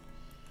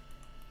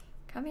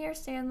 Come here,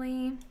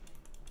 Stanley.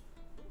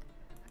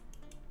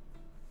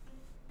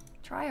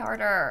 Try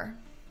harder.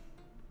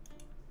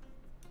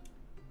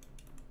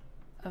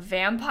 A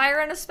vampire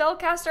and a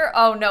spellcaster?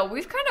 Oh no,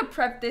 we've kind of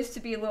prepped this to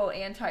be a little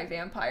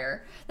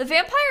anti-vampire. The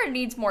vampire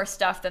needs more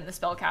stuff than the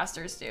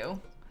spellcasters do.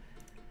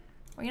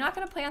 Are you not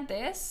gonna plant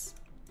this?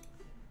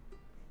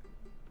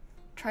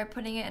 Try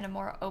putting it in a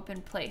more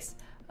open place.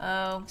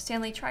 Oh,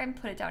 Stanley, try and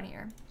put it down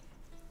here.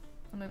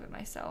 I'll move it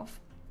myself.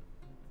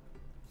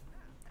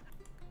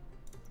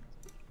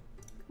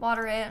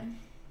 Water it.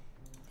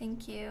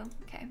 Thank you.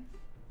 Okay.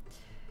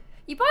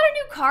 You bought a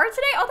new car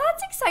today? Oh,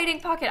 that's exciting,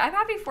 Pocket. I'm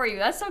happy for you.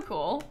 That's so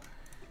cool.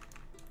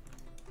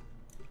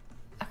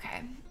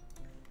 Okay.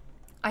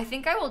 I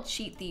think I will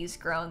cheat these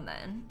grown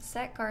then.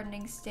 Set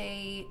gardening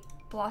state,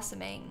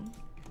 blossoming.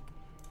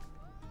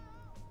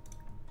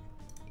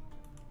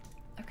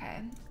 Okay.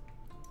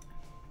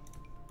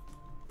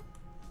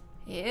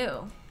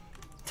 Ew.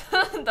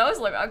 Those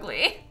look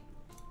ugly.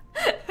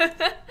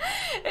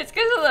 It's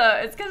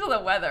because of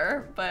the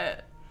weather,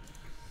 but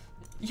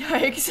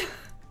yikes.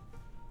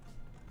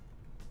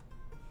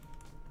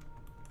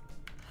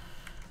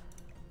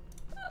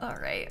 All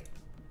right.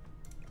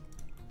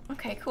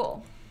 Okay,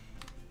 cool.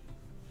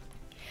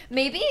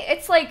 Maybe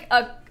it's like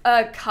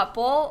a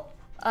couple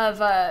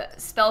of a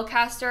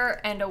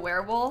spellcaster and a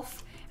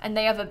werewolf, and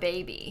they have a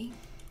baby.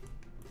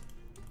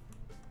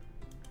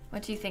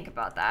 What do you think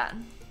about that?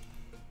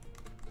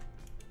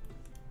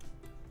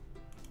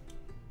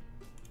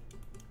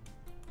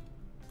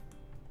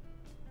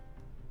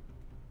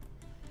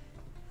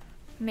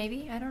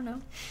 Maybe, I don't know.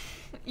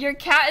 Your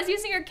cat is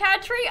using your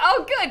cat tree?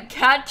 Oh, good.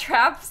 Cat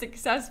trap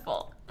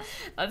successful.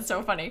 That's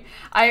so funny.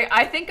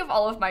 I think of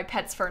all of my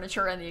pets'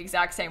 furniture in the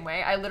exact same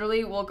way. I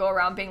literally will go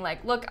around being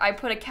like, look, I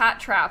put a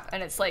cat trap,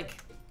 and it's like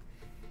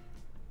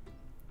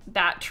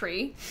that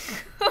tree.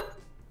 But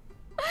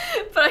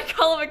I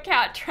call him a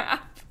cat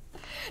trap.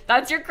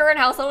 That's your current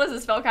household as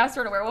a spellcaster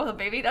and a werewolf with a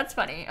baby? That's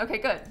funny. Okay,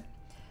 good.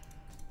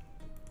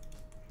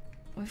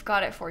 We've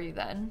got it for you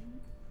then.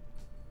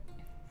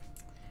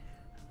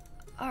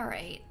 All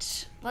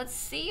right, let's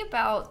see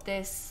about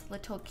this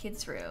little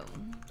kid's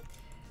room.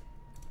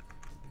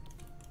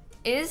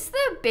 Is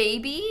the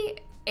baby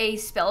a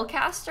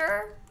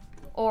spellcaster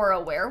or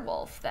a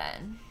werewolf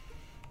then?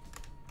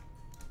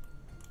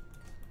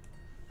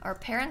 Our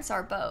parents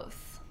are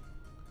both,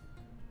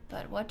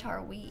 but what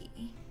are we?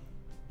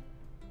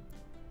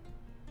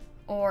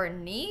 Or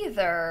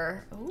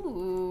neither.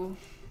 Ooh.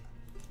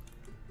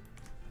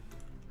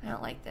 I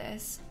don't like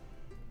this.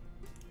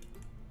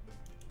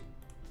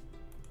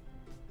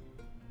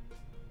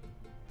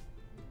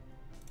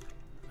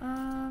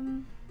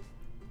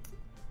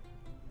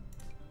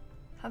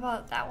 How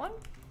about that one?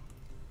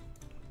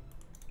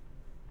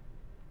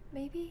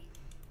 Maybe?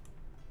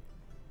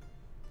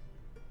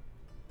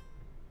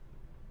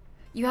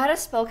 You had a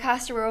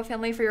spellcaster royal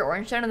family for your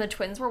orange den and the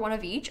twins were one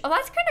of each? Oh,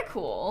 that's kind of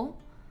cool.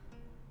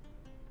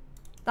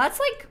 That's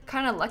like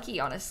kind of lucky,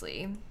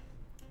 honestly.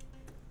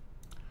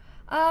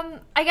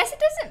 I guess it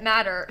doesn't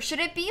matter. Should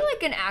it be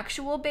like an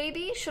actual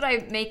baby? Should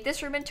I make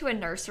this room into a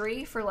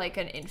nursery for like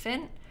an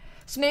infant?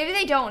 So maybe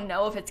they don't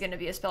know if it's going to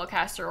be a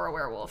spellcaster or a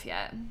werewolf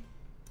yet.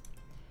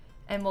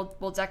 And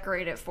we'll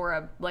decorate it for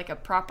a like a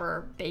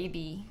proper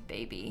baby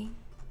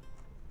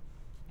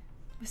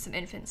with some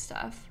infant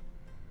stuff.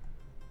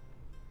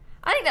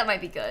 I think that might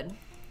be good.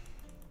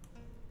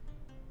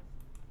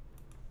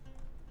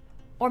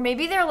 Or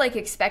maybe they're like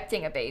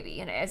expecting a baby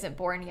and it isn't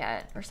born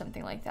yet or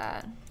something like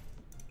that.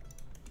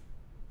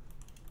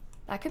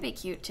 That could be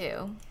cute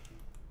too.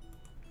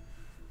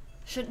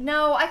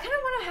 No, I kind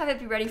of want to have it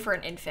be ready for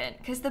an infant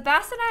because the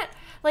bassinet,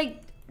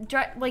 like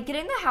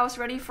getting the house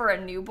ready for a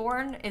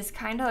newborn is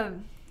kind of,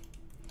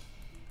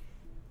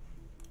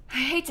 I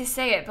hate to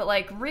say it, but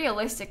like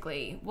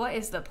realistically, what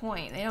is the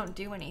point? They don't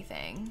do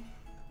anything.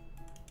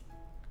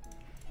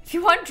 If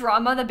you want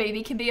drama, the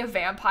baby can be a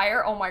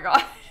vampire. Oh my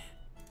god.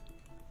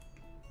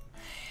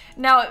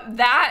 Now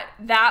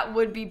that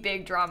would be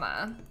big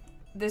drama.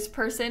 This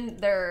person,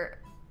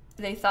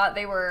 they thought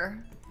they were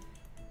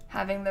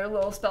having their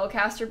little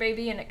spellcaster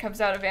baby and it comes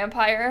out a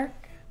vampire.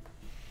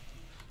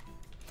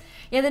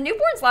 Yeah, the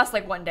newborns last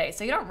like 1 day,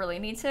 so you don't really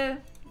need to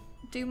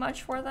do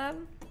much for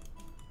them.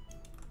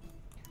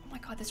 Oh my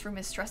god, this room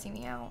is stressing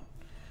me out.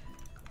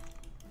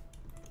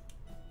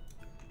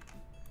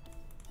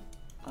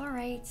 All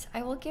right,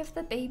 I will give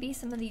the baby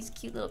some of these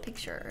cute little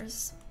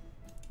pictures.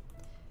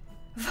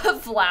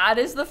 Vlad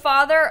is the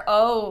father?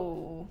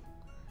 Oh.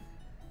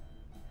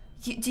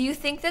 Do you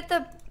think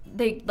that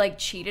they like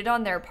cheated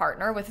on their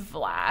partner with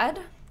Vlad?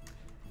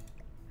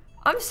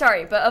 I'm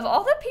sorry, but of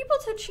all the people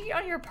to cheat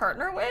on your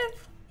partner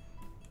with,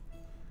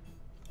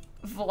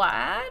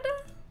 Vlad?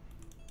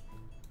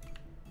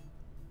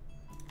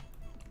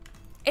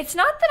 It's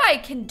not that I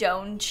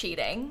condone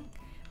cheating,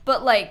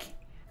 but like,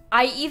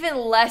 I even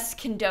less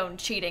condone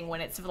cheating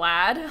when it's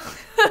Vlad.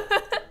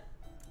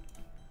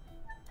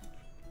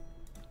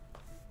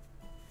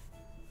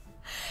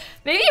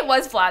 Maybe it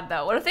was Vlad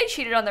though. What if they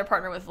cheated on their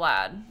partner with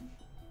Vlad?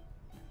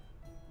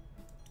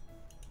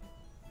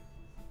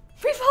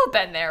 We've all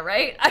been there,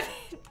 right? I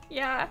mean,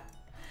 yeah.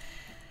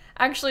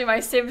 Actually, my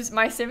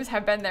Sims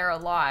have been there a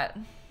lot.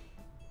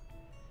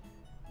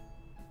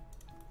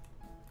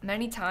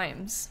 Many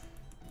times.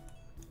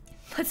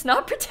 Let's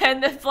not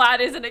pretend that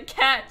Vlad isn't a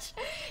catch.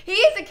 He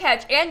is a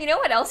catch. And you know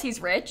what else?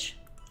 He's rich.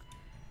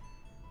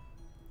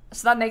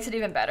 So that makes it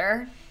even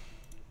better.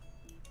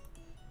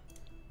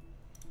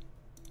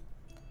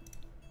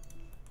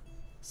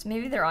 So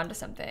maybe they're onto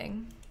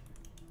something.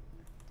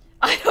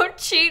 I don't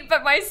cheat,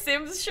 but my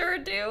Sims sure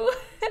do.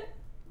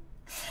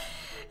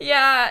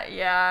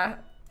 Yeah.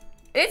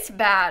 It's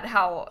bad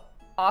how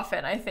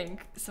often I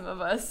think some of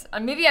us,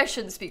 maybe I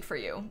shouldn't speak for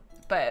you,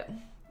 but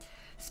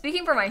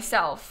speaking for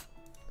myself,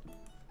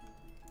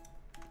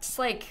 it's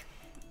like,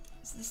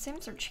 the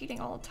Sims are cheating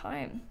all the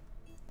time.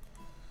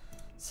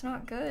 It's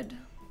not good.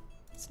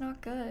 It's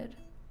not good.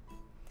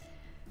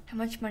 How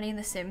much money in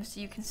The Sims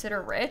do you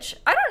consider rich?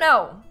 I don't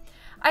know.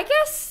 I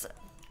guess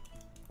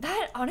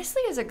that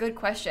honestly is a good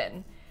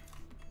question.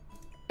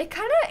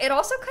 It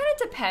also kind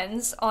of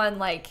depends on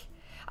like,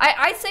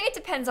 I'd say it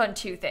depends on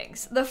two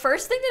things. The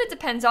first thing that it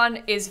depends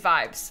on is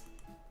vibes.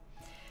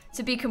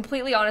 To be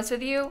completely honest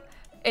with you,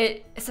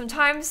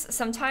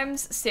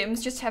 sometimes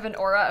Sims just have an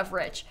aura of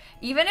rich.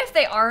 Even if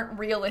they aren't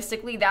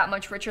realistically that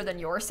much richer than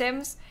your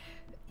Sims,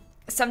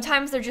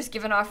 sometimes they're just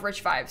giving off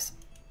rich vibes.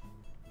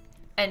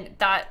 And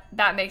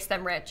that makes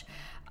them rich.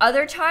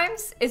 Other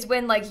times is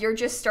when like you're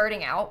just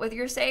starting out with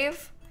your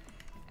save,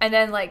 and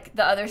then like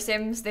the other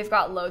Sims, they've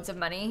got loads of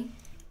money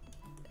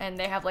and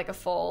they have like a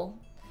full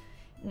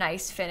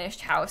nice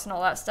finished house and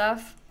all that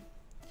stuff.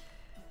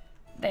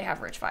 They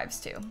have rich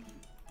vibes too,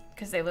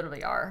 because they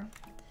literally are.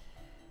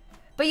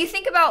 But you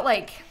think about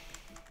like,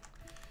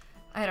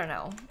 I don't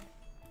know,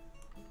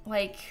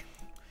 like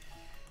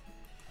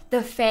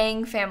the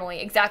Fang family,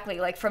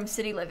 exactly, like from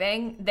City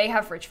Living, they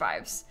have rich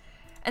vibes.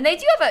 And they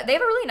have a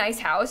really nice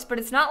house, but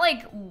it's not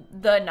like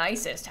the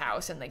nicest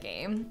house in the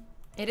game.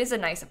 It is a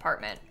nice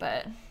apartment,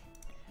 but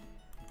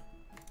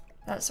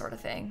that sort of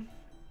thing.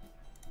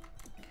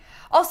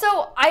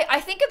 Also, I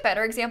think a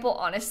better example,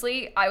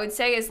 honestly, I would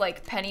say is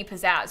like Penny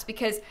Pizzazz,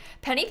 because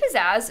Penny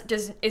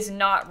Pizzazz is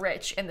not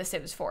rich in The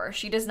Sims 4.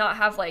 She does not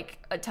have like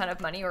a ton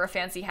of money or a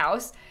fancy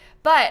house,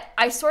 but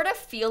I sort of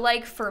feel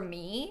like for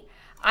me,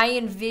 I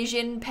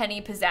envision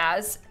Penny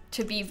Pizzazz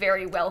to be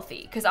very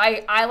wealthy, because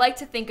I like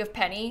to think of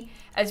Penny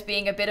as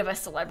being a bit of a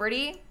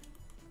celebrity.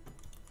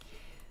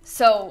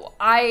 So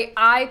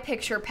I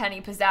picture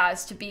Penny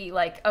Pizzazz to be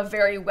like a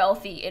very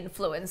wealthy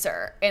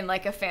influencer in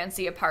like a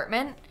fancy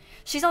apartment.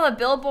 She's on the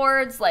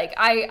billboards. Like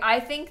I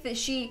think that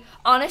she,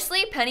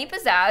 honestly, Penny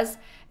Pizzazz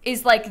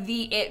is like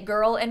the it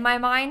girl in my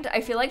mind.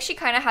 I feel like she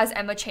kind of has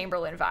Emma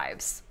Chamberlain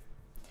vibes.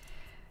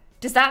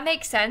 Does that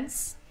make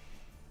sense?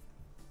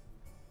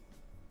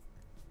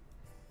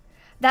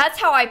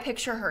 That's how I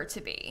picture her to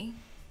be,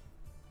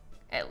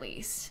 at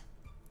least.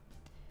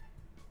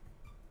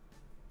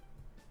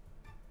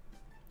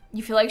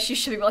 You feel like she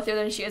should be wealthier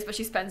than she is, but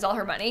she spends all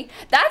her money?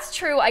 That's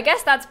true. I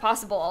guess that's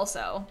possible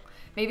also.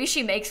 Maybe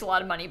she makes a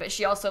lot of money, but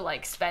she also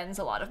like spends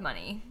a lot of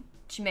money.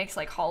 She makes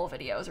like haul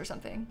videos or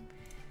something.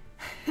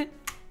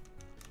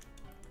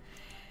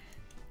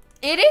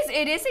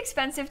 It is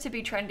expensive to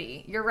be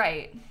trendy. You're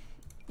right.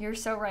 You're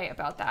so right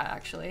about that,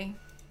 actually.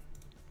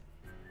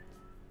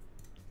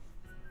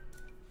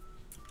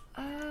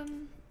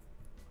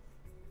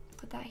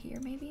 Put that here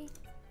maybe.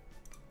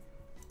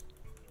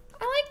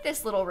 I like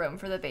this little room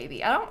for the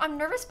baby. I'm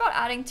nervous about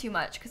adding too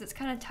much because it's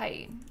kind of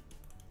tight.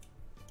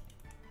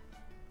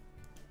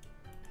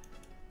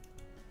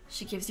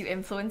 She gives you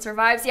influencer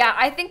vibes. Yeah,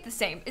 I think the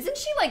same. Isn't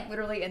she like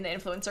literally in the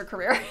influencer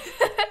career?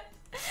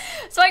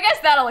 So I guess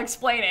that'll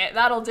explain it.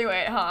 That'll do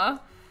it, huh?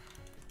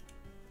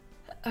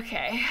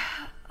 Okay.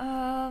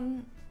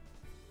 I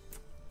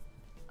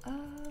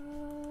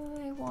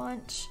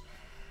want...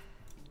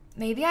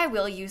 Maybe I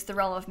will use the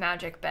Realm of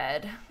Magic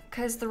bed,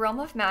 because the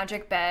Realm of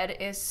Magic bed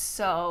is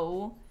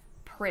so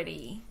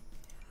pretty.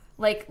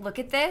 Like, look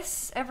at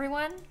this,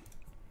 everyone.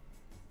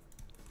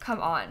 Come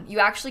on. You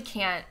actually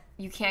can't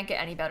get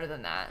any better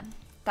than that.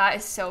 That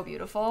is so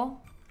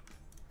beautiful.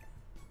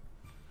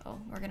 Oh,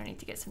 we're gonna need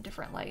to get some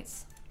different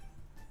lights.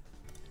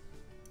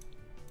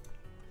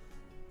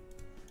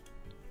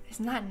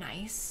 Isn't that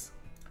nice?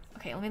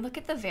 Okay, let me look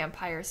at the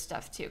vampire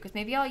stuff too, because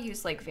maybe I'll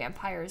use like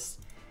vampires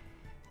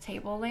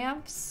table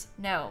lamps.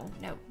 No,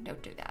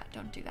 don't do that.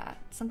 Don't do that.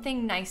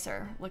 Something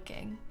nicer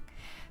looking.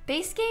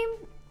 Base game,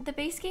 the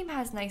base game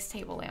has nice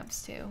table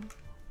lamps too.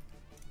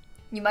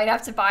 You might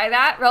have to buy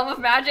that, Realm of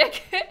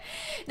Magic.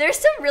 There's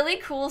some really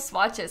cool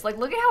swatches. Like,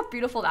 look at how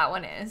beautiful that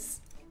one is.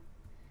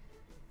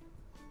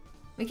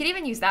 We could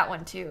even use that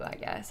one too, I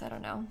guess. I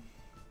don't know.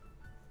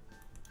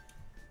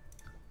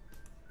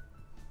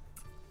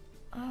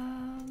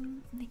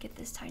 Let me get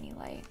this tiny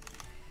light.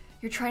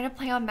 You're trying to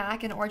play on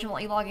Mac and Origin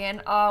won't let you log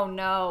in? Oh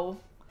no.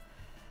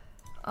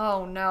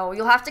 Oh no.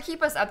 You'll have to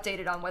keep us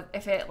updated on what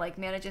if it like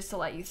manages to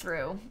let you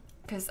through.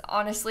 Because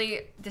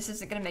honestly, this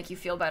isn't gonna make you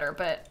feel better,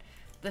 but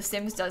The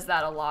Sims does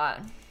that a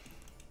lot.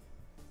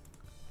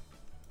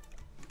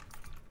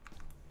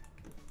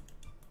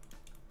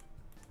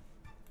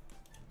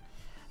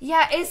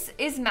 Yeah,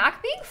 is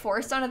Mac being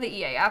forced onto the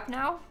EA app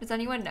now? Does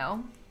anyone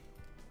know?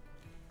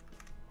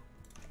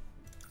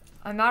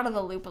 I'm out of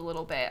the loop a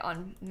little bit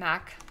on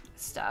Mac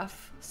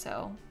stuff,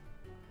 so.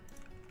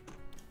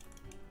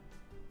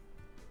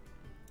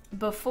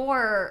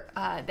 Before,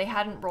 they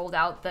hadn't rolled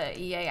out the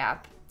EA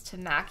app to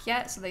Mac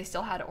yet, so they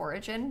still had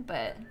Origin,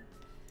 but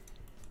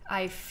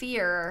I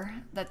fear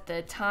that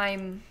the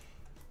time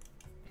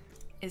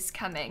is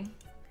coming.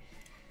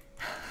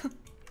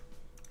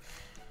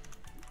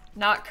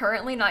 Not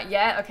currently, not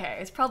yet? Okay,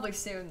 it's probably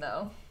soon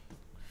though.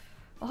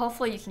 Well,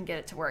 hopefully you can get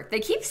it to work.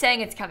 They keep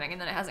saying it's coming and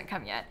then it hasn't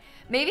come yet.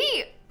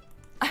 Maybe,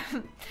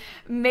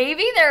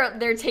 maybe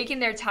they're taking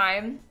their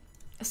time,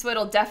 so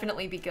it'll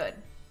definitely be good.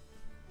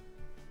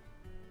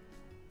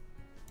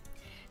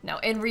 No,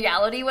 in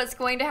reality, what's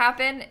going to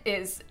happen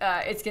is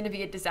it's going to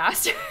be a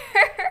disaster.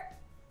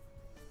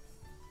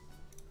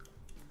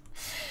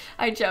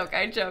 I joke.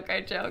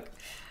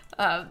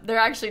 They're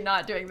actually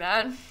not doing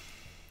that.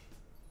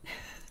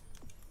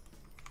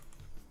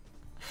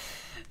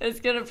 It's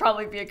gonna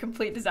probably be a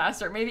complete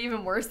disaster, maybe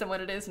even worse than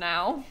what it is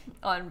now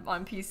on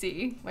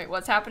PC. Wait,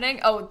 what's happening?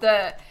 Oh,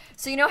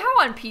 so you know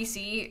how on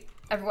PC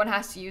everyone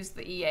has to use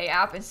the EA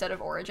app instead of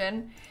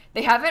Origin?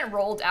 They haven't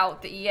rolled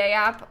out the EA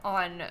app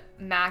on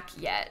Mac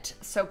yet,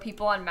 so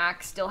people on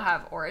Mac still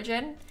have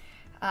Origin,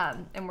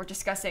 and we're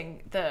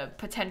discussing the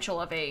potential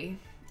of a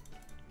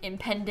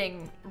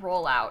impending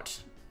rollout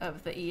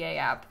of the EA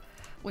app,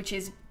 which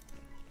is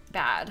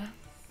bad.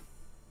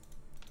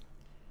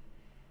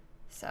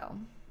 So.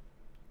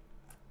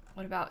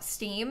 What about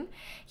Steam?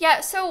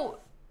 Yeah, so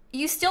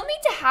you still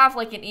need to have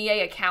like an EA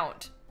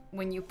account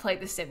when you play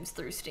The Sims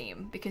through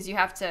Steam, because you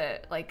have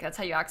to, like, that's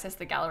how you access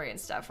the gallery and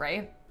stuff,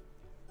 right?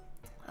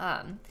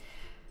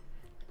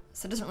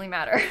 So it doesn't really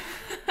matter.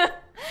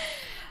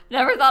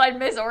 Never thought I'd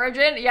miss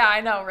Origin? Yeah,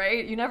 I know,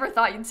 right? You never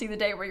thought you'd see the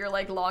day where you're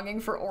like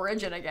longing for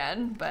Origin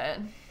again, but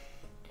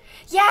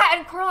Yeah,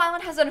 and Coral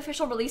Island has an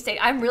official release date.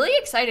 I'm really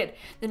excited.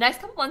 The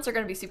next couple months are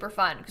going to be super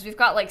fun because we've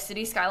got like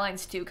City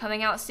Skylines 2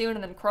 coming out soon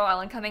and then Coral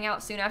Island coming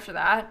out soon after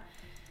that.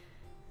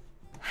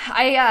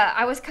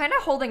 I was kind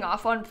of holding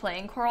off on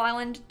playing Coral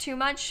Island too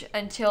much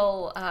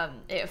until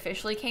it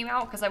officially came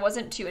out because I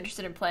wasn't too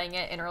interested in playing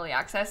it in early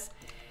access.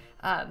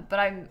 But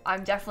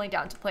I'm definitely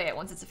down to play it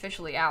once it's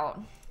officially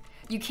out.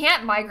 You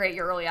can't migrate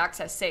your early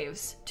access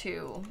saves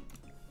to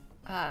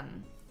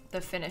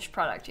the finished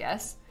product,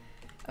 yes,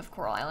 of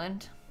Coral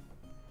Island.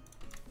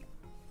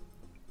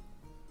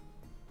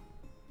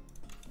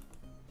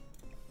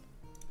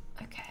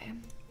 Okay.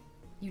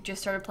 You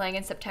just started playing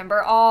in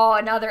September.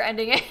 Oh, now they're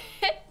ending it.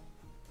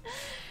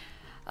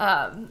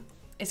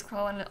 Is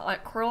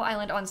Coral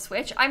Island on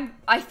Switch?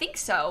 I think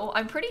so.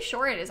 I'm pretty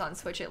sure it is on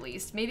Switch at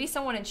least. Maybe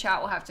someone in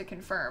chat will have to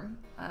confirm.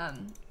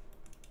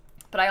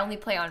 But I only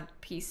play on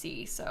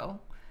PC, so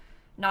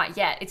not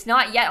yet. It's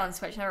not yet on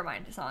Switch. Never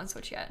mind. It's not on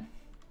Switch yet.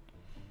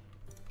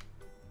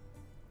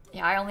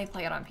 Yeah, I only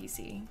play it on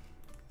PC.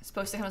 It's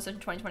supposed to come on Switch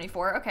in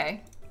 2024.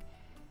 Okay.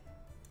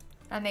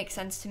 That makes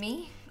sense to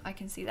me. I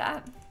can see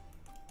that.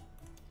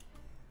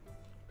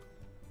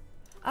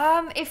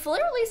 It fully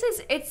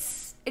releases,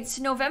 it's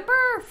November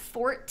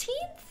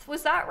 14th?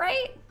 Was that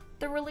right?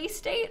 The release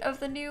date of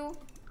the new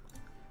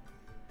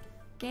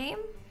game?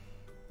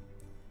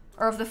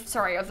 Or of the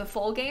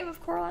full game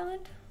of Coral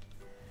Island?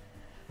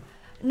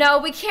 No,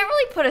 we can't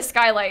really put a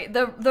skylight.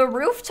 The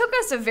roof took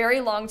us a very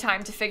long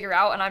time to figure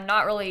out, and I'm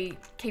not really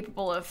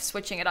capable of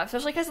switching it up,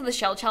 especially because of the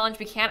shell challenge.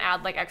 We can't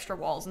add like extra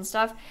walls and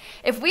stuff.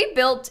 If we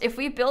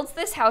built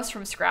this house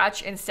from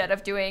scratch instead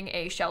of doing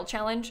a shell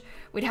challenge,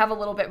 we'd have a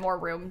little bit more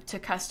room to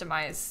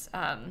customize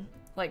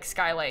like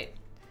skylight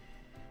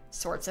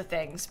sorts of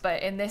things.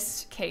 But in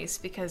this case,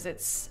 because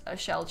it's a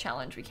shell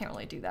challenge, we can't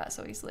really do that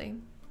so easily.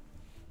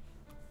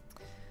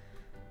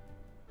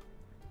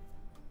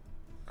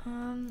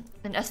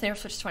 An estimated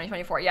Switch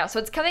 2024. Yeah, so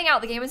it's coming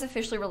out. The game is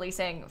officially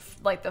releasing,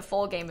 like the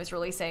full game is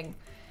releasing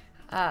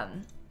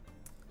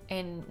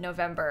in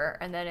November,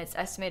 and then it's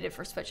estimated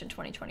for Switch in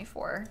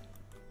 2024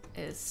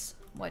 is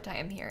what I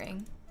am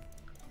hearing.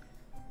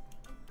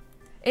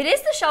 It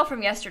is the shell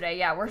from yesterday.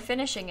 Yeah, we're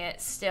finishing it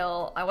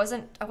still. I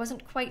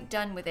wasn't quite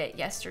done with it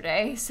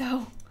yesterday,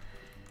 so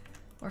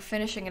we're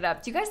finishing it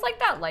up. Do you guys like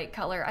that light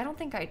color? I don't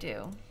think I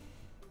do.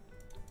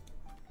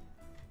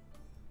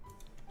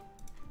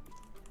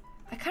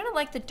 I kind of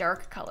like the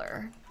dark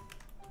color.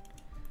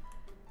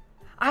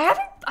 I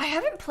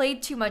haven't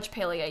played too much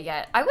Palia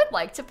yet. I would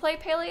like to play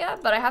Palia,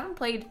 but I haven't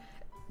played.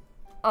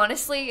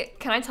 Honestly,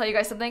 can I tell you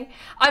guys something?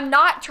 I'm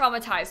not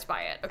traumatized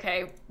by it,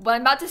 okay? What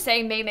I'm about to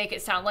say may make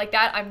it sound like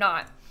that. I'm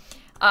not.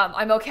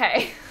 I'm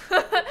okay.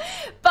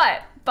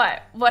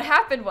 But what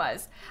happened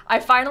was I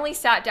finally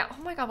sat down.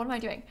 Oh my God, what am I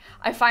doing?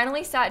 I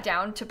finally sat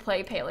down to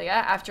play Palia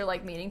after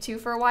like meaning to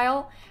for a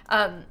while.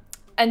 And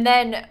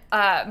then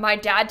my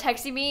dad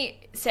texted me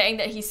saying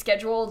that he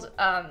scheduled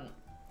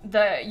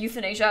the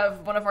euthanasia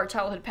of one of our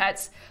childhood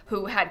pets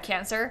who had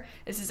cancer.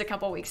 This is a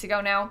couple weeks ago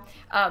now.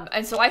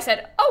 And so I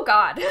said, oh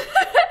God.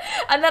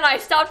 And then I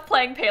stopped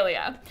playing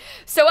Palia.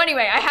 So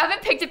anyway, I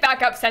haven't picked it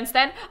back up since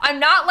then. I'm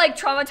not like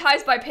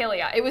traumatized by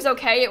Palia. It was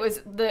okay. It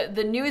was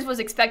the news was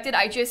expected.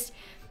 I just,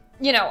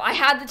 you know, I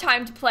had the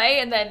time to play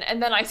and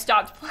then I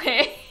stopped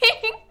playing.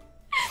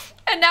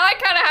 And now I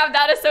kind of have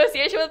that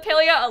association with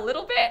Palia a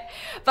little bit,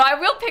 but I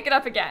will pick it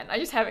up again. I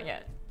just haven't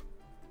yet.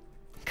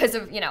 Because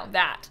of, you know,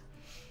 that.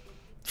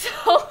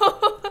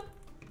 So,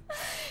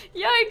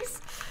 yikes.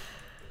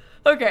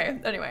 Okay,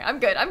 anyway, I'm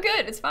good. I'm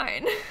good. It's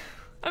fine.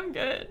 I'm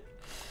good.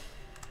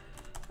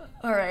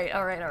 All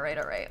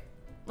right.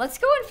 Let's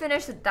go and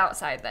finish the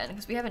outside then,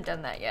 because we haven't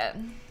done that yet.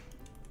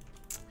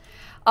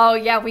 Oh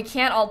yeah, we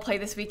can't all play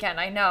this weekend.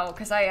 I know,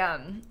 because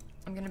I'm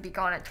going to be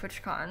gone at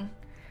TwitchCon.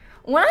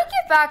 When I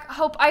get back,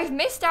 Hope, I've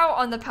missed out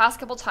on the past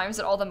couple times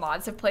that all the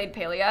mods have played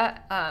Palia,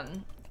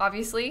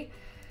 obviously.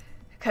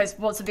 Because,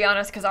 well, to be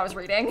honest, because I was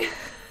reading.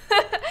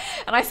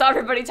 And I saw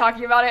everybody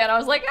talking about it, and I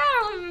was like,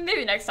 oh,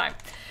 maybe next time.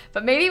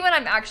 But maybe when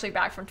I'm actually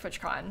back from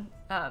TwitchCon,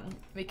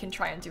 we can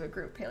try and do a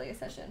group Palia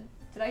session.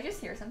 Did I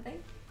just hear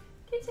something?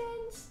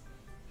 Kittens.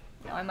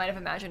 No, I might have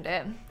imagined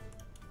it.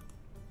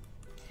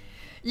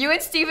 You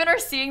and Steven are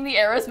seeing the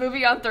Eras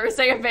movie on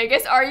Thursday in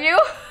Vegas, are you?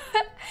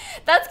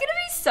 That's gonna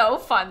be so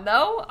fun,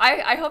 though.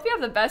 I hope you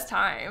have the best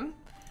time.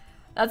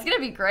 That's gonna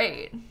be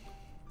great.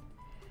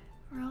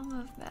 Realm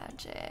of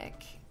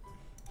Magic.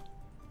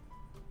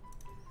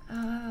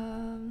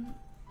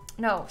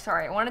 No,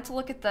 sorry. I wanted to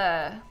look at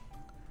the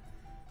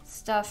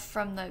stuff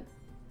from the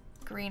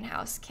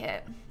greenhouse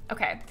kit.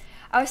 Okay.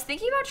 I was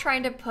thinking about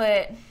trying to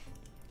put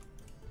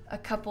a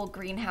couple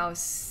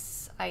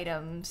greenhouse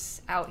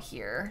items out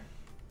here.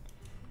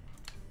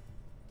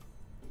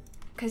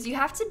 Because you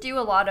have to do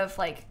a lot of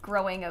like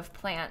growing of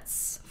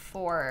plants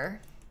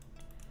for,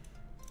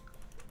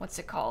 what's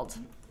it called?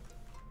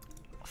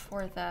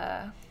 For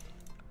the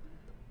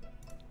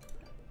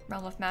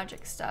Realm of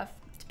Magic stuff.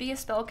 To be a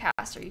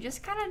spellcaster, you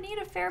just kind of need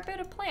a fair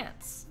bit of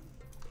plants.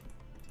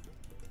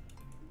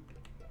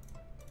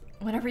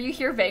 Whenever you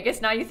hear Vegas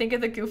now, you think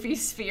of the Goofy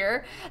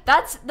sphere.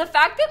 That's the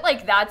fact that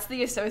like that's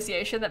the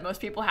association that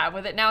most people have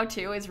with it now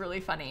too is really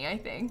funny, I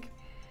think.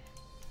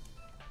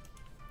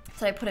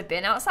 Did I put a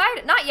bin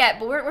outside? Not yet,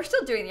 but we're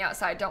still doing the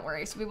outside, don't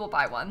worry. So we will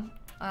buy one.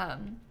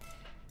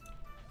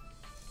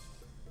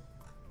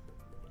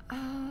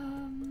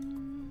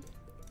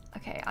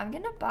 Okay, I'm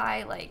gonna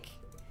buy like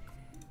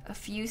a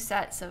few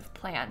sets of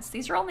plants.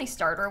 These are only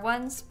starter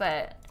ones,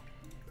 but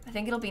I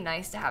think it'll be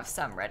nice to have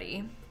some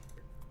ready.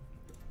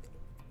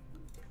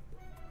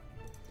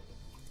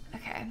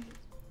 Okay.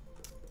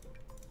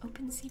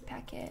 Open seed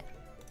packet.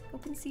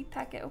 Open seed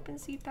packet. Open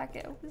seed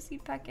packet. Open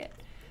seed packet.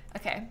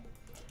 Okay.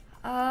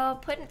 I'll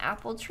put an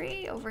apple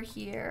tree over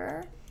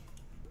here.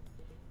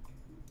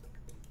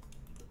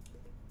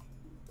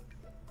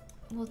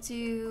 We'll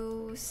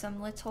do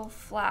some little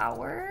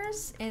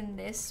flowers in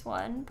this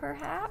one,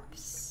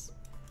 perhaps.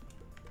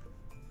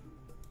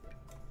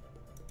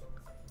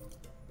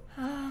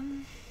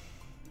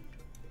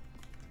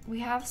 We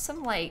have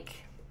some like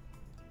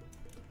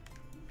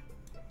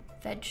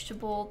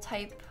vegetable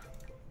type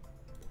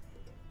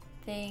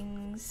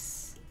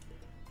things.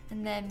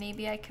 And then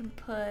maybe I can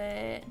put,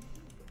 I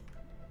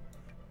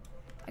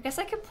guess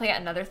I could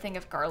plant another thing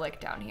of garlic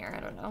down here. I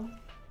don't know.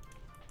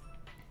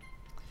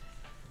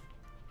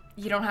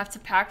 You don't have to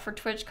pack for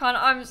TwitchCon.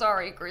 I'm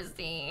sorry,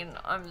 Christine.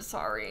 I'm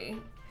sorry.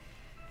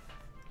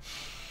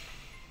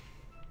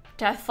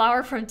 Death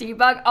flower from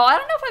Debug. Oh, I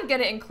don't know if I'm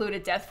gonna include a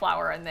death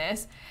flower in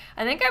this.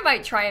 I think I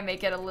might try and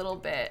make it a little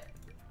bit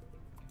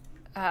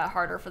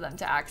harder for them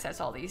to access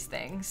all these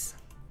things.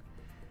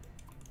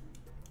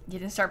 You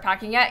didn't start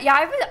packing yet?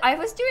 Yeah, I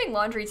was doing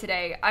laundry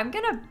today. I'm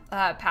gonna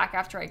pack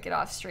after I get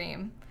off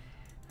stream.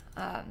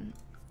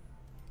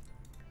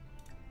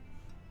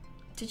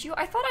 Did you?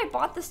 I thought I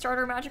bought the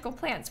starter magical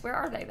plants. Where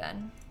are they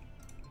then?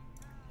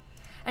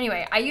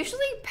 Anyway, I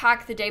usually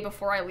pack the day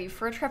before I leave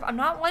for a trip. I'm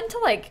not one to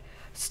like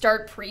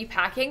start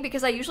pre-packing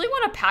because I usually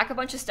want to pack a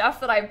bunch of stuff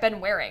that I've been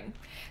wearing.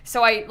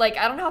 So I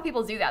don't know how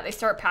people do that. They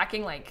start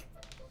packing like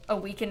a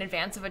week in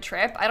advance of a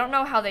trip. I don't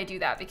know how they do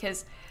that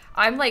because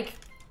I'm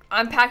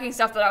packing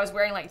stuff that I was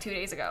wearing like 2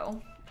 days ago.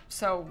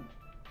 So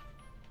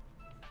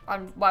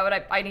why would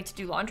I need to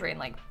do laundry and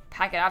like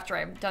pack it after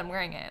I'm done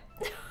wearing it?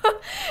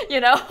 You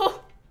know?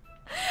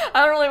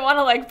 I don't really want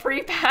to like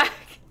pre-pack.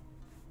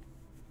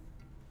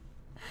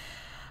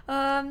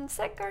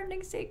 Set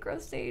gardening state,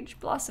 growth stage,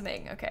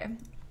 blossoming. Okay.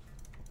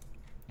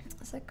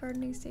 Set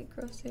gardening state,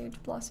 growth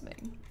stage,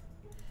 blossoming.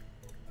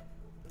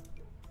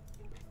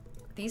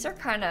 These are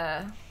kind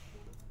of,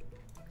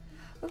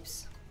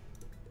 oops.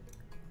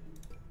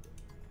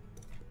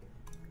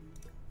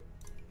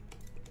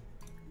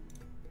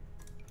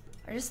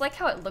 I just like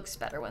how it looks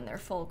better when they're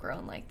full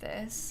grown like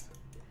this.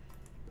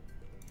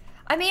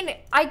 I mean,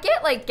 I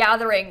get like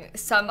gathering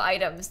some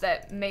items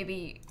that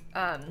maybe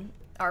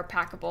are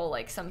packable,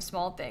 like some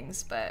small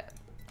things, but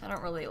I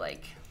don't really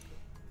like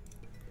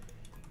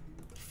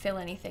fill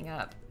anything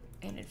up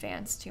in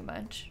advance too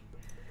much.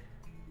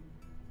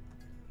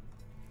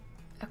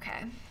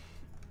 Okay.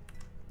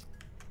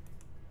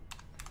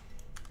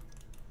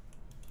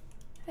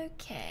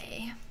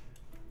 Okay.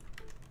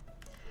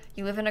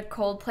 You live in a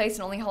cold place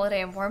and only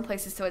holiday in warm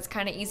places, so it's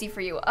kind of easy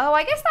for you. Oh,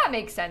 I guess that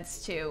makes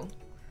sense too.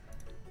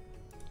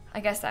 I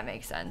guess that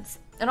makes sense.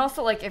 And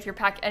also, like, if you're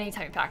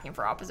anytime you're packing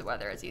for opposite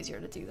weather, it's easier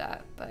to do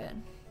that, but...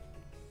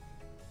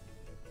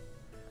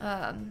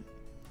 Are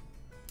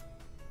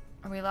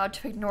we allowed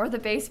to ignore the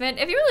basement?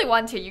 If you really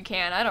want to, you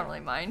can. I don't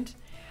really mind.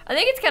 I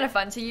think it's kind of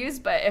fun to use,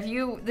 but if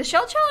you... The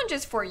shell challenge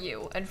is for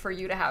you, and for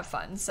you to have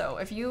fun. So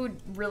if you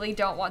really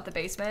don't want the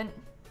basement,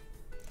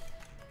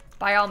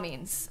 by all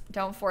means,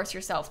 don't force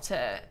yourself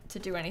to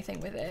do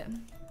anything with it.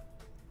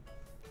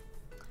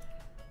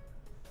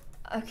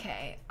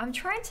 Okay, I'm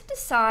trying to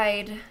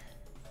decide...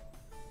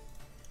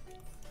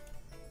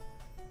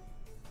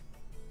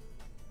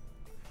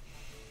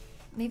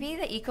 Maybe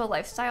the eco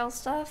lifestyle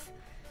stuff?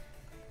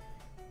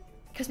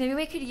 Because maybe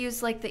we could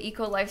use like the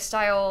eco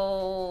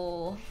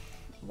lifestyle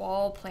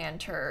wall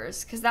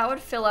planters, because that would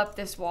fill up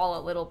this wall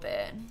a little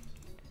bit.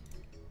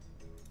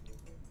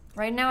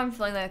 Right now I'm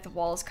feeling like the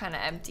wall is kind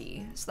of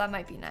empty, so that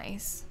might be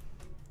nice.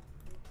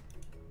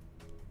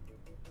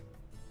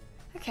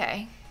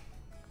 Okay.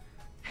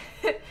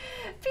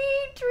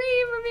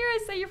 P-Dream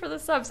Ramirez, thank you for the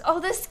subs. Oh,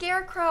 the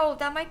scarecrow,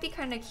 that might be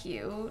kind of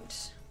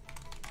cute.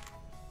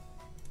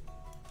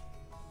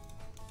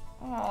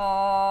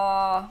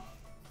 Aww.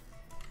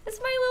 It's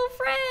my little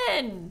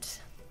friend.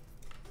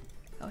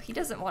 Oh, he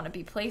doesn't want to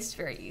be placed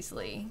very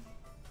easily.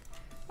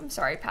 I'm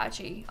sorry,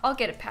 Patchy. I'll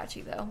get it,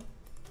 Patchy, though.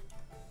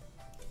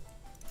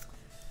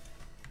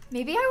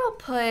 Maybe I will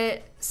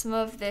put some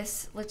of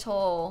this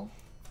little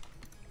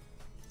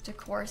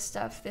decor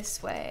stuff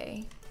this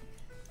way.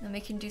 Then we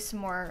can do some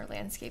more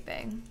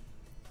landscaping.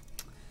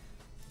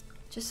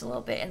 Just a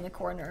little bit in the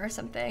corner or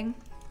something.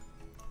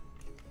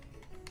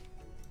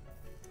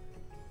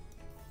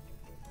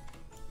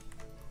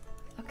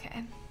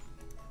 Okay.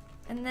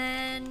 And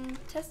then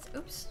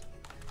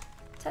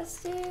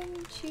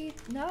Testing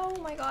cheats. No,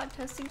 my god.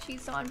 Testing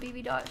cheats on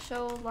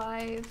bb.show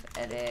live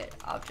edit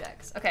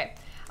objects. Okay.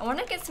 I want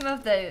to get some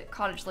of the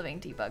cottage living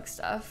debug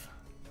stuff.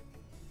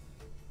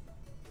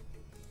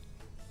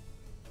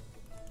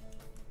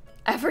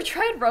 Ever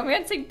tried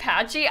romancing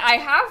Patchy? I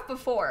have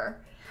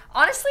before.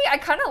 Honestly, I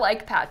kind of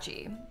like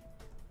Patchy.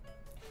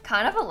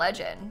 Kind of a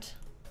legend,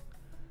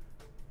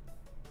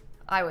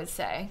 I would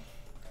say.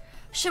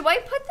 Should I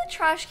put the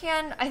trash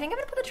can? I think I'm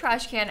gonna put the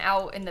trash can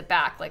out in the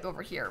back, like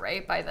over here,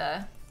 right? By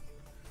the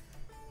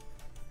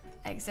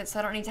exit, so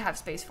I don't need to have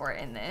space for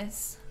it in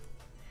this.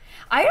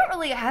 I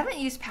haven't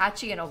used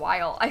Patchy in a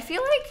while. I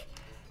feel like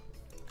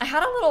I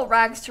had a little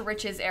rags to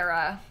riches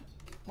era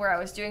where I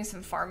was doing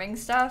some farming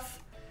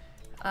stuff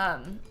a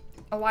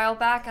while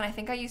back, and I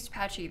think I used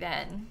Patchy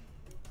then.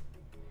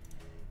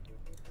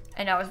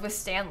 And I was with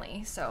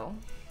Stanley, so.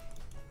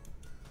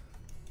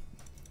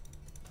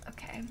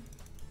 Okay.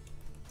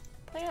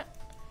 Plant.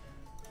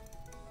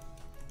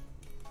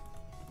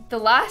 The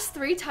last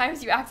 3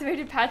 times you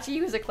activated Patchy,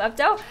 he was a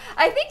klepto.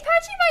 I think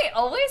Patchy might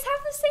always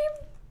have the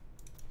same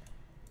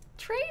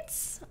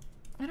traits.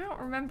 I don't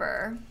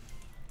remember.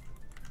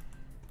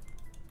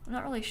 I'm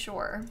not really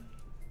sure.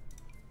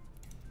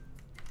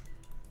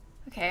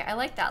 Okay, I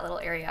like that little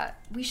area.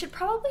 We should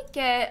probably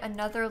get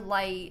another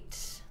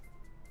light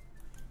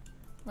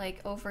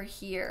like over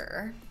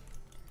here.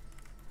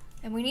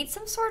 And we need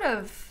some sort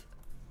of,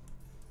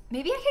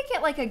 maybe I could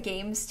get like a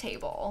games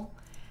table,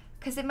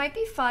 because it might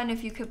be fun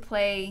if you could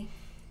play,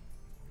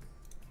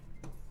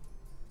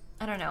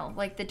 I don't know,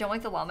 like the Don't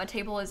Like the Llama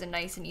table is a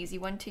nice and easy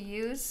one to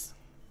use.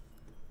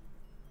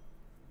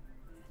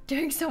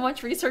 Doing so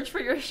much research for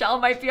your shell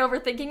might be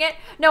overthinking it.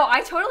 No,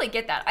 I totally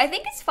get that. I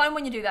think it's fun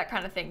when you do that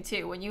kind of thing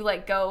too, when you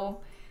like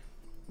go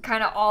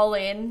kind of all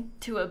in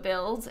to a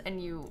build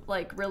and you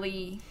like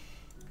really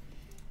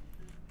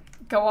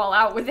go all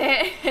out with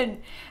it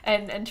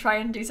and try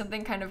and do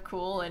something kind of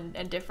cool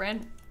and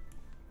different.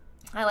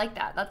 I like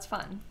that. That's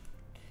fun.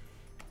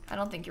 I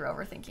don't think you're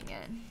overthinking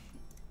it.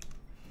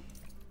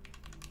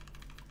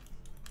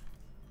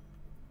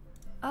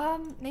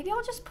 Maybe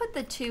I'll just put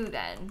the 2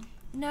 then.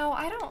 No,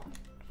 I don't.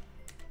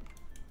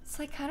 It's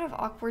like kind of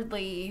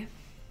awkwardly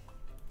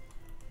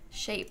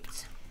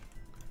shaped.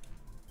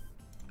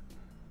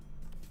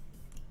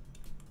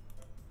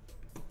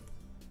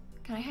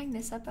 Can I hang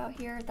this up out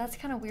here? That's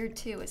kind of weird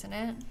too, isn't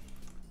it?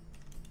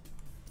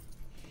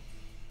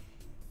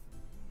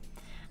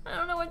 I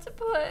don't know what to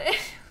put.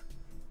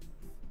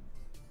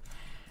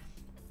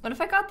 What if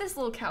I got this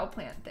little cow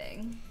plant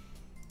thing?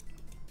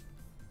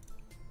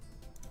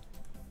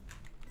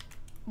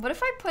 What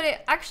if I put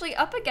it actually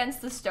up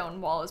against the stone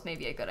wall is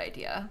maybe a good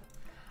idea.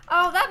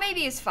 Oh, that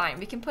maybe is fine.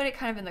 We can put it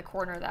kind of in the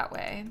corner that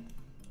way.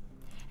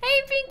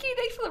 Hey, Pinky,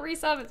 thanks for the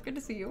resub. It's good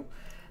to see you.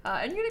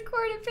 And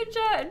Unicorn and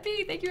Pincha and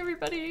B, thank you,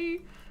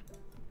 everybody.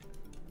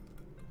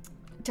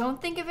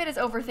 Don't think of it as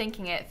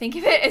overthinking it. Think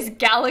of it as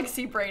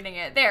galaxy braining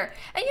it. There.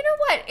 And you know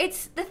what?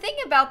 It's the thing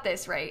about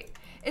this, right,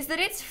 is that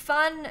it's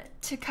fun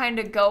to kind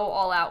of go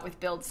all out with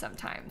builds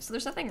sometimes. So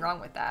there's nothing wrong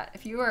with that.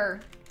 If you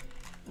are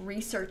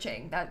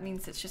researching, that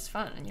means it's just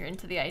fun and you're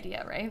into the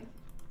idea, right?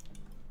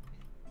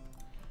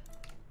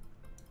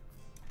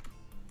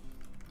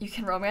 You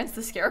can romance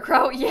the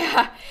scarecrow?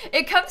 Yeah,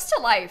 it comes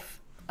to life.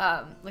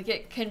 Like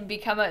it can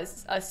become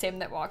a sim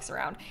that walks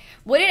around.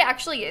 What it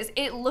actually is,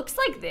 it looks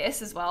like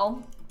this as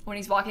well when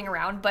he's walking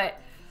around,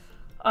 but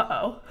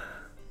uh-oh.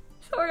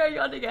 Sorry, I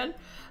yawned again.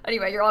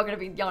 Anyway, you're all gonna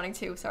be yawning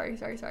too. Sorry.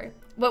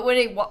 But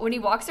when he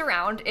walks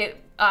around,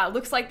 it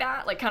looks like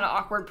that, like kind of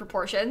awkward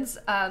proportions.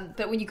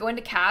 But when you go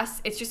into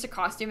cast, it's just a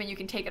costume and you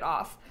can take it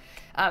off.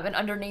 And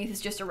underneath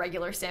is just a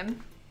regular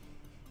sim.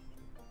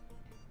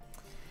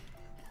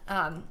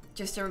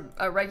 Just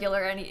a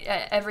regular,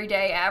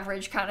 everyday,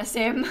 average kind of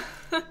sim.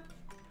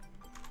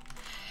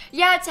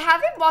 Yeah, to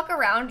have him walk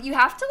around, you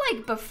have to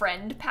like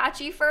befriend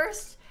Patchy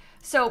first.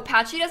 So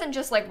Patchy doesn't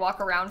just like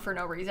walk around for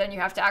no reason. You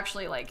have to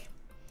actually like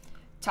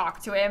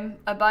talk to him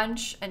a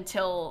bunch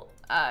until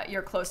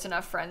you're close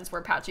enough friends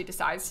where Patchy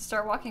decides to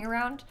start walking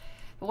around.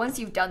 But once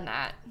you've done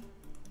that,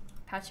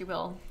 Patchy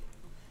will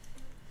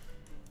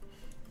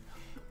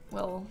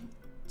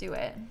do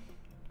it.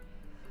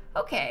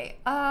 Okay,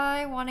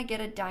 I want to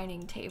get a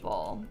dining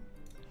table.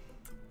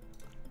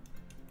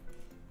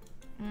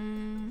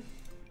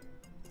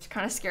 It's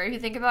kind of scary if you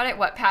think about it.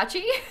 What,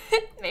 Patchy?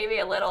 Maybe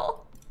a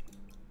little.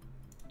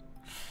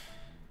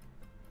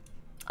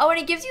 Oh, and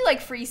he gives you like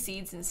free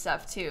seeds and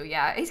stuff too.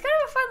 Yeah, he's kind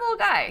of a fun little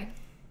guy.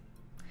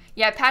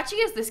 Yeah, Patchy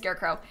is the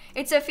scarecrow.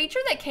 It's a feature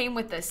that came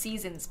with the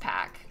seasons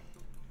pack.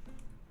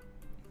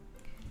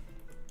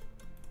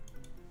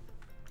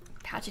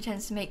 Patchy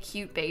tends to make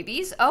cute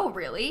babies. Oh,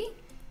 really?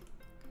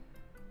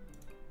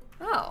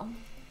 Oh.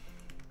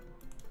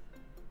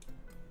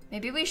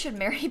 Maybe we should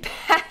marry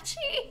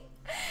Patchy.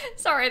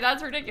 Sorry,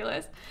 that's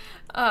ridiculous.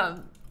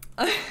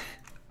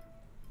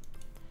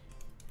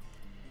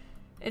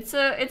 It's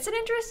an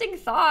interesting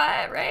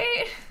thought,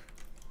 right?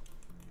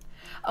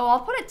 Oh,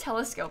 I'll put a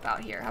telescope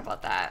out here. How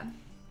about that?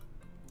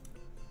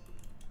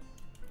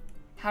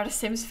 How do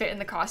Sims fit in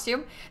the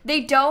costume?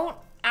 They don't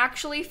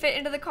actually fit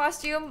into the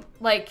costume.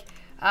 Like,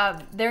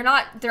 they're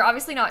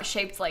obviously not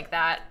shaped like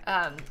that.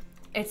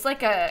 It's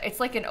like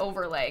an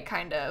overlay,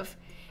 kind of.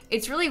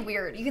 It's really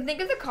weird. You can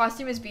think of the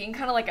costume as being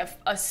kind of like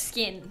a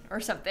skin or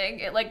something.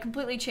 It like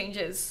completely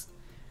changes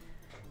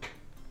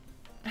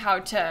how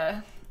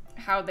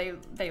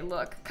they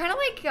look. Kind of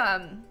like,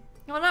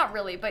 well, not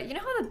really, but you know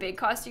how the big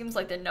costumes,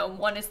 like the gnome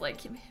one is like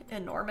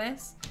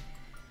enormous?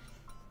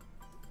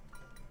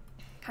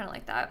 Kind of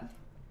like that.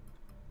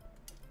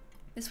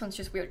 This one's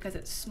just weird because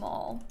it's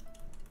small.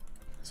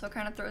 So it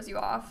kind of throws you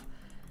off.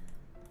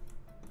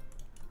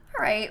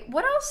 All right,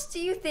 what else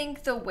do you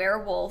think the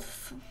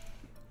werewolf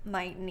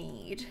might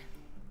need?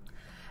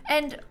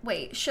 And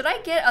wait, should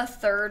I get a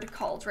third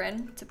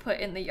cauldron to put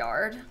in the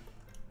yard?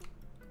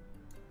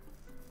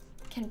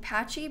 Can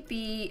Patchy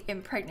be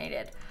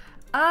impregnated?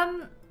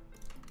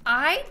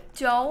 I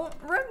don't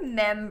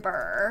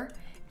remember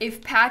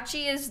if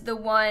Patchy is the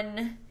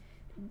one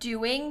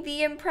doing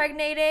the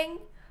impregnating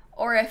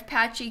or if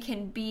Patchy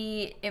can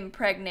be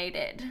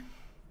impregnated.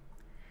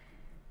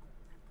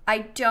 I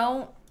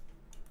don't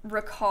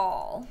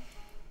recall.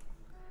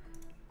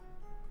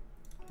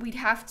 We'd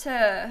have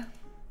to,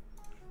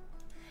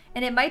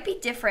 and it might be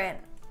different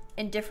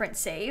in different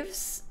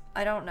saves.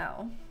 I don't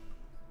know.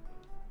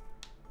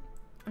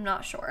 I'm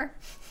not sure.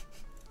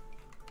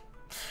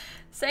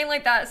 Saying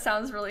like that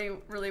sounds really,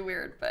 really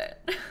weird,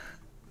 but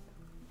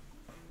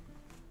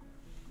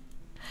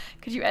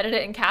could you edit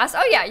it in Cast?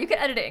 Oh yeah, you could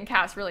edit it in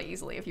Cast really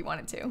easily if you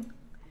wanted to.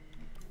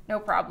 No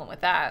problem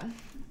with that.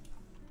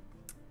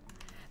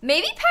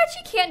 Maybe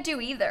Patchy can't do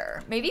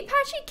either. Maybe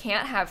Patchy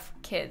can't have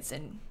kids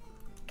in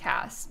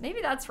Cast.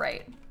 Maybe that's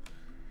right.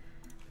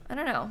 I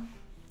don't know.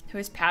 Who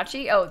is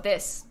Patchy? Oh,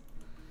 this.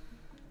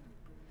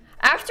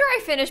 After I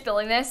finish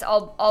building this,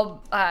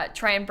 I'll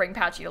try and bring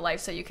Patchy to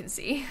life so you can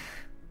see.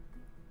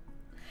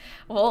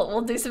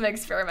 We'll do some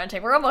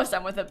experimenting. We're almost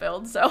done with the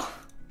build, so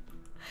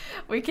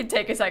we can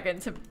take a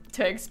second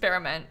to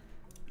experiment.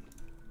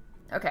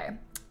 Okay.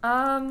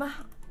 I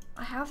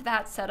have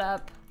that set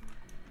up.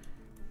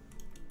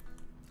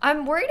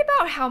 I'm worried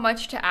about how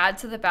much to add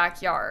to the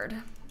backyard.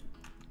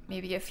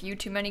 Maybe a few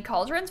too many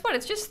cauldrons? What?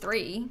 It's just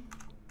 3.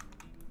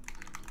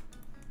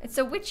 It's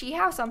a witchy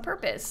house on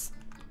purpose.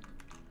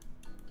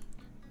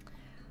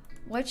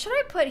 What should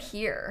I put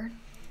here?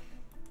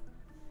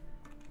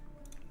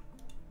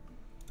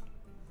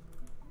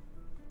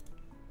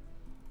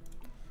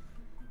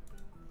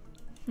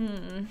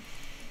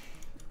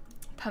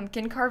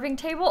 Pumpkin carving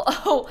table?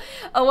 Oh,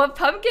 a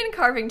pumpkin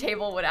carving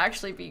table would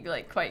actually be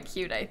like quite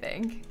cute, I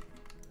think.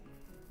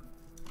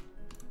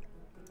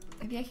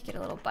 Maybe I could get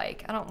a little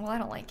bike. I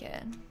don't like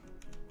it.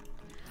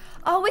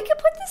 Oh, we could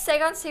put the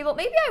seance table.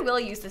 Maybe I will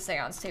use the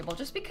seance table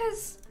just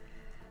because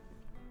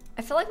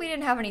I feel like we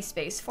didn't have any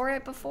space for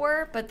it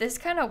before, but this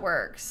kind of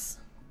works.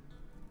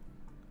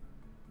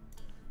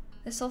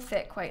 This will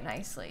fit quite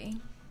nicely.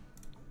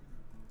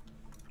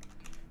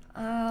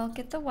 I'll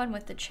get the one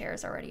with the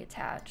chairs already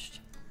attached.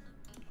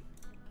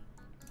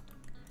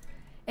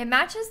 It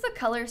matches the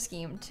color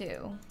scheme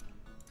too.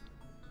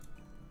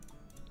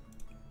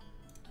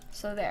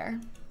 So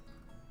there.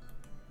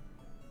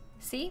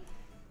 See?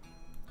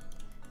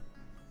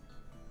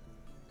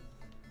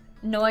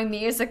 Knowing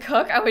me as a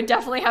cook, I would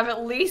definitely have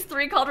at least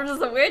 3 cauldrons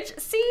as a witch.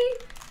 See?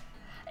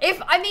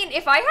 If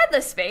I had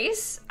the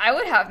space, I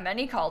would have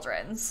many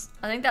cauldrons.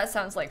 I think that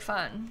sounds like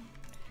fun.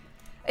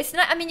 It's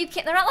not, I mean, you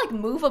can't, they're not like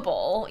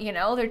movable, you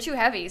know, they're too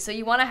heavy. So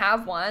you want to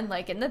have one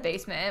like in the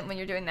basement when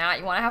you're doing that.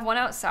 You want to have one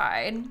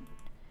outside.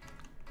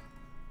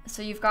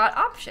 So you've got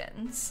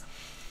options.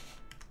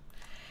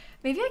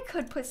 Maybe I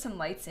could put some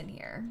lights in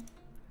here.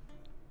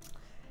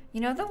 You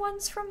know, the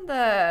ones from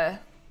the,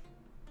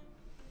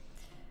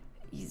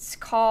 it's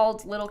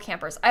called Little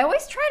Campers. I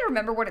always try to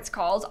remember what it's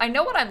called. I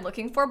know what I'm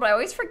looking for, but I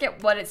always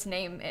forget what its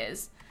name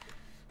is.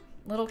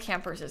 Little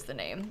Campers is the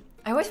name.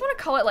 I always want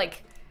to call it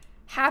like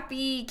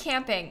Happy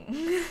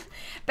Camping.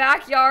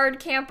 Backyard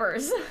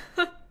Campers.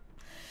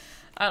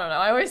 I don't know.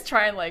 I always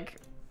try and like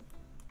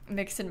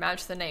mix and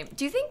match the name.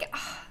 Do you think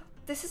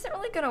this isn't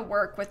really gonna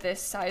work with this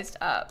sized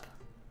up?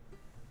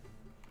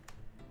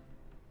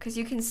 Because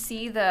you can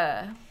see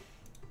the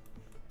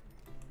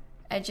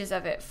edges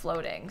of it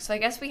floating. So I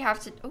guess we have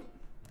to, oh.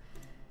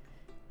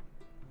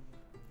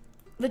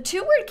 The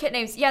 2 word kit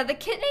names. Yeah, the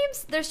kit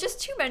names, there's just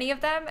too many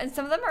of them and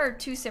some of them are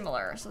too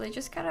similar. So they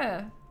just kind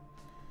of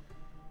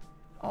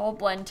all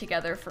blend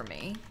together for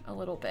me a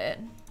little bit.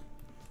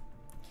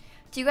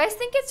 Do you guys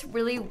think it's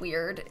really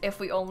weird if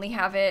we only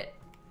have it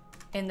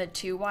in the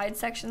 2 wide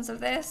sections of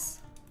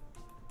this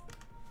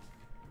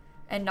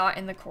and not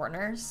in the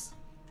corners?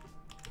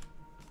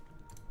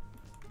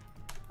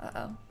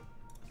 Uh-oh.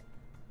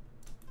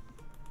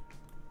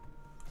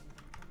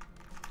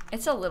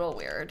 It's a little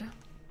weird.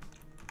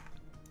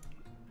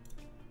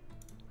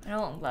 I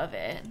don't love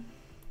it.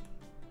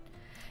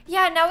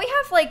 Yeah, now we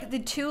have like the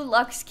 2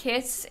 luxe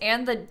kits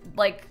and the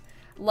like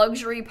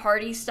luxury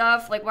party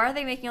stuff. Like, why are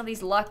they making all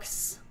these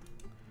luxe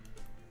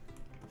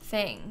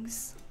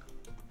things?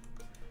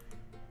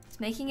 It's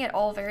making it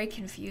all very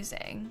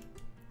confusing.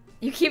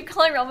 You keep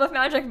calling Realm of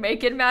Magic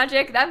Make-It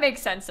Magic? That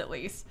makes sense at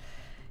least.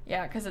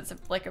 Yeah, because it's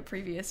like a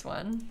previous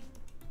one.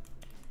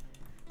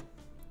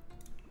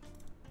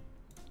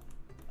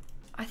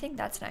 I think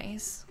that's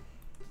nice.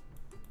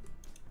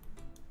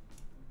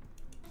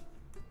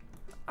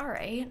 All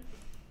right.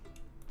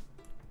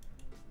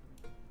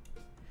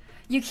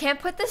 You can't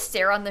put the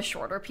stair on the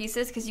shorter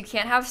pieces because you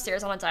can't have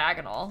stairs on a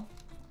diagonal.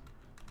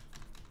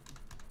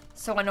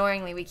 So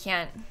annoyingly, we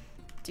can't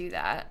do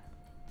that.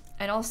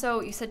 And also,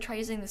 you said try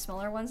using the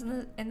smaller ones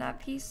in that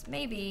piece.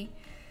 Maybe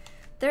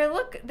they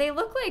look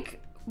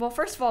like, well,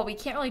 first of all, we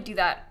can't really do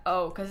that.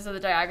 Oh, because of the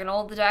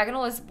diagonal. The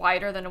diagonal is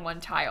wider than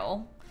one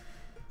tile,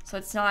 so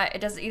it's not.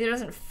 It either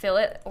doesn't fill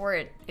it or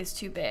it is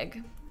too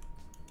big.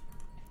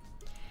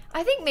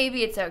 I think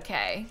maybe it's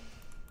okay.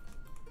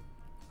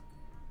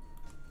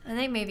 I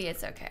think maybe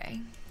it's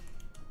okay.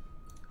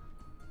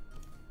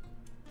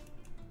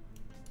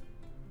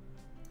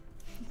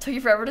 Took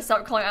you forever to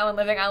stop calling Island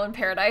Living Island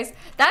Paradise.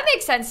 That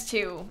makes sense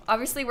too.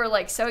 Obviously, we're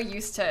like so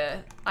used to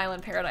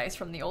Island Paradise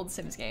from the old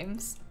Sims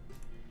games.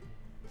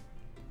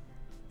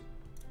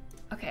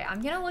 Okay,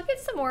 I'm gonna look at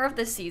some more of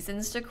the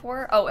seasons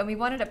decor. Oh, and we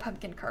wanted a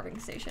pumpkin carving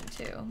station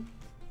too.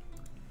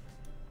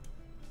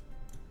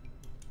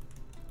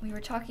 We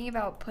were talking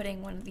about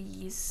putting one of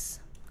these.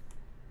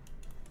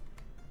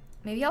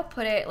 Maybe I'll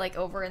put it like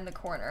over in the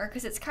corner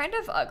because it's kind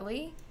of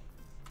ugly.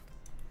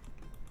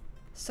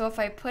 So if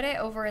I put it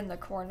over in the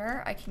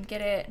corner, I can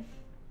get it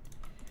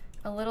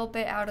a little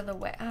bit out of the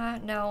way.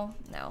 No.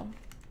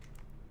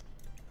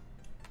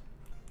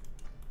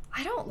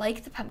 I don't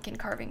like the pumpkin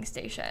carving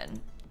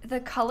station. The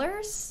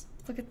colors,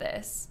 look at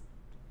this.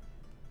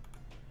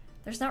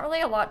 There's not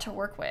really a lot to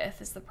work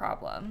with is the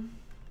problem.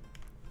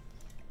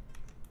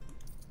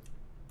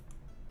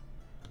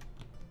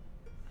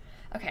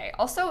 Okay,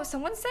 also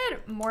someone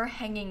said more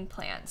hanging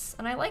plants,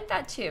 and I like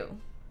that too.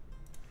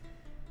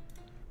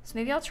 So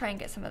maybe I'll try and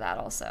get some of that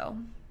also.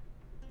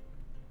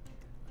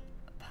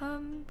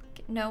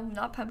 Pumpkin, no,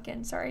 not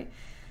pumpkin, sorry.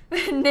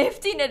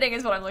 Nifty knitting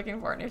is what I'm looking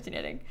for, nifty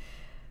knitting.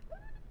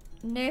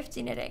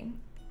 Nifty knitting.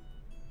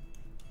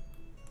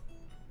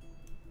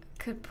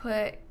 Could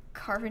put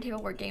carving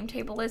table where game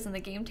table is and the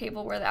game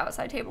table where the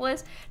outside table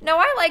is. No,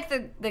 I like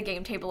the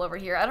game table over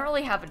here. I don't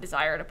really have a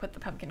desire to put the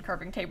pumpkin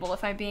carving table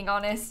if I'm being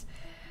honest.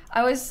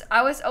 I was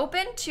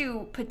open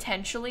to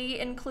potentially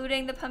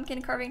including the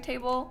pumpkin carving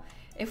table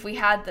if we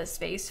had the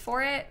space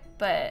for it,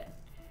 but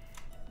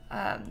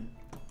I'm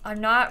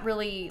not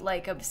really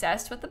like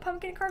obsessed with the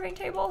pumpkin carving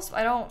table, so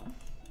I don't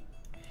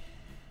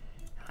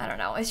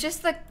know. It's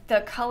just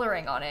the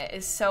coloring on it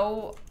is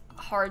so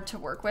hard to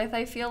work with,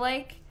 I feel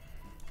like,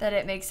 that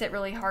it makes it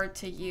really hard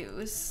to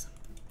use.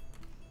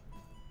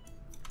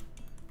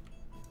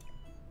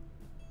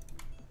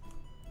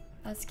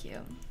 That's cute.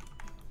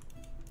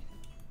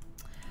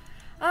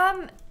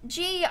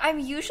 Gee, I'm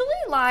usually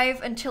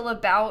live until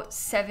about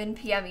 7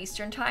 p.m.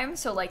 Eastern time,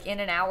 so like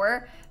in an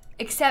hour.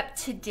 Except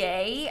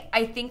today,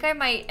 I think I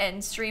might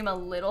end stream a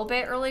little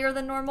bit earlier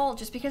than normal,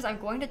 just because I'm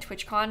going to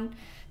TwitchCon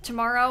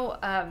tomorrow,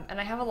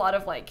 and I have a lot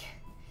of like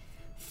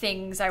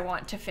things I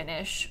want to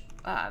finish,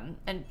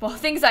 and well,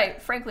 things I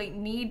frankly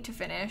need to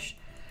finish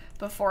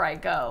before I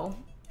go.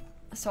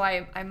 So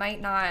I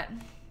might not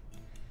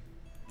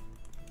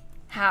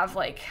have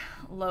like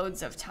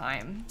loads of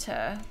time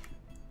to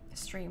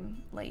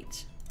stream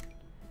late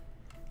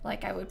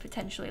like I would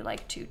potentially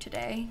like to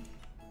today.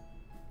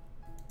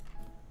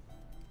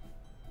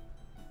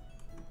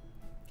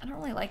 I don't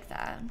really like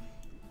that.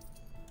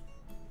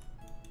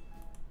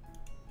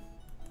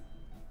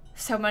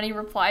 So many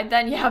replied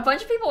then. Yeah, a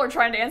bunch of people were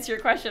trying to answer your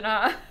question,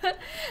 huh?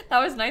 That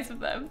was nice of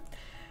them.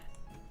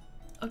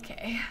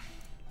 Okay.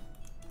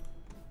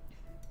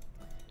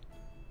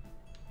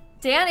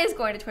 Dan is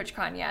going to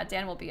TwitchCon. Yeah,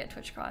 Dan will be at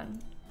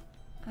TwitchCon.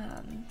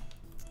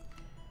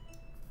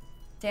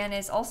 Dan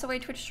is also a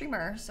Twitch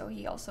streamer, so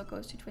he also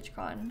goes to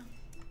TwitchCon.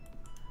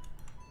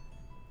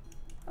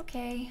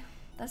 Okay,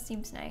 that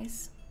seems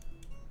nice.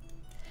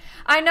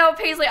 I know,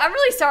 Paisley, I'm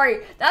really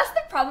sorry. That's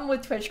the problem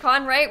with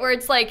TwitchCon, right? Where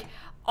it's like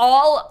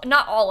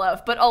not all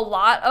of, but a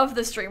lot of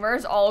the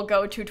streamers all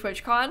go to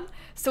TwitchCon.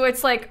 So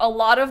it's like a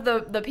lot of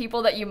the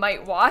people that you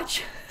might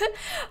watch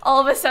all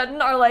of a sudden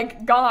are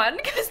like gone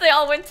because they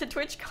all went to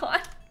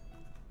TwitchCon.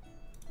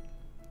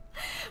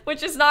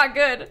 Which is not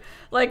good.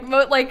 Like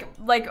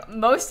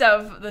most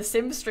of the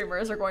Sim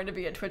streamers are going to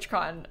be at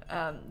TwitchCon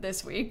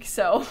this week.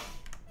 So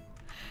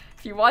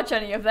if you watch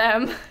any of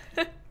them,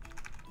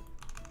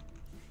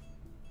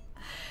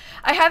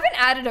 I haven't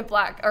added a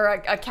black or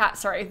a cat.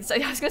 Sorry, I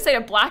was gonna say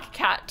a black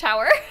cat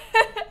tower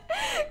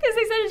because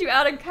they said you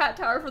add a cat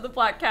tower for the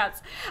black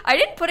cats. I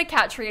didn't put a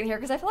cat tree in here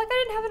because I feel like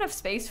I didn't have enough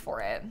space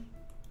for it.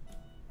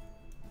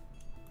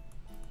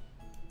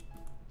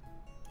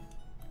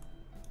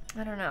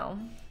 I don't know.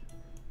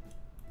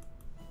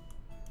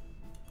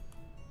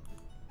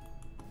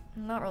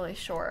 I'm not really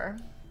sure.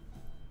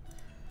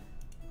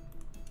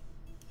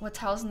 What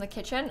tile's in the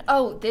kitchen?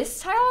 Oh,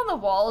 this tile on the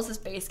wall is this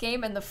base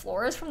game, and the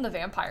floor is from the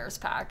Vampires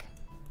pack.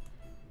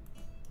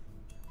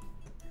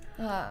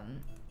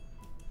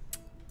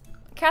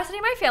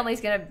 Cassidy, my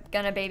family's gonna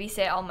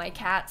babysit all my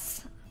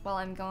cats while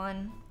I'm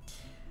gone.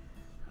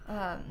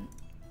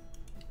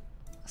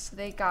 So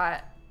they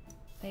got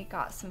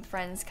some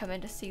friends coming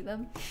to see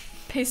them,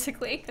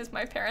 basically, because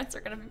my parents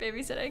are gonna be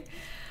babysitting.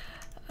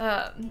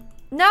 No,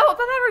 but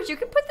remember, you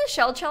can put the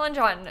shell challenge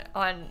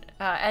on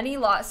any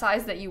lot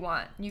size that you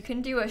want. You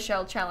can do a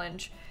shell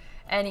challenge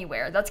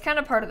anywhere. That's kind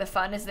of part of the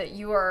fun, is that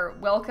you are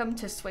welcome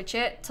to switch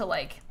it to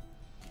like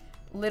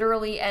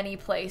literally any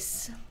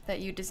place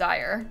that you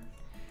desire.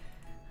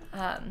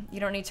 You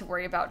don't need to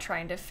worry about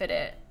trying to fit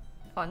it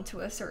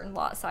onto a certain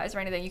lot size or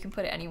anything. You can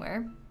put it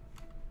anywhere.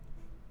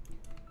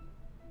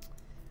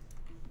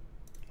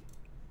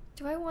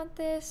 Do I want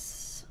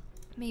this?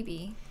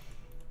 Maybe.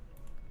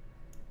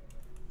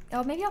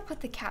 Oh, maybe I'll put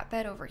the cat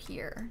bed over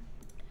here.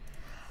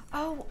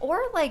 Oh,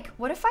 or like,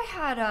 what if I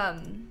had, I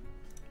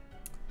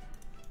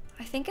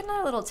think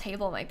another little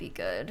table might be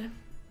good.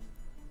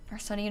 Are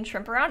Sunny and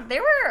Shrimp around?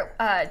 They were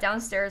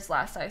downstairs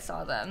last I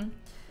saw them.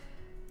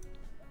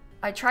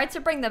 I tried to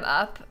bring them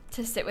up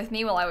to sit with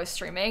me while I was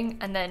streaming,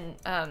 and then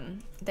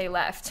they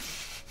left.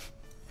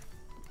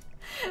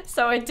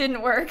 So it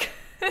didn't work.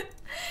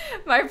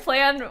 My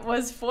plan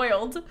was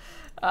foiled.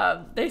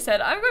 They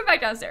said, I'm going back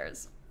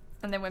downstairs.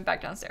 And then went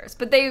back downstairs.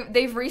 But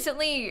they've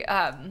recently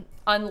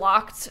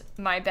unlocked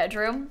my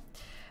bedroom,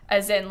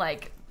 as in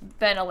like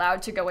been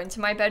allowed to go into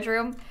my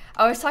bedroom.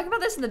 I was talking about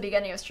this in the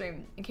beginning of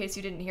stream, in case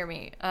you didn't hear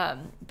me.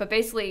 But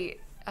basically,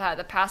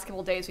 the past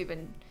couple days we've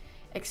been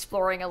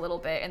exploring a little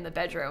bit in the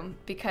bedroom,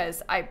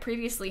 because I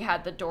previously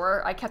had the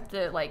door. I kept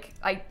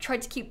I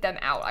tried to keep them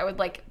out. I would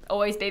like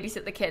always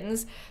babysit the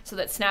kittens so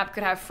that Snap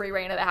could have free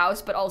reign of the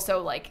house, but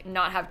also like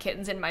not have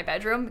kittens in my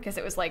bedroom, because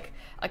it was like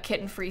a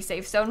kitten-free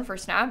safe zone for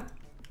Snap.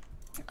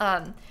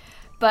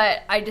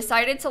 But I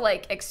decided to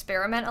like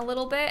experiment a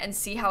little bit and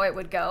see how it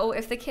would go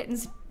if the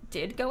kittens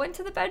did go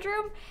into the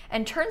bedroom.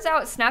 And turns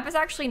out Snap is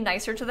actually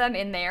nicer to them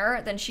in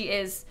there than she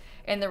is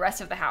in the rest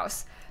of the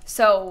house.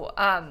 So,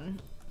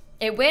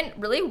 it went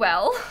really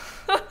well.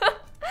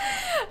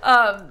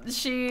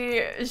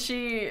 She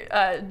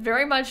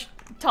very much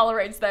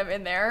tolerates them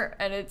in there,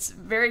 and it's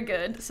very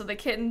good. So the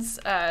kittens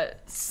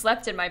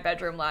slept in my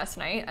bedroom last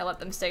night. I let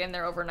them stay in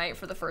there overnight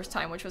for the first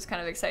time, which was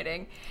kind of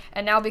exciting.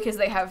 And now, because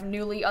they have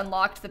newly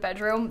unlocked the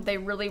bedroom, they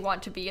really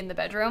want to be in the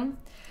bedroom.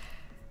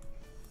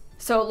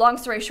 So long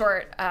story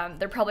short,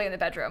 they're probably in the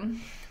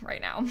bedroom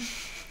right now.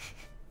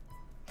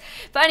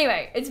 But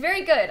anyway, it's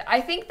very good.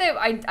 I think that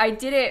I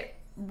did it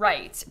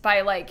right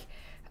by like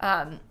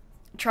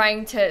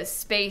trying to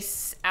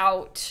space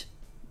out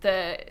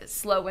the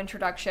slow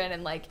introduction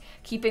and like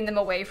keeping them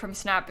away from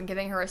Snap and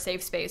giving her a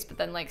safe space, but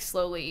then like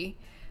slowly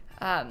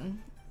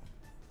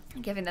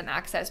giving them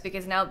access,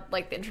 because now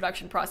like the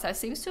introduction process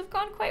seems to have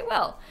gone quite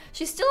well.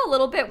 She's still a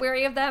little bit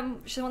wary of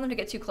them. She doesn't want them to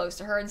get too close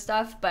to her and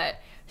stuff, but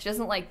she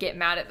doesn't like get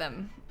mad at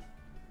them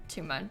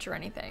too much or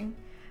anything.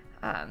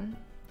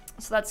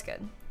 So that's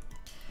good.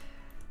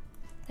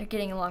 They're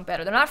getting along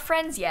better. They're not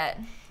friends yet,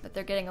 but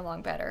they're getting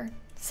along better.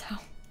 So,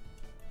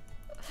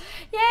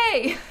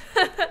 yay!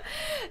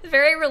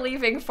 Very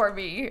relieving for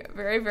me.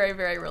 Very, very,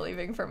 very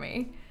relieving for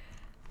me.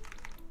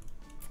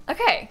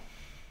 Okay.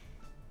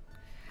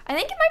 I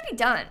think it might be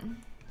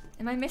done.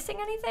 Am I missing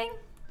anything?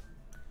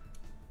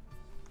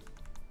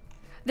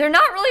 They're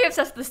not really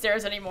obsessed with the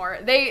stairs anymore.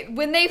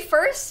 When they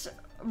first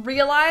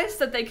realized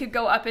that they could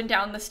go up and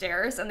down the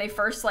stairs, and they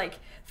first like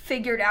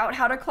figured out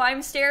how to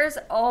climb stairs,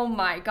 oh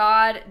my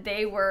god,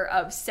 they were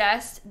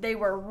obsessed. They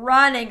were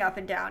running up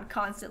and down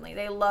constantly.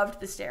 They loved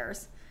the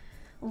stairs.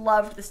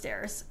 Loved the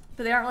stairs.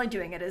 But they aren't really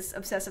doing it as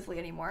obsessively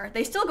anymore.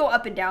 They still go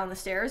up and down the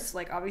stairs,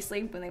 like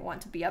obviously when they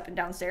want to be up and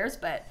down stairs,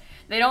 but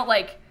they don't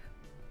like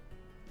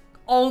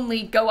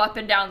only go up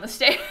and down the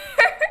stairs.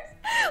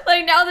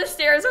 Like now the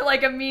stairs are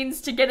like a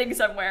means to getting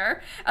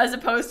somewhere, as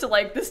opposed to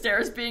like the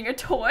stairs being a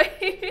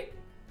toy.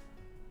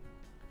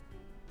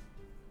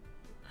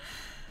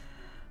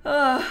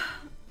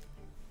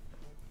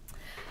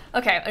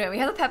 Okay, anyway, we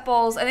have the pet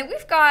bowls. I think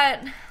we've got...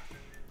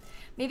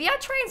 Maybe I'll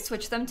try and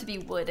switch them to be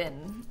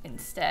wooden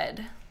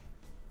instead.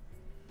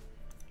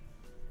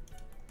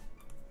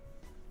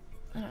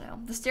 I don't know.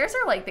 The stairs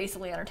are like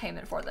basically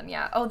entertainment for them,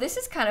 yeah. Oh, this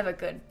is kind of a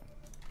good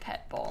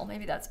pet bowl.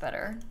 Maybe that's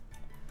better.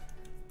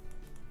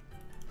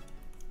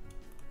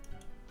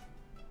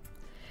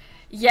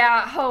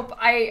 Yeah, Hope,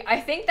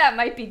 I think that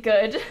might be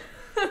good.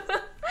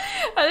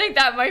 I think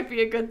that might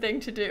be a good thing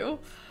to do.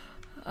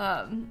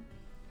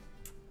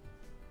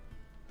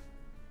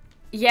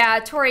 Yeah,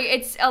 Tori,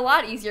 it's a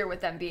lot easier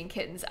with them being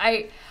kittens.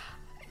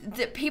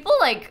 People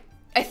like,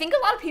 I think a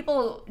lot of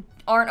people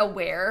aren't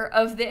aware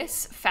of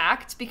this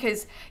fact,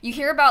 because you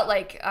hear about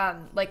like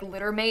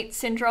littermate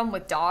syndrome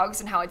with dogs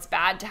and how it's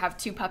bad to have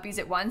two puppies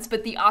at once,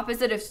 but the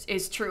opposite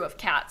is true of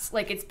cats.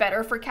 Like it's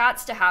better for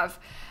cats to have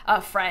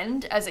a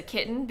friend as a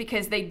kitten,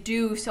 because they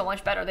do so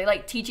much better. They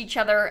like teach each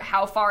other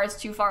how far is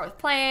too far with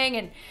playing,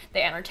 and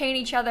they entertain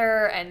each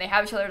other, and they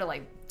have each other to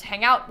like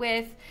hang out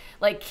with.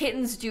 Like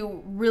kittens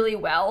do really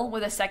well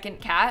with a second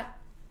cat,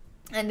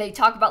 and they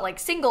talk about like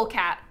single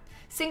cat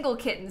single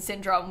kitten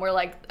syndrome, where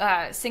like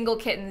single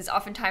kittens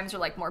oftentimes are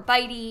like more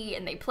bitey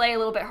and they play a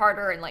little bit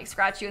harder and like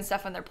scratch you and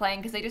stuff when they're playing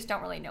because they just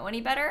don't really know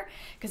any better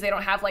because they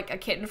don't have like a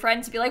kitten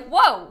friend to be like,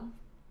 whoa,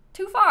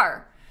 too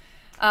far.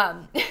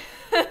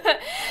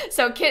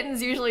 So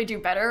kittens usually do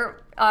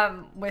better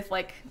with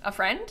like a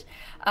friend.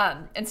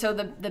 And so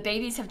the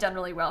babies have done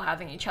really well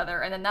having each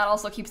other, and then that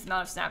also keeps them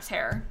out of Snap's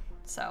hair.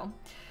 So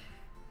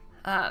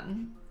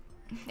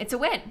it's a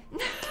win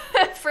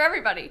for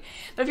everybody.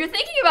 But if you're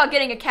thinking about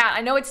getting a cat,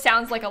 I know it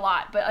sounds like a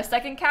lot, but a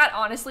second cat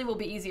honestly will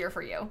be easier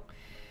for you.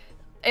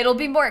 It'll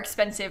be more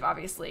expensive,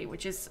 obviously,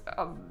 which is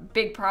a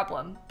big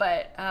problem,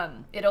 but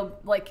it'll,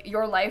 like,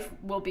 your life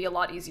will be a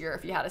lot easier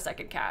if you had a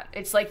second cat.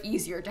 It's, like,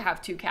 easier to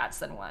have 2 cats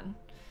than 1.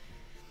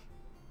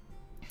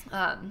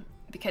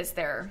 Because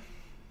they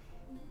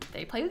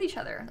play with each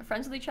other. They're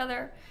friends with each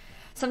other.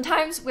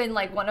 Sometimes when,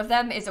 like, one of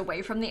them is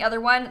away from the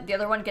other one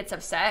gets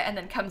upset and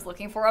then comes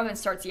looking for them and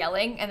starts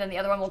yelling, and then the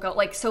other one will go,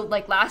 like, so,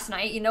 like, last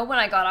night, you know when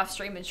I got off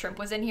stream and Shrimp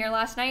was in here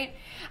last night?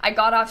 I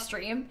got off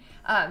stream,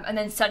 and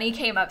then Sunny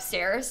came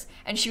upstairs,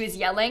 and she was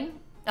yelling,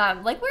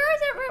 like, where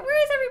is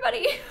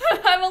everybody?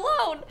 I'm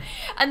alone.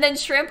 And then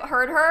Shrimp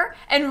heard her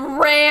and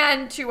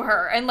ran to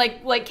her and,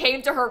 like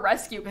came to her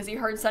rescue because he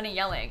heard Sunny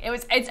yelling.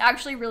 It's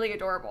actually really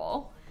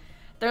adorable.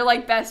 They're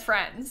like best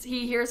friends.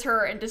 He hears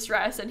her in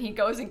distress and he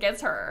goes and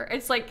gets her.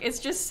 It's like, it's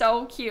just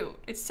so cute.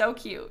 It's so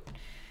cute.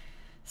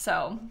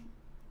 So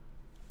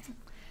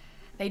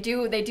they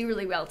do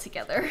really well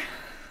together.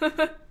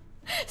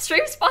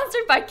 Stream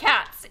sponsored by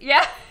cats.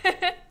 Yeah.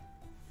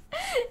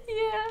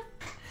 Yeah.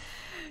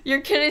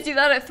 Your kids do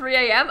that at 3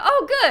 a.m.?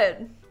 Oh,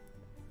 good.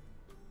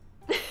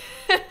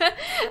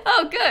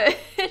 Oh, good.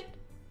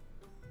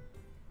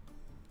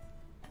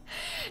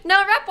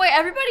 No, Rap Boy,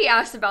 everybody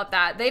asks about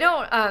that. They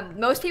don't,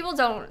 most people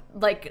don't,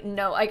 like,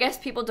 know. I guess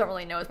people don't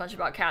really know as much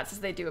about cats as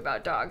they do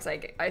about dogs,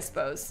 I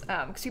suppose.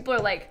 Because people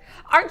are like,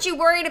 aren't you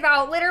worried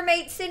about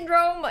littermate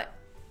syndrome?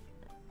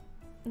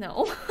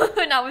 No,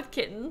 not with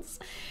kittens.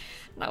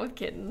 Not with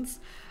kittens.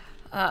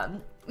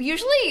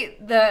 Usually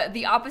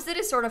the opposite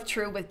is sort of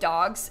true with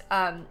dogs.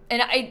 And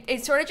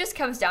it sort of just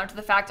comes down to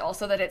the fact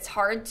also that it's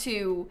hard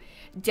to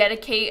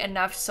dedicate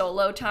enough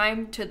solo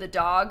time to the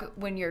dog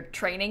when you're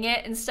training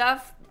it and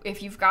stuff.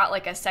 If you've got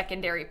like a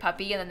secondary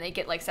puppy and then they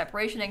get like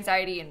separation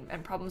anxiety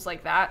and problems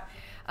like that,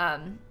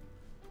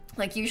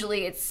 like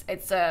usually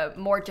it's a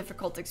more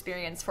difficult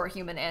experience for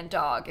human and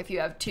dog if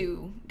you have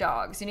 2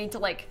 dogs. You need to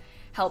like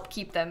help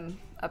keep them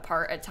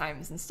apart at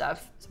times and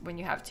stuff when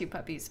you have 2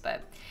 puppies.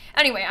 But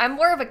anyway, I'm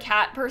more of a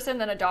cat person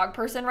than a dog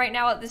person right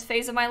now at this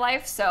phase of my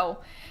life, so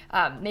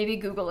maybe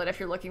Google it if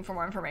you're looking for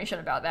more information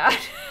about that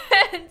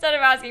instead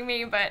of asking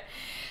me. But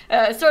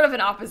sort of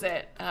an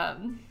opposite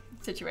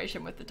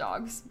situation with the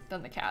dogs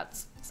than the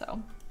cats.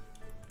 So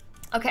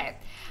okay,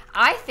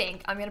 I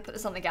think I'm gonna put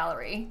this on the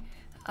gallery.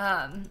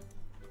 All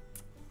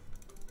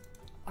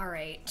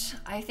right,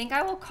 I think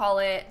I will call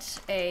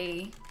it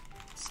a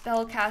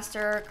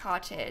Spellcaster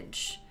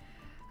Cottage.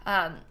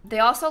 They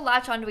also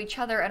latch onto each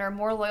other and are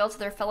more loyal to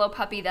their fellow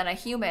puppy than a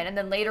human, and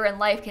then later in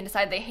life can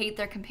decide they hate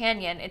their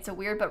companion. It's a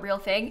weird but real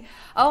thing.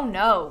 Oh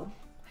no.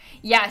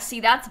 Yeah, see,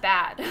 that's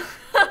bad.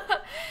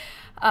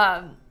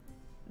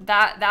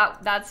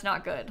 That's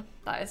not good.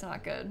 That is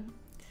not good.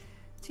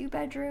 2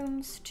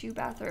 bedrooms, 2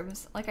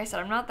 bathrooms. Like I said,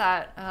 I'm not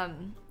that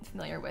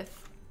familiar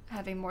with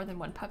having more than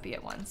 1 puppy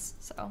at once,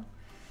 so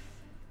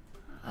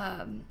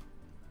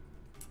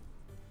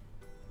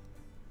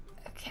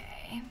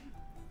okay.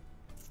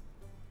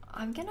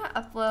 I'm gonna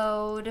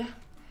upload.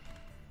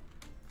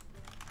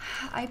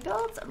 I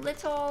built a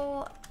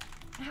little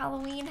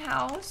Halloween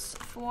house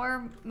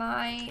for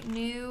my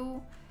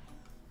new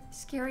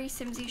Scary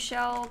Simsie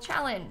Shell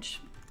challenge.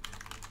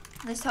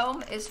 This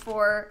home is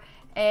for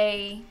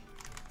a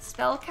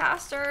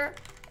spellcaster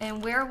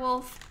and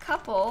werewolf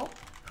couple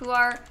who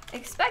are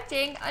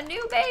expecting a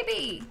new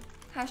baby.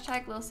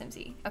 Hashtag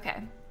lilsimsie.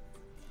 Okay.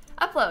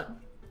 Upload.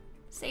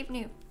 Save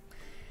new.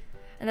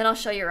 And then I'll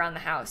show you around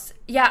the house.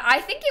 Yeah, I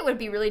think it would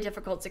be really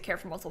difficult to care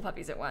for multiple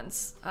puppies at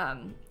once.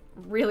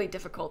 Really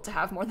difficult to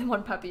have more than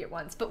 1 puppy at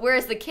once. But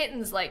whereas the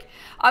kittens, like,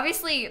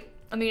 obviously,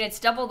 I mean, it's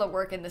double the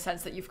work in the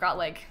sense that you've got,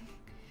 like,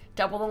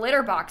 double the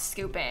litter box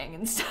scooping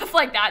and stuff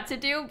like that to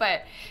do.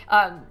 But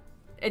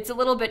it's a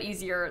little bit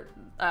easier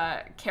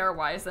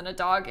care-wise than a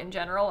dog in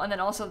general. And then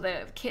also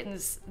the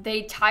kittens,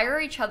 they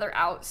tire each other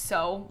out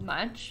so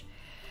much.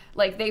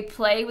 Like, they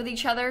play with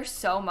each other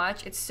so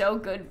much. It's so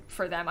good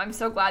for them. I'm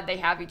so glad they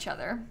have each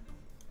other.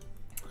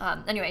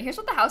 Anyway, here's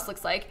what the house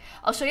looks like.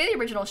 I'll show you the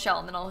original shell,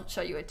 and then I'll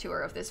show you a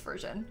tour of this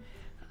version.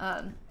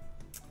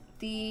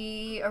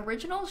 The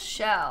original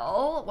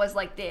shell was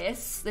like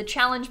this. The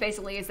challenge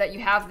basically is that you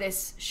have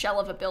this shell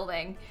of a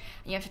building,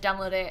 and you have to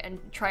download it and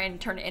try and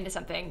turn it into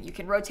something. You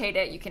can rotate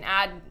it, you can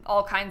add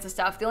all kinds of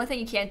stuff. The only thing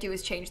you can't do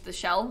is change the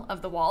shell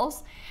of the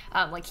walls.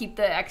 Like, keep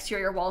the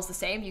exterior walls the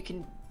same. You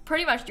can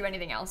pretty much do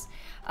anything else.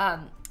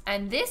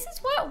 And this is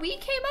what we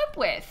came up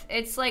with.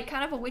 It's like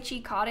kind of a witchy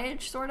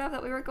cottage sort of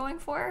that we were going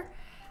for.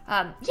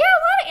 Yeah, a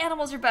lot of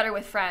animals are better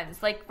with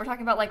friends. Like, we're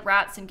talking about like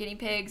rats and guinea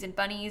pigs and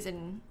bunnies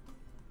and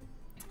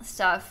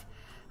stuff.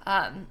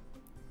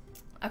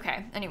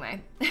 Okay,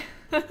 anyway.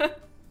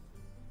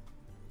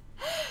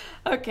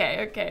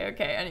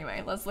 Okay.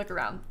 Anyway, let's look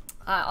around.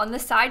 On the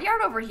side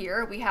yard over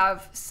here, we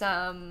have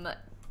some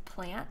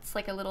plants,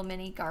 like a little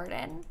mini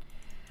garden.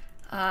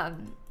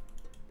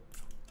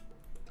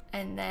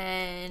 And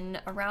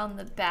then around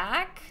the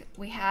back,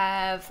 we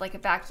have like a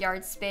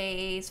backyard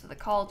space with a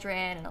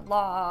cauldron and a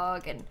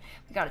log, and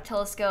we got a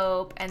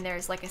telescope, and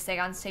there's like a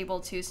seance table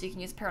too, so you can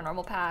use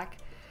paranormal pack.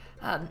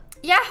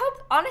 Yeah,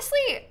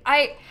 honestly,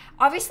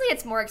 obviously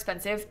it's more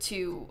expensive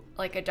to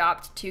like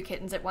adopt 2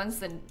 kittens at once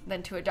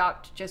than to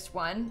adopt just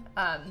one.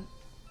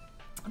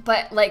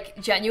 But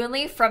like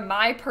genuinely from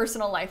my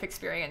personal life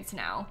experience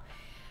now,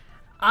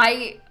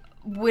 I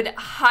would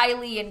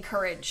highly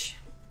encourage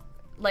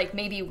like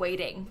maybe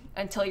waiting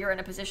until you're in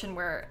a position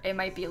where it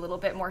might be a little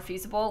bit more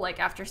feasible,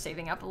 like after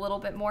saving up a little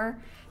bit more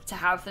to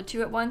have the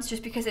 2 at once,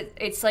 just because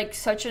it's like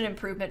such an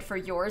improvement for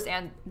yours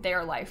and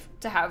their life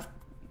to have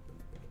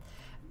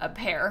a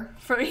pair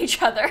for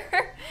each other.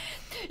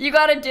 You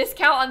got a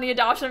discount on the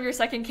adoption of your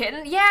second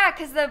kitten? Yeah,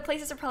 because the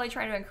places are probably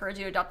trying to encourage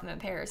you to adopt them in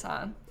pairs,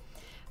 huh?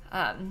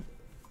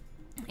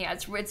 Yeah,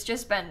 it's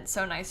just been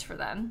so nice for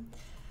them.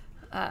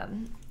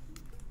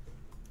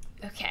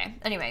 Okay,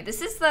 anyway, this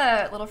is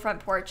the little front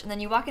porch, and then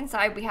you walk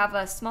inside, we have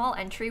a small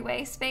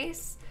entryway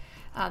space.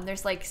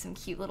 There's like some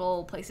cute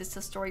little places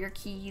to store your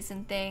keys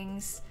and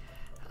things.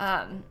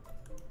 And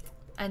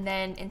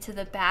then into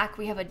the back,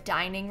 we have a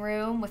dining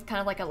room with kind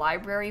of like a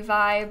library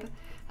vibe.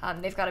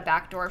 They've got a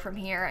back door from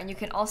here, and you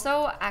can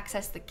also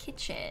access the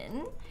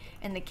kitchen.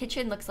 And the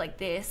kitchen looks like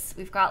this.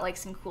 We've got like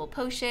some cool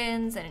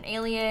potions and an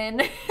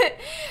alien.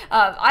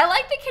 I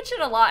like the kitchen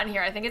a lot in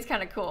here. I think it's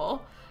kind of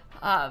cool.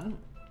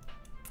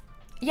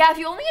 Yeah, if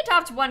you only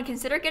adopt one,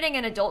 consider getting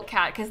an adult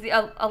cat, because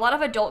a lot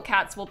of adult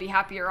cats will be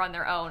happier on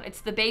their own. It's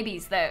the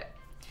babies that,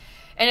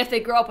 and if they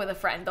grow up with a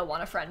friend, they'll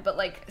want a friend. But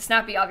like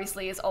Snappy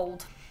obviously is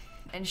old,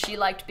 and she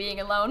liked being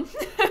alone.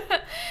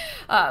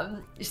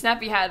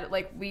 Snappy had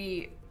like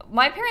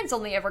my parents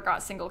only ever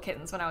got single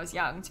kittens when I was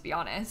young, to be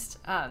honest.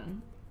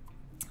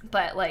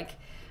 But like,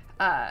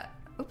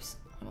 oops,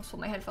 almost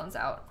pulled my headphones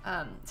out.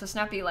 So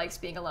Snappy likes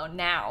being alone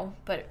now,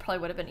 but it probably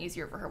would have been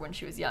easier for her when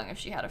she was young if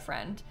she had a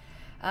friend.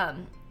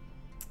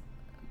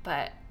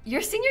 But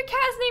your senior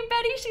cat is named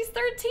Betty. She's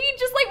 13,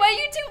 just like my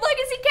YouTube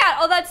legacy cat.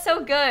 Oh, that's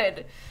so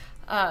good.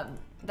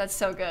 That's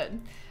so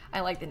good. I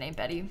like the name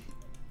Betty.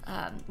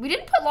 We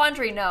didn't put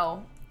laundry,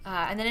 no.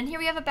 And then in here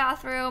we have a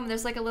bathroom.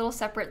 There's like a little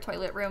separate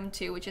toilet room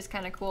too, which is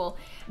kind of cool.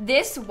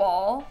 This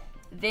wall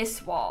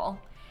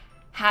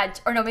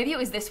had, or no, maybe it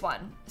was this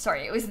one.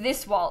 Sorry, it was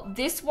this wall.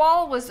 This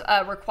wall was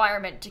a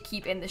requirement to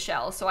keep in the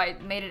shell, so I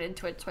made it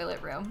into a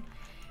toilet room.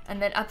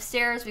 And then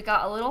upstairs, we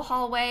got a little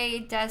hallway,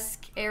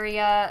 desk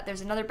area.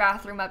 There's another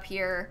bathroom up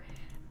here,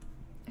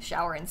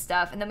 shower and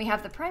stuff. And then we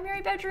have the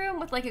primary bedroom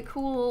with like a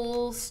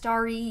cool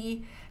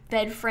starry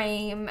bed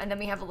frame. And then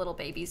we have a little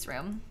baby's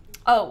room.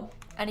 Oh,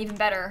 and even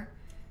better,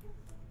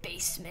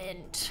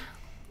 basement.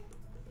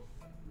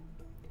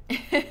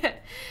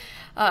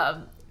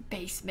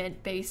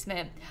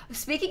 Basement.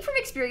 Speaking from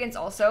experience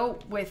also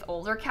with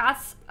older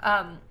cats,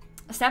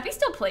 Snappy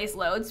still plays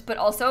loads, but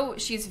also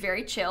she's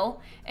very chill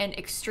and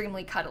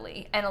extremely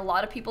cuddly. And a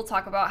lot of people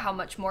talk about how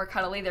much more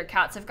cuddly their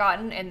cats have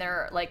gotten in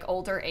their like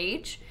older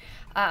age.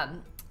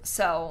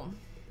 So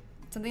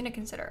something to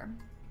consider.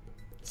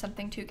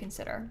 Something to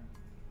consider.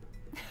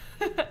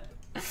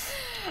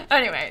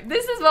 Anyway,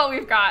 this is what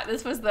we've got.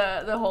 This was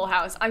the whole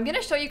house. I'm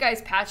gonna show you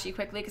guys Patchy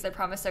quickly because I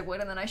promised I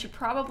would, and then I should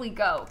probably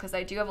go because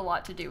I do have a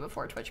lot to do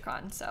before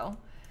TwitchCon. So,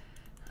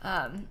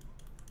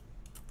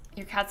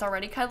 your cat's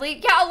already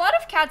cuddly? Yeah, a lot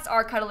of cats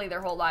are cuddly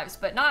their whole lives,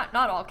 but not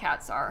all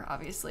cats are,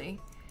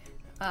 obviously.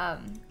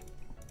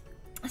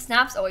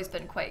 Snap's always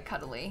been quite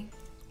cuddly.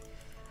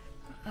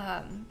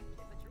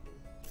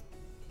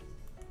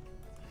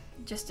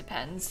 Just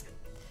depends.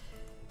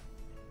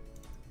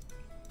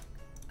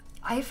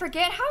 I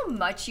forget how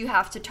much you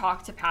have to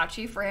talk to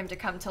Patchy for him to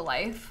come to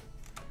life.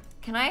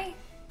 Can I?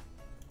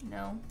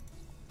 No.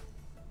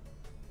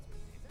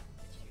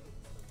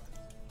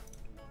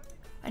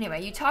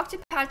 Anyway, you talk to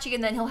Patchy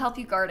and then he'll help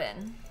you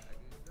garden.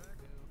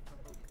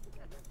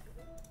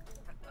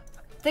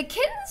 The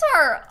kittens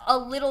are a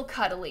little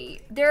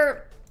cuddly.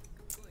 They're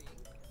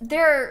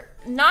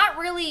not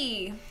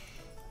really...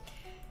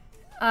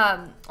 Oh,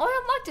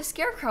 I unlocked a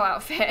scarecrow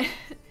outfit.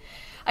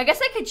 I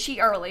guess I could cheat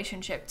our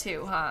relationship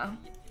too, huh?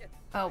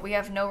 Oh, we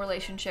have no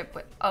relationship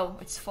with... Oh,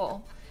 it's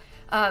full.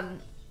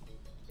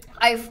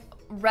 I've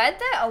read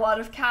that a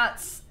lot of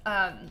cats,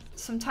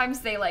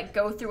 sometimes they like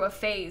go through a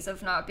phase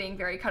of not being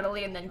very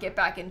cuddly and then get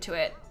back into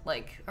it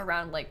like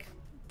around like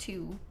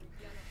 2.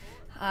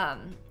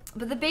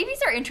 But the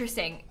babies are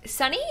interesting.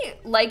 Sunny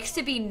likes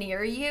to be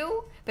near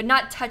you, but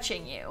not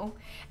touching you.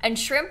 And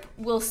Shrimp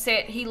will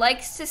sit, he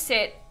likes to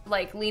sit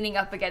like leaning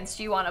up against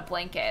you on a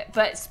blanket,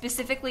 but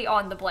specifically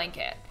on the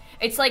blanket.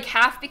 It's like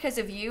half because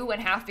of you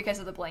and half because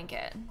of the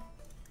blanket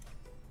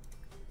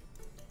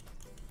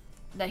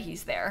that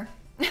he's there.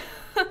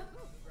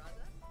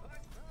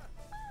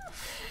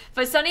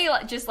 But Sunny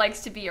just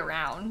likes to be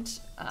around.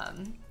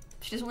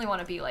 She doesn't really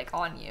want to be like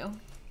on you.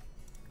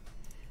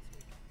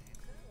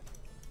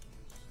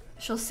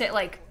 She'll sit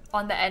like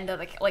on the end of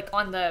the, like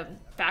on the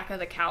back of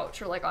the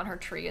couch or like on her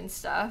tree and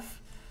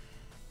stuff.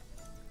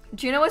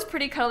 Juno is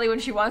pretty cuddly when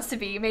she wants to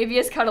be. Maybe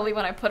as cuddly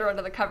when I put her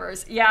under the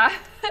covers. Yeah.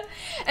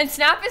 And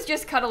Snap is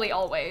just cuddly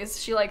always.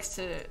 She likes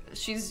to,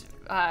 she's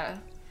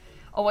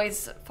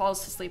always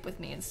falls to sleep with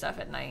me and stuff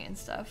at night and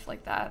stuff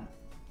like that.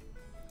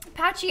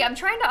 Patchy, I'm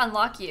trying to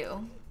unlock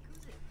you.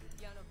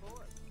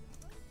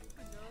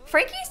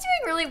 Frankie's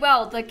doing really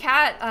well. The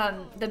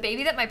cat, the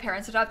baby that my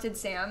parents adopted,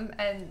 Sam,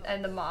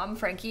 and the mom,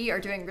 Frankie, are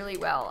doing really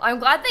well. I'm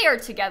glad they are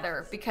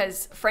together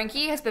because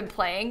Frankie has been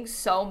playing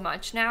so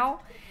much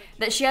now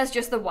that she has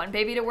just the one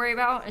baby to worry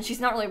about, and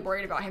she's not really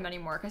worried about him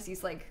anymore because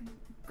he's like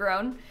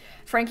grown.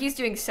 Frankie's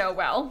doing so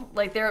well.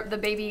 Like the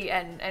baby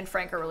and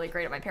Frank are really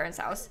great at my parents'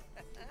 house.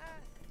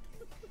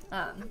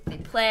 They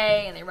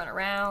play and they run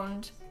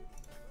around.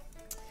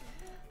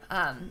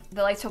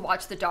 They like to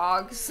watch the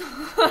dogs,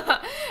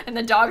 and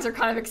the dogs are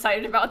kind of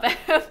excited about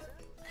them.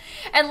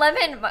 And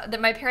Lemon,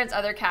 my parents'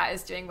 other cat,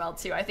 is doing well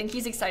too. I think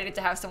he's excited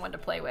to have someone to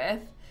play with,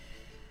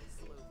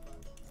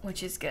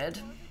 which is good.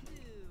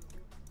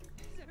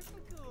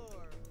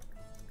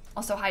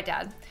 Also, hi,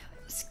 Dad.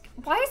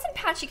 Why isn't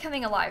Patchy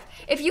coming alive?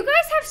 If you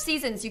guys have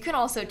seasons, you can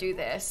also do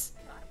this.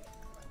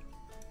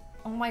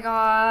 Oh my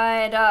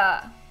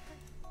god.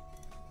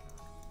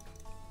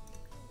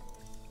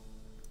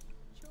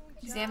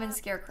 Examine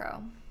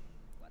Scarecrow.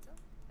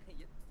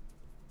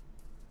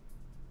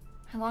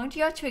 How long do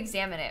you have to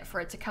examine it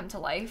for it to come to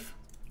life?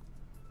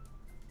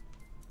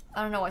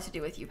 I don't know what to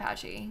do with you,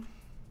 Patchy.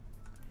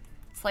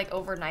 It's like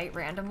overnight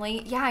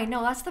randomly. Yeah, I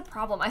know, that's the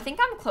problem. I think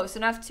I'm close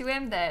enough to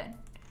him that...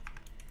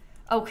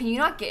 Oh, can you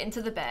not get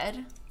into the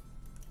bed?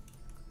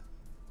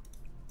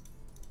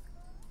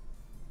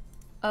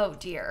 Oh,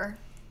 dear.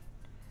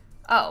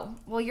 Oh,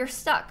 well, you're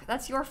stuck.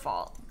 That's your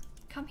fault.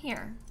 Come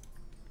here.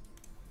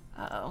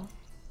 Uh-oh.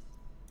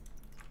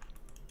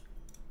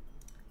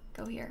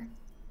 Go here.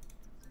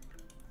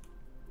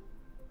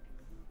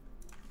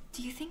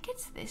 Do you think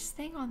it's this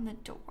thing on the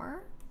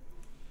door?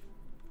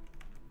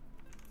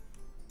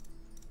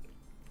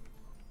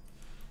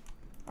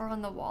 Or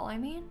on the wall, I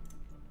mean?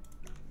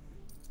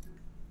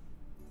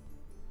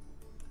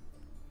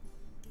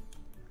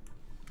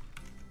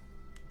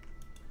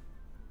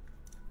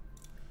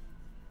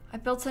 I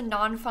built a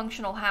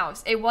non-functional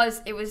house. It was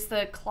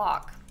the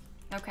clock.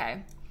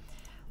 Okay.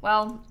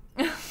 Well,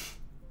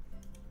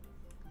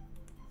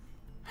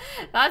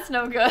 that's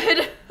no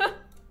good.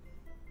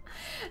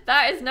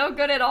 That is no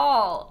good at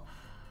all.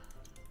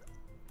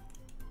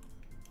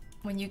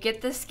 When you get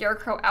the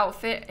Scarecrow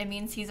outfit, it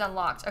means he's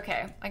unlocked.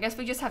 Okay, I guess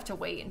we just have to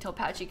wait until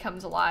Patchy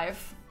comes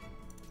alive.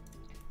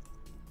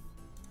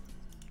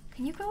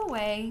 Can you go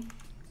away?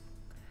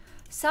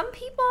 Some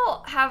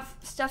people have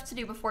stuff to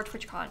do before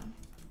TwitchCon.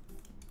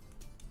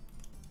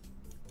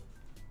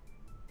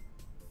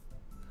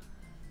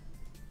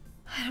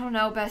 I don't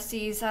know,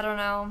 besties. I don't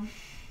know.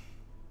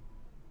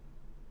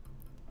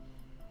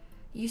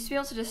 You used to be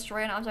able to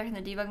destroy an object in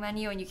the debug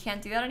menu and you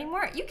can't do that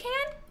anymore? You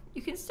can.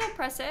 You can still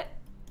press it.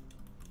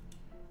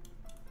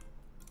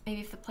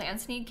 Maybe if the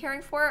plants need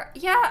caring for.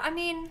 Yeah, I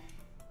mean...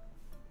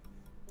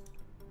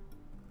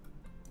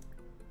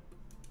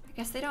 I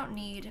guess they don't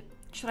need...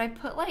 Should I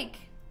put like...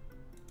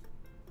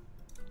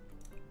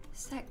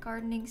 Set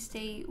gardening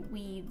state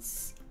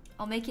weeds.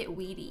 I'll make it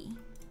weedy.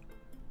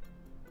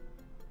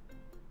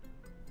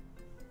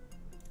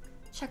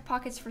 Check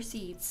pockets for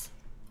seeds.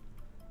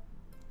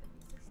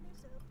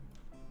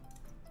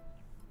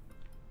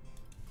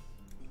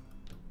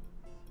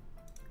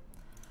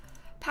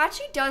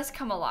 Patchy does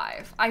come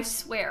alive. I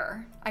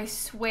swear. I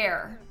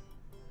swear.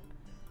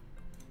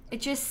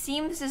 It just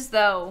seems as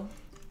though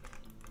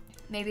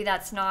maybe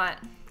that's not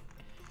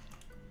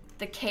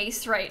the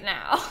case right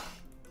now.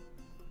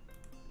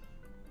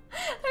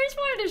 I just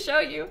wanted to show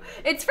you.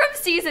 It's from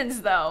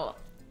Seasons though.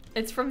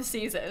 It's from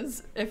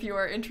Seasons if you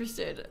are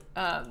interested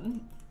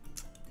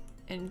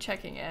in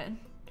checking it.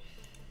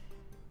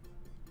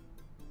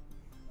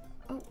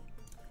 Oh,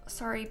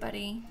 sorry,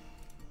 buddy.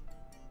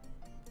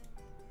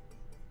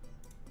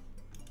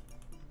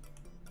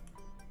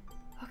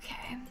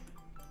 Okay.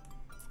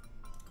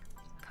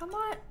 Come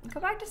on, go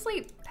back to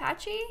sleep,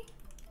 Patchy.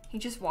 He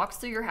just walks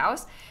through your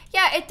house.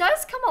 Yeah, it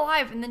does come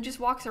alive and then just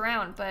walks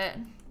around, but...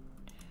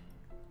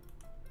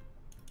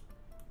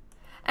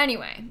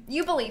 Anyway,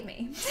 you believe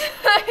me.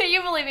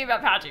 You believe me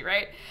about Patchy,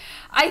 right?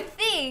 I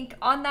think,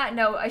 on that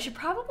note, I should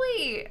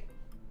probably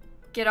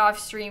get off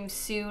stream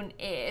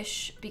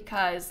soon-ish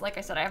because, like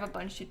I said, I have a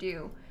bunch to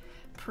do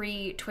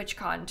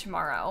pre-TwitchCon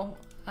tomorrow.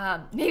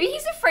 Maybe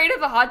he's afraid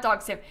of a hot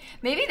dog sim.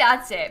 Maybe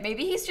that's it.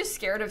 Maybe he's just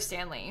scared of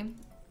Stanley.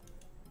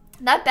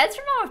 That bed's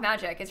from Realm of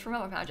Magic. It's from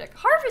Realm of Magic.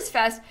 Harvest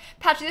Fest.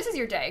 Patchy, this is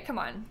your day. Come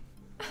on.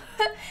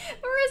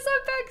 Marissa,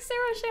 Beck,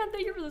 Sarah, Shan,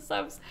 thank you for the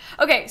subs.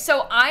 Okay,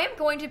 so I am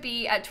going to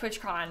be at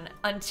TwitchCon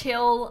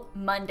until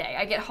Monday.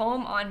 I get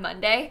home on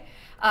Monday.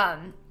 I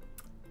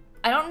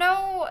don't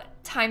know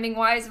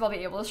timing-wise if I'll be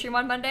able to stream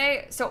on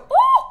Monday. So,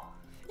 oh!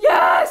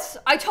 Yes!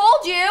 I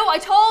told you! I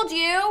told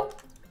you!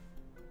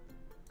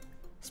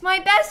 It's my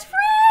best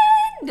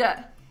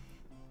friend!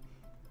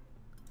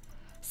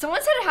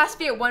 Someone said it has to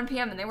be at 1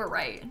 p.m. and they were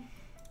right.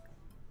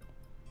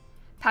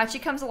 Patchy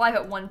comes alive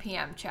at 1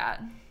 p.m.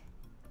 chat.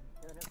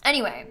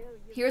 Anyway,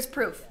 here's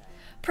proof.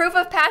 Proof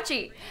of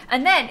Patchy.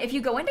 And then if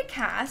you go into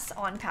Cass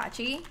on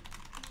Patchy,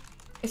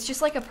 it's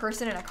just like a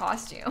person in a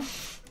costume.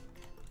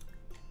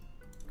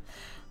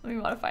 Let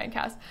me modify in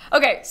Cass.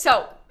 Okay,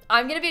 so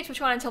I'm gonna be at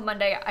TwitchCon until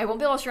Monday. I won't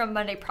be able to stream on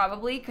Monday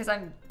probably because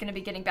I'm gonna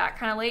be getting back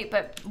kind of late,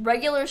 but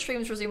regular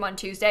streams resume on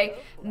Tuesday.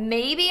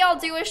 Maybe I'll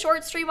do a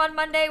short stream on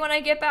Monday when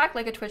I get back,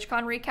 like a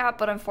TwitchCon recap,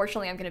 but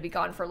unfortunately I'm gonna be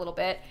gone for a little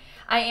bit.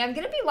 I am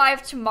gonna be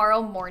live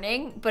tomorrow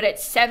morning, but at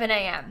 7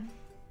 a.m.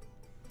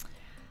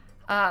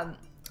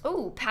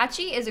 Oh,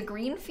 Patchy is a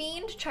green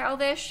fiend,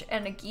 childish,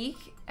 and a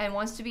geek, and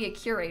wants to be a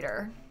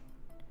curator.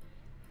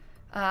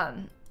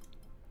 Oh,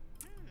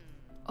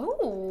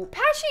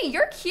 Patchy,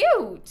 you're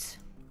cute.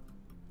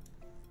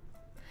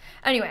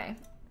 Anyway,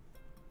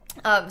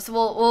 so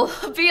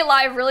we'll be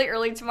live really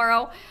early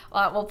tomorrow.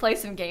 We'll play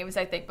some games,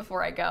 I think,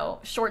 before I go.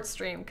 Short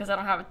stream, because I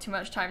don't have too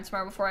much time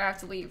tomorrow before I have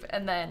to leave.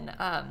 And then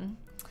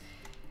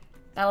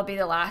that'll be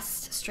the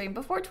last stream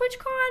before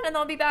TwitchCon, and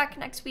I'll be back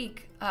next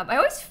week. I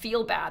always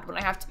feel bad when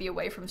I have to be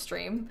away from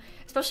stream,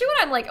 especially when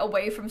I'm like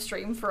away from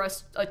stream for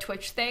a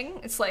Twitch thing.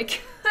 It's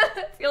like,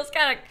 it feels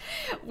kind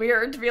of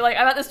weird to be like,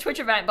 I'm at this Twitch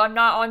event, but I'm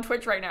not on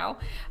Twitch right now.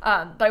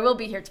 But I will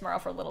be here tomorrow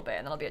for a little bit,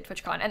 and then I'll be at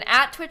TwitchCon. And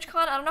at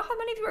TwitchCon, I don't know how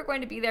many of you are going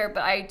to be there,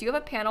 but I do have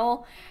a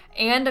panel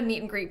and a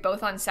meet and greet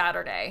both on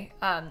Saturday.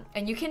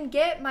 And you can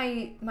get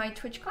my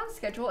TwitchCon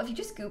schedule if you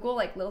just Google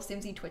like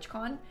lilsimsie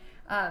TwitchCon.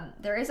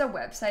 There is a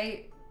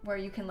website where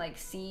you can like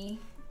see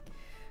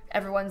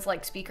everyone's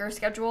like speaker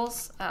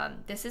schedules.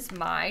 This is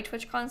my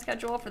TwitchCon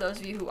schedule for those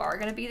of you who are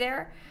gonna be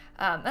there.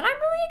 And I'm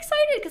really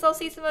excited because I'll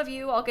see some of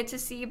you. I'll get to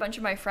see a bunch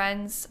of my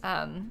friends.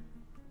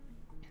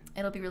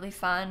 It'll be really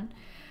fun.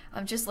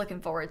 I'm just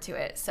looking forward to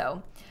it.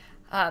 So,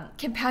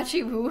 can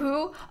Patchy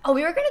woohoo? Oh,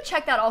 we were gonna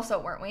check that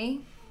also, weren't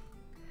we?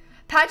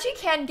 Patchy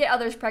can get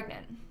others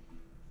pregnant.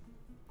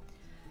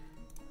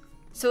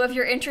 So if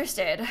you're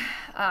interested,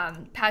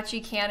 Patchy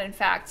can in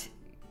fact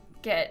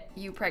get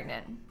you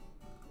pregnant.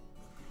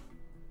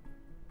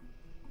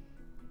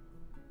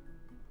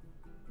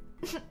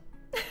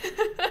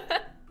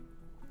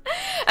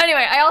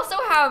 Anyway, I also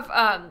have,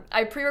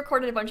 I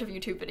pre-recorded a bunch of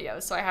YouTube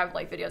videos, so I have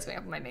like videos going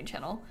up on my main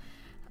channel.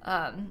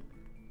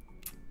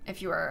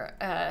 If you are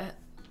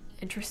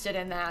interested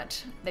in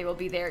that, they will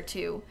be there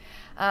too.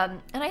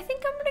 And I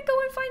think I'm gonna go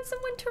and find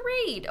someone to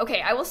raid.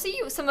 Okay, I will see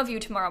you, some of you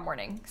tomorrow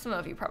morning. Some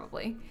of you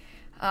probably.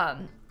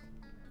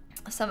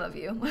 Some of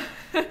you.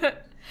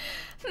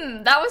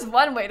 That was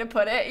one way to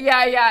put it. Yeah,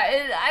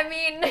 I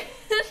mean, it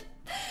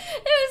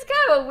was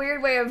kind of a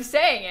weird way of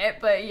saying it,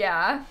 but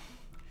yeah.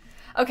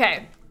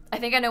 Okay, I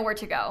think I know where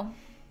to go.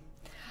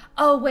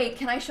 Oh, wait,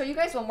 can I show you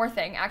guys one more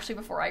thing, actually,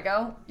 before I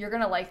go? You're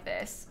gonna like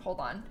this. Hold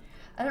on.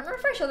 I don't remember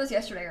if I showed this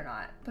yesterday or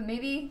not, but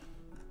maybe,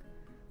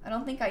 I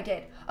don't think I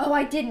did. Oh,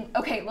 I didn't.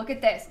 Okay, look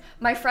at this.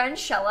 My friend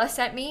Shella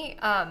sent me,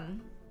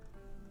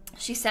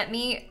 she sent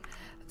me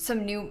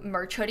some new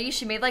merch hoodies.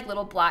 She made like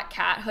little black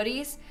cat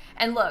hoodies,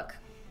 and look.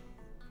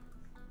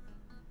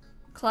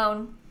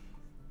 Clone.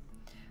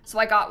 So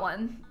I got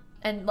one,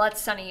 and Let's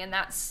Sunny, and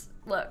that's,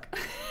 look.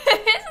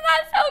 Isn't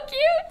that so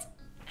cute?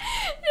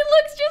 It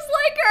looks just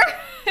like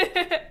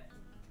her.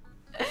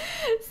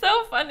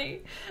 So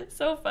funny,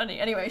 so funny.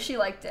 Anyway, she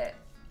liked it.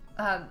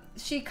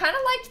 She kind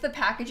of liked the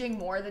packaging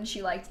more than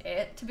she liked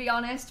it, to be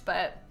honest,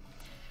 but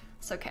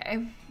it's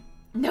okay.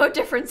 No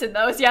difference in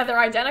those. Yeah, they're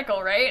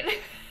identical, right?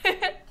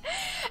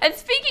 And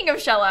speaking of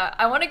Shella,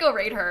 I want to go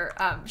raid her.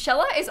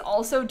 Shella is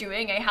also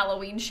doing a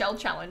Halloween shell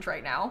challenge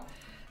right now.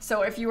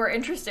 So if you are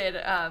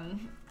interested,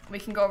 we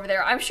can go over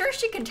there. I'm sure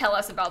she can tell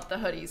us about the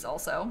hoodies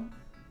also.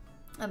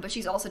 But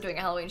she's also doing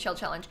a Halloween shell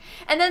challenge.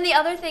 And then the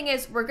other thing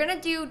is we're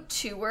gonna do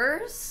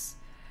tours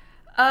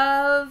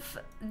of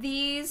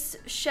these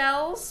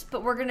shells,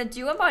 but we're gonna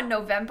do them on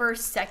November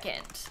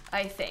 2nd,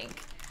 I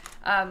think.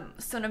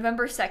 So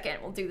November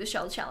 2nd, we'll do the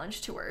shell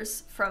challenge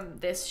tours from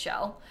this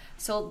shell.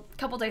 So a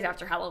couple days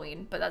after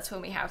Halloween, but that's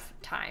when we have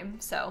time.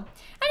 So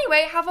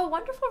anyway, have a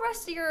wonderful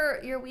rest of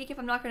your week if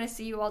I'm not going to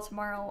see you all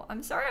tomorrow.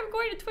 I'm sorry I'm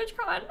going to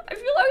TwitchCon. I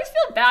always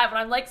feel bad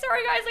when I'm like,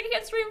 sorry guys, I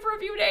can't stream for a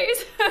few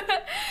days.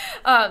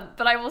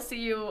 But I will see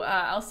you,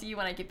 I'll see you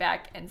when I get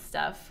back and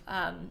stuff.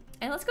 And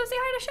let's go say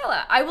hi to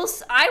Shella. I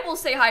will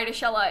say hi to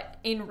Shella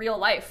in real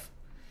life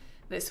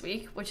this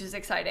week, which is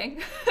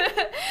exciting.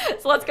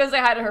 So let's go say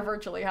hi to her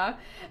virtually, huh?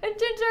 And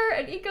Ginger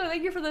and Eco,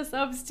 thank you for the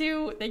subs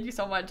too. Thank you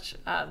so much.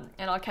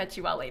 And I'll catch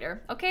you all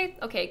later. Okay,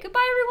 goodbye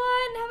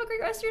everyone. Have a great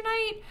rest of your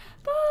night.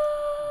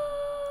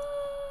 Bye.